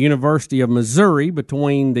for the University of Missouri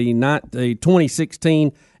between the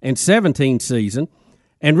 2016 and 17 season.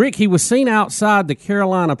 And, Rick, he was seen outside the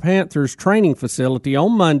Carolina Panthers training facility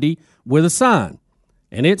on Monday with a sign.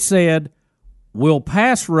 and it said, "Will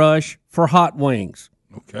pass rush for hot wings."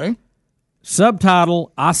 Okay.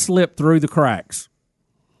 Subtitle, "I slipped through the cracks."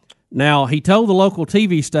 Now, he told the local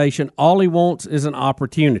TV station all he wants is an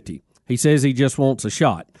opportunity. He says he just wants a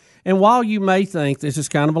shot. And while you may think this is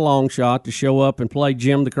kind of a long shot to show up and play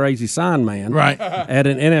Jim the Crazy Sign Man at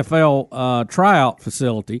an NFL tryout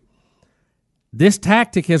facility, this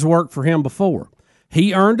tactic has worked for him before.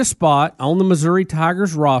 He earned a spot on the Missouri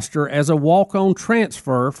Tigers roster as a walk-on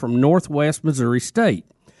transfer from Northwest Missouri State.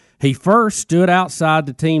 He first stood outside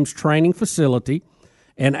the team's training facility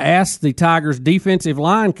and asked the Tigers' defensive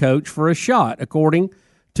line coach for a shot, according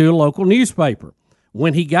to a local newspaper.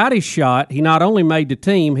 When he got his shot, he not only made the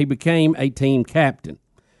team, he became a team captain.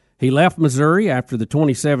 He left Missouri after the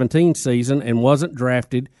 2017 season and wasn't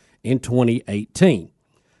drafted in 2018.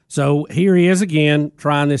 So here he is again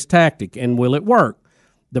trying this tactic, and will it work?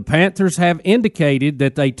 The Panthers have indicated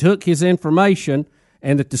that they took his information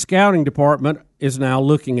and that the scouting department is now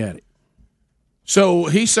looking at it. So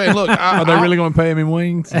he's saying, look, are they really going to pay him in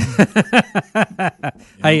wings? Hey,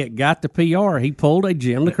 it got the PR. He pulled a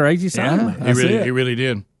Jim the Crazy Sign Man. He really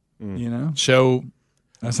did. You know, so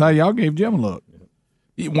that's how y'all gave Jim a look.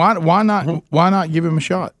 Why not give him a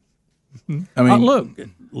shot? I mean, look,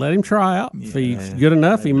 let him try out. If he's good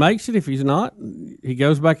enough, he makes it. If he's not, he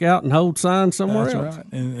goes back out and holds signs somewhere else. Right.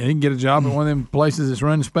 And he can get a job at one of them places that's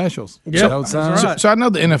running specials. Yeah, So I know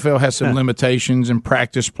the NFL has some limitations in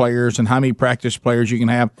practice players and how many practice players you can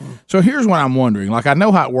have. So here's what I'm wondering. Like, I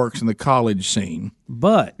know how it works in the college scene.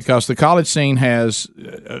 But because the college scene has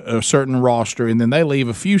a certain roster, and then they leave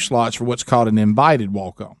a few slots for what's called an invited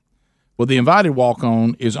walk-on. Well, the invited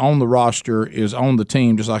walk-on is on the roster, is on the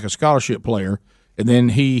team, just like a scholarship player, and then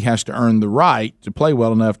he has to earn the right to play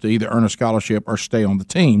well enough to either earn a scholarship or stay on the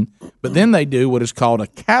team. But then they do what is called a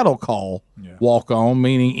cattle call walk-on,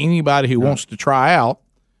 meaning anybody who wants to try out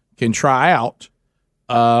can try out.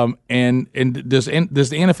 And does the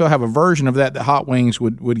NFL have a version of that Hot Wings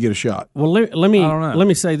would get a shot? Well, let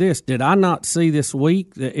me say this. Did I not see this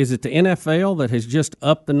week? Is it the NFL that has just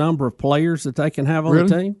upped the number of players that they can have on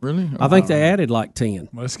the team? Really? I think they added like 10.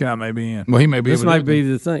 Well, this guy may be in. Well, he may be. This might be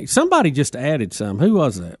the thing. Somebody just added some. Who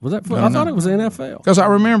was that? Was that? I thought it was NFL. Because I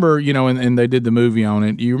remember, and they did the movie on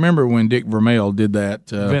it. You remember when Dick Vermeil did that?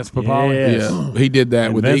 Vince Papale. Yes. Yeah, he did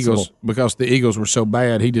that with the Eagles because the Eagles were so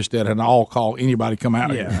bad. He just did an all call anybody come out.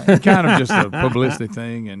 Yeah, kind of just a publicity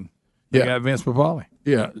thing, and they got Vince Papale.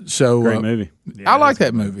 Yeah, so great movie. I like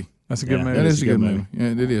that movie. That's a good movie. That is a good movie. Yeah,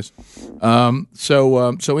 it is.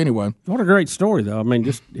 So anyway, what a great story, though. I mean,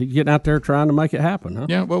 just getting out there trying to make it happen, huh?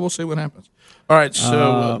 Yeah. Well, we'll see what happens. All right.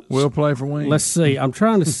 So we'll play for wings. Let's see. I'm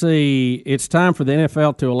trying to see. It's time for the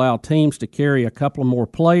NFL to allow teams to carry a couple of more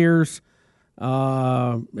players.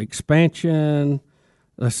 Expansion.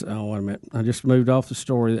 Wait a minute. I just moved off the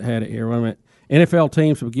story that had it here. Wait a minute. NFL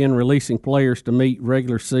teams begin releasing players to meet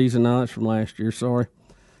regular season. No, it's from last year. Sorry.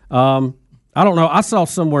 I don't know. I saw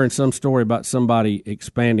somewhere in some story about somebody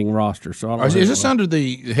expanding roster. So I don't know. Is this under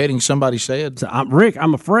the heading "Somebody Said"? So Rick,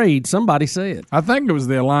 I'm afraid somebody said. I think it was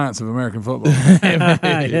the Alliance of American Football.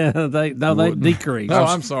 Yeah, they decreased. Oh,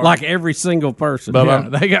 I'm sorry. Like every single person.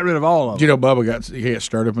 Bubba, they got rid of all of them. You know, Bubba got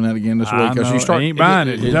stirred up in that again this week because he ain't buying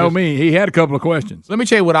it. You told me he had a couple of questions. Let me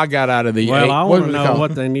tell you what I got out of the. Well, I want to know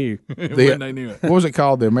what they knew. When they knew it. What was it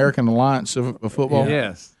called? The American Alliance of Football.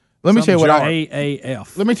 Yes. Let me tell you what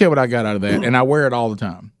AAF. Let me tell you what I got out of that, and I wear it all the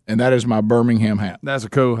time, and that is my Birmingham hat. That's a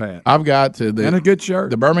cool hat. I've got and a good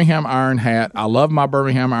shirt. The Birmingham Iron hat. I love my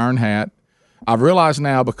Birmingham Iron hat. I've realized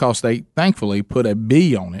now because they thankfully put a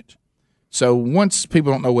B on it, so once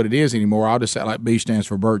people don't know what it is anymore, I'll just say like B stands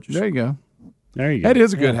for Burgess. There you go. That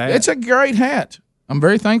is a good hat. It's a great hat. I'm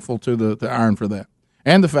very thankful to the Iron for that,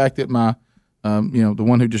 and the fact that my, the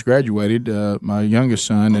one who just graduated, my youngest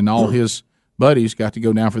son, and all his buddies got to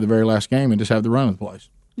go down for the very last game and just have the run of the place.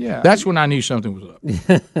 Yeah, that's when I knew something was up.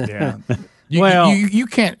 Yeah, you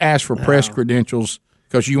can't ask for press credentials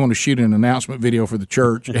because you want to shoot an announcement video for the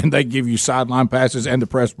church, and they give you sideline passes and the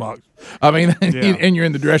press box. I mean, and you're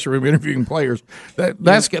in the dressing room interviewing players.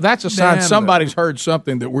 That's a sign somebody's heard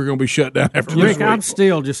something that we're going to be shut down after this week. I'm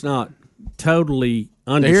still just not totally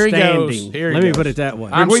understanding. Let me put it that way.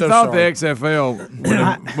 We thought the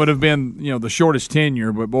XFL would have been the shortest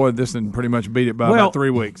tenure, but boy, this one pretty much beat it by about 3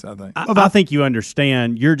 weeks. I think. I think you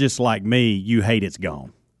understand. You're just like me. You hate it's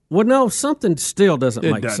gone. Well, no, something still doesn't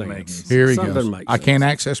make sense. Here he goes. I can't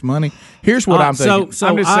access money. Here's what I'm thinking. So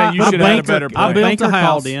I'm just saying you should have had a better plan. I built a house.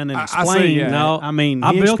 Called in and explained.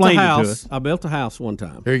 I built a house. I built a house one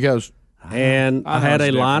time. Here he goes. And I had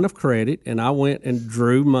a line of credit, and I went and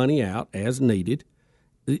drew money out as needed.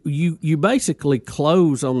 you basically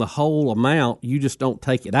close on the whole amount. You just don't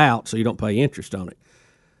take it out, so you don't pay interest on it.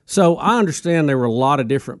 So I understand there were a lot of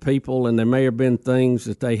different people, and there may have been things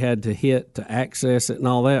that they had to hit to access it and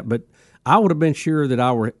all that, but I would have been sure that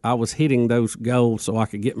I was hitting those goals so I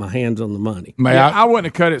could get my hands on the money. I wouldn't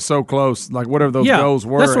have cut it so close. Like whatever those goals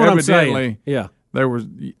were, that's what evidently, I'm saying. Yeah, there was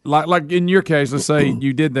like in your case. Let's say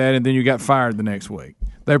you did that and then you got fired the next week.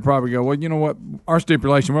 They probably go, well, you know what? Our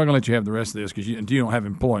stipulation, we're going to let you have the rest of this because you don't have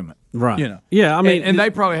employment, right? You know, yeah. I mean, and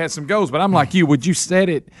they probably had some goals, but I'm like you. Would you set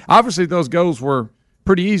it? Obviously, those goals were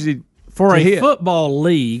pretty easy for to a hit. Football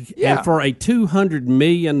league and for a $200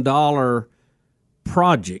 million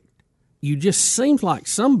project. You just seems like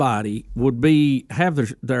somebody would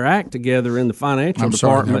have their act together in the financial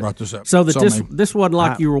department. Sorry, I brought this up. So that this wasn't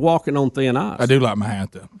like you were walking on thin ice. I do like my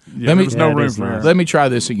hat though. Yeah, there's no room for it. Let me try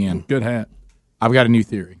this again. Good hat. I've got a new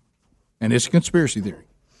theory, and it's a conspiracy theory.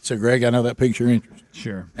 So, Greg, I know that piques your interest.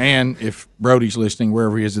 Sure. And if Brody's listening,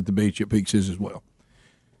 wherever he is at the beach, it piques his as well.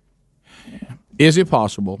 Is it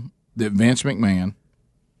possible that Vince McMahon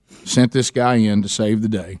sent this guy in to save the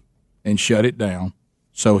day and shut it down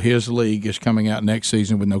so his league is coming out next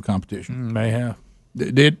season with no competition? May have.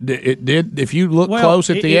 Did if you look close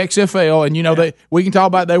at the XFL, and you know we can talk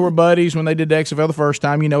about they were buddies when they did the XFL the first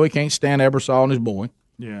time. You know he can't stand Ebersol and his boy.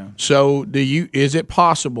 Yeah. So is it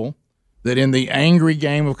possible that in the angry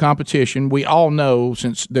game of competition, we all know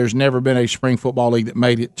since there's never been a spring football league that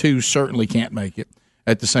made it, two certainly can't make it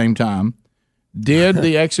at the same time. Did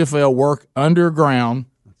the XFL work underground?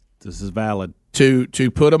 This is valid. To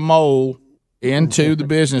put a mole into the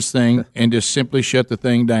business thing and just simply shut the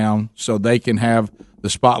thing down so they can have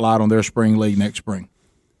the spotlight on their spring league next spring.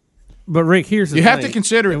 But Rick, here's the thing. You have to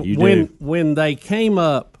consider it. When they came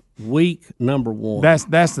up week number one. That's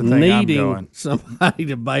the thing. Needing I'm going. somebody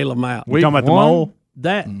to bail them out. You talking about the mole?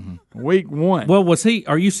 That week one. Well, was he?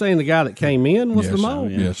 Are you saying the guy that came in was Yes, the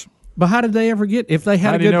mole? Yes. But how did they ever get? If they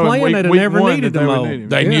had a good plan, they'd have week never one needed that the they would mole. need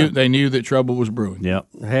him. They knew that trouble was brewing. Yep.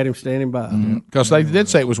 Had him standing by. Because they did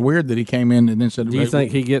say it was weird that he came in and then said. Do you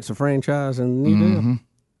think he gets a franchise in the new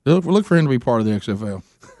deal? Look for him to be part of the XFL.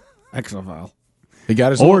 XFL. He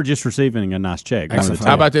got his just receiving a nice check.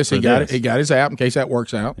 How about this? He got it. He got his app in case that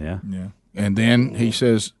works out. Yeah. And then he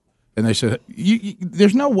says, and they said,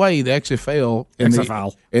 "There's no way the XFL and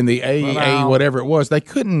the AEA, whatever it was, they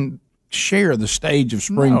couldn't share the stage of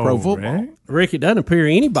spring pro football." Rick, it doesn't appear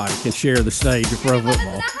anybody can share the stage of pro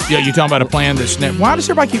football. Yeah, you're talking about a plan that's why does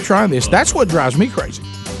everybody keep trying this? That's what drives me crazy,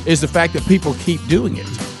 is the fact that people keep doing it.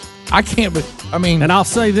 I can't, but I mean, and I'll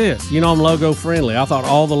say this, I'm logo friendly. I thought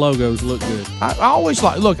all the logos looked good. I always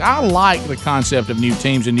I like the concept of new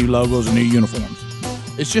teams and new logos and new uniforms.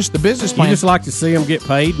 It's just the business plan. You just like to see them get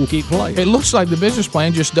paid and keep playing. It looks like the business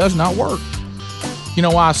plan just does not work. You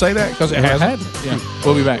know why I say that? Because it hasn't. Yeah.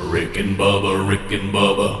 We'll be back. Rick and Bubba, Rick and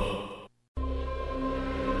Bubba.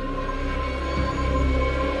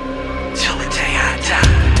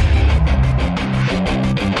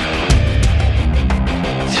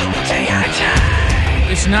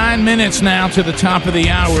 It's 9 minutes now to the top of the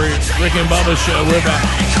hour. It's Rick and Bubba Show. We're back.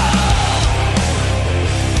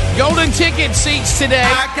 Golden ticket seats today.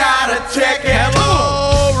 I got a ticket.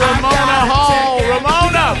 Hello, Ramona Hall.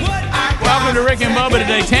 Ramona, welcome to Rick and Bubba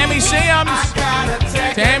today. Tammy Sims.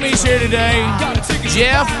 Tammy's here today.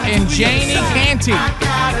 Jeff and Janie Canty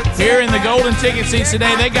here in the golden ticket seats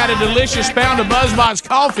today. They got a delicious pound of BuzzBox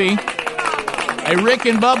coffee, a Rick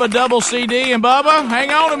and Bubba double CD. And Bubba,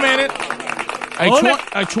 hang on a minute.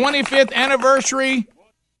 A 25th anniversary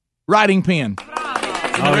writing pen. Rick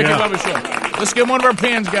and Bubba Show. Let's get one of our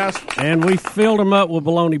pens, guys. And we filled them up with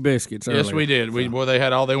bologna biscuits earlier. Yes, we did. They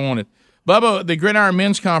had all they wanted. Bubba, the Gridiron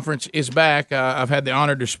Men's Conference is back. I've had the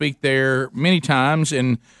honor to speak there many times,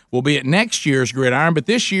 and we'll be at next year's Gridiron. But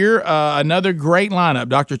this year, another great lineup.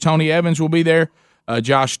 Dr. Tony Evans will be there.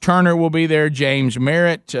 Josh Turner will be there. James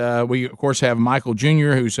Merritt. We, of course, have Michael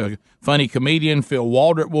Jr., who's a funny comedian. Phil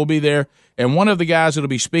Waldrop will be there. And one of the guys that will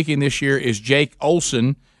be speaking this year is Jake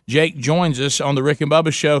Olson. Jake joins us on the Rick and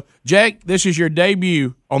Bubba Show. Jake, this is your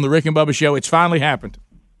debut on the Rick and Bubba Show. It's finally happened.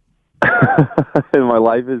 My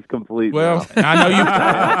life is complete. Well, now.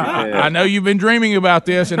 I know you've been dreaming about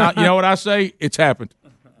this, and you know what I say? It's happened.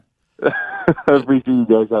 I appreciate you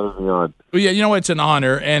guys having me on. Well, yeah, it's an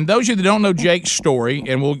honor. And those of you that don't know Jake's story,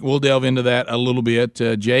 and we'll delve into that a little bit.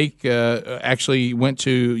 Jake actually went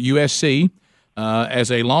to USC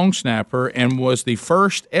as a long snapper and was the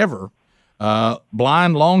first ever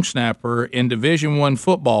blind long snapper in Division I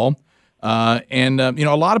football. A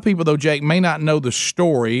lot of people, though, Jake, may not know the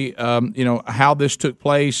story, how this took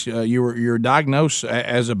place. You were diagnosed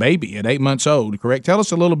as a baby at 8 months old, correct? Tell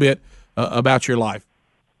us a little bit about your life.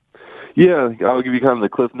 Yeah, I'll give you kind of the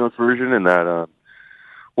Cliff Notes version. In that,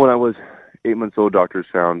 when I was 8 months old, doctors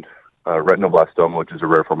found retinoblastoma, which is a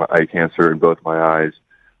rare form of eye cancer, in both my eyes.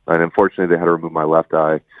 And unfortunately, they had to remove my left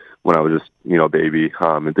eye when I was just, a baby.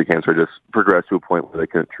 And the cancer just progressed to a point where they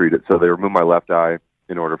couldn't treat it. So they removed my left eye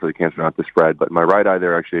in order for the cancer not to spread. But my right eye,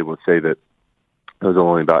 they're actually able to say that it was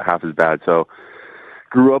only about half as bad. So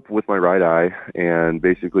grew up with my right eye, and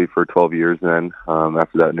basically for 12 years then,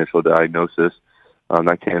 after that initial diagnosis,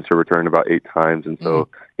 that cancer returned about 8 times. And so,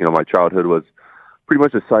 my childhood was pretty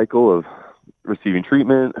much a cycle of receiving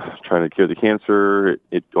treatment, trying to cure the cancer,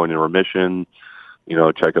 it going into remission,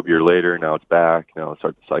 check up a year later, now it's back, now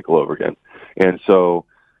start the cycle over again. And so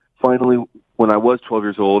finally, when I was 12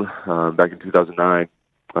 years old, back in 2009,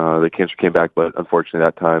 the cancer came back, but unfortunately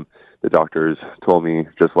that time the doctors told me,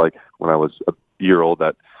 just like when I was a year old,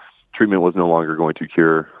 that treatment was no longer going to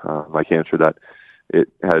cure my cancer, that it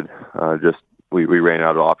had we ran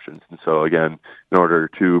out of options. And so again, in order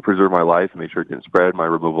to preserve my life and make sure it didn't spread, my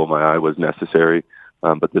removal of my eye was necessary.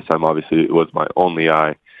 But this time, obviously, it was my only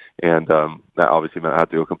eye. And that obviously meant I had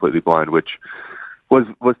to go completely blind, which was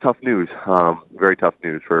tough news, very tough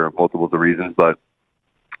news for multiple reasons. But,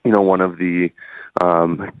 one of the,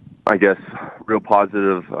 I guess, real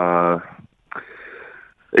positive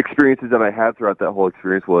experiences that I had throughout that whole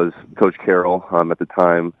experience was Coach Carroll at the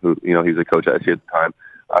time, who, he was a coach at SC at the time.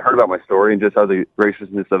 I heard about my story, and just out of the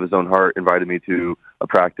graciousness of his own heart, invited me to a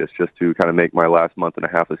practice just to kind of make my last month and a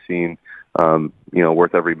half of scene,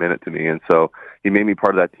 worth every minute to me. And so he made me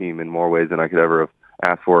part of that team in more ways than I could ever have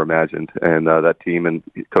asked for or imagined. And that team and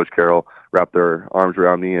Coach Carroll wrapped their arms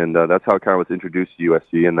around me, and that's how I kind of was introduced to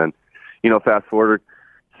USC. And then, fast forward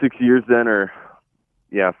 6 years then,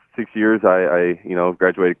 6 years, I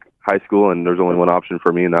graduated high school, and there was only one option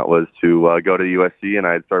for me, and that was to go to USC, and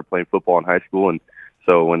I had started playing football in high school. And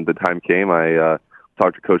so when the time came, I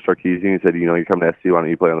talked to Coach Sarkisian, and he said, you're coming to SC, why don't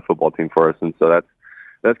you play on the football team for us? And so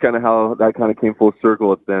that's kind of how that kind of came full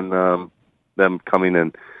circle. It's been them coming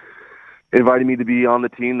and inviting me to be on the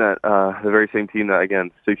team, that the very same team that, again,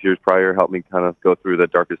 6 years prior helped me kind of go through the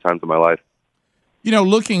darkest times of my life.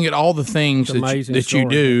 Looking at all the things that you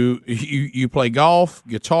do, you play golf,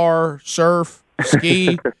 guitar, surf,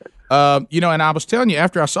 ski. And I was telling you,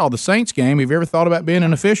 after I saw the Saints game, have you ever thought about being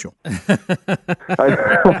an official? So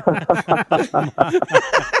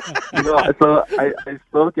I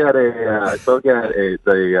spoke at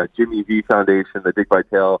the Jimmy V Foundation, the Dick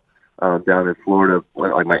Vitale, down in Florida,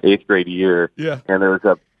 like my 8th grade year. Yeah. And there was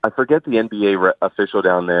I forget the NBA official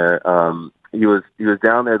down there. He was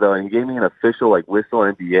down there though, and he gave me an official whistle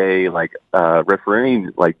NBA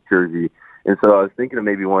refereeing jersey. And so I was thinking of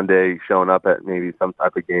maybe one day showing up at maybe some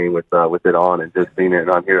type of game with it on and just seeing it, and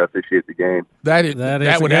I'm here to officiate the game.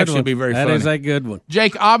 That would actually be very funny. That is a good one.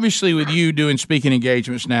 Jake, obviously with you doing speaking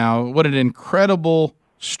engagements now, what an incredible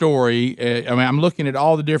story. I'm looking at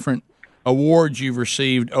all the different awards you've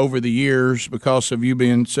received over the years because of you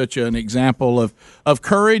being such an example of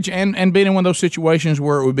courage and being in one of those situations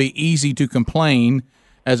where it would be easy to complain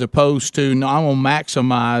as opposed to, no, I'm going to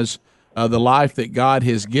maximize the life that God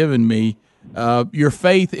has given me. Your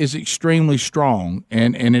faith is extremely strong,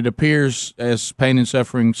 and it appears, as pain and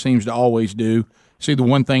suffering seems to always do, see the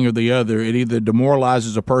one thing or the other. It either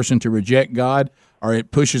demoralizes a person to reject God, or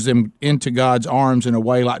it pushes them into God's arms in a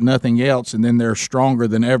way like nothing else, and then they're stronger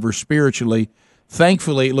than ever spiritually.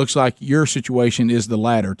 Thankfully, it looks like your situation is the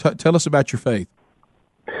latter. Tell us about your faith.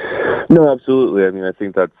 No, absolutely. I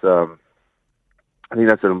think that's an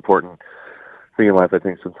important thing in life. I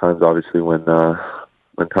think sometimes, obviously, when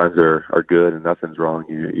times are good and nothing's wrong,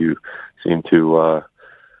 you seem to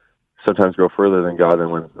sometimes go further than God than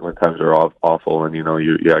when times are awful and you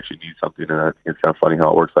actually need something. And I think it's kind of funny how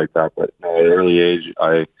it works like that. But at an early age,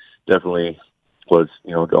 I definitely was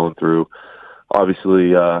going through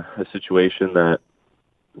obviously a situation that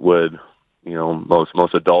would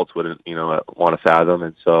most adults wouldn't want to fathom.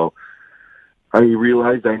 And so I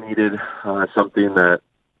realized I needed something that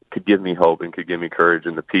could give me hope and could give me courage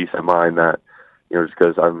and the peace of mind that, just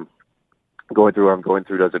because I'm going through what I'm going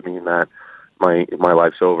through doesn't mean that my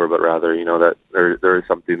life's over, but rather, that there is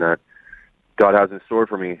something that God has in store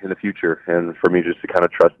for me in the future, and for me just to kind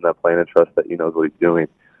of trust in that plan and trust that He knows what He's doing.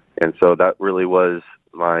 And so that really was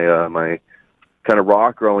my my kind of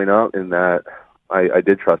rock growing up, in that I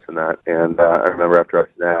did trust in that. And I remember after I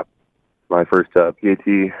snapped my first PAT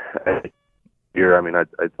year,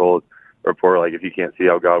 I told a reporter, if you can't see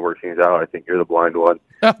how God works things out, I think you're the blind one.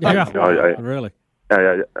 Yeah, really.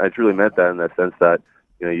 I truly meant that in the sense that,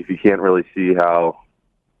 if you can't really see how,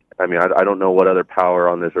 I don't know what other power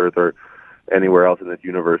on this earth or anywhere else in this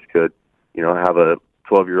universe could, have a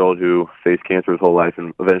 12-year-old who faced cancer his whole life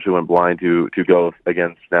and eventually went blind to go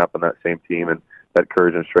again snap on that same team, and that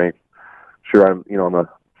courage and strength. Sure, I'm a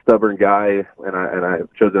stubborn guy, and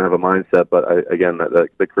I've chosen to have a mindset, but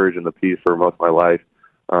the courage and the peace for most of my life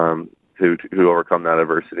to overcome that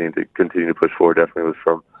adversity and to continue to push forward definitely was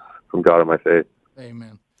from God and my faith.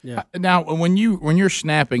 Amen. Yeah. Now, when you're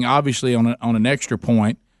snapping, obviously on an extra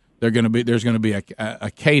point, there's going to be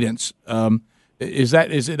a cadence. Is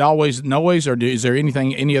it always noise, or is there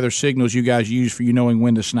any other signals you guys use for you knowing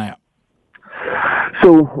when to snap?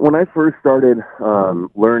 So when I first started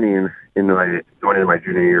learning going into my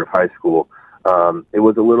junior year of high school, it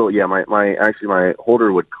was a little my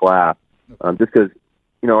holder would clap just because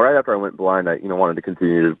right after I went blind, I wanted to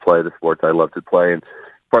continue to play the sports I love to play, and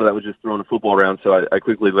part of that was just throwing the football around. So I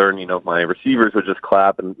quickly learned, my receivers would just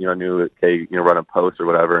clap, and I knew, okay, run a post or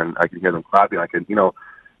whatever, and I could hear them clapping. I could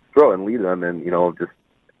throw and lead them, and just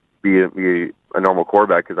be a normal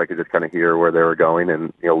quarterback because I could just kind of hear where they were going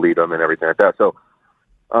and lead them and everything like that. So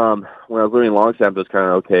when I was learning long snap, it was kind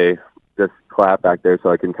of okay, just clap back there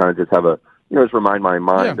so I can kind of just have just remind my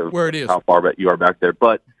mind of where it is, how far back you are back there.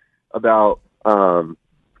 But about a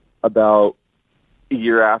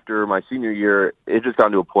year after my senior year, it just got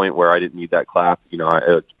to a point where I didn't need that clap.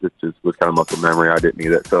 It just was kind of muscle memory. I didn't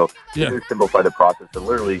need it. So it just simplified the process. And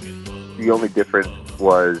literally, the only difference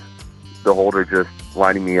was the holder just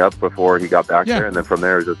lining me up before he got back there. And then from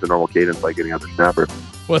there, it was just a normal cadence like any other snapper.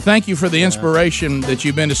 Well, thank you for the inspiration that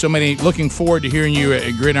you've been to so many. Looking forward to hearing you at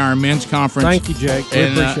Gridiron Men's Conference. Thank you, Jake. We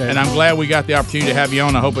appreciate it. And I'm glad we got the opportunity to have you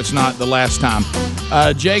on. I hope it's not the last time.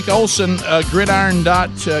 Jake Olson,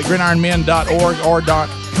 gridironmen.org or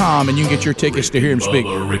 .com, and you can get your tickets to hear him speak.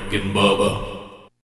 Rick and Bubba.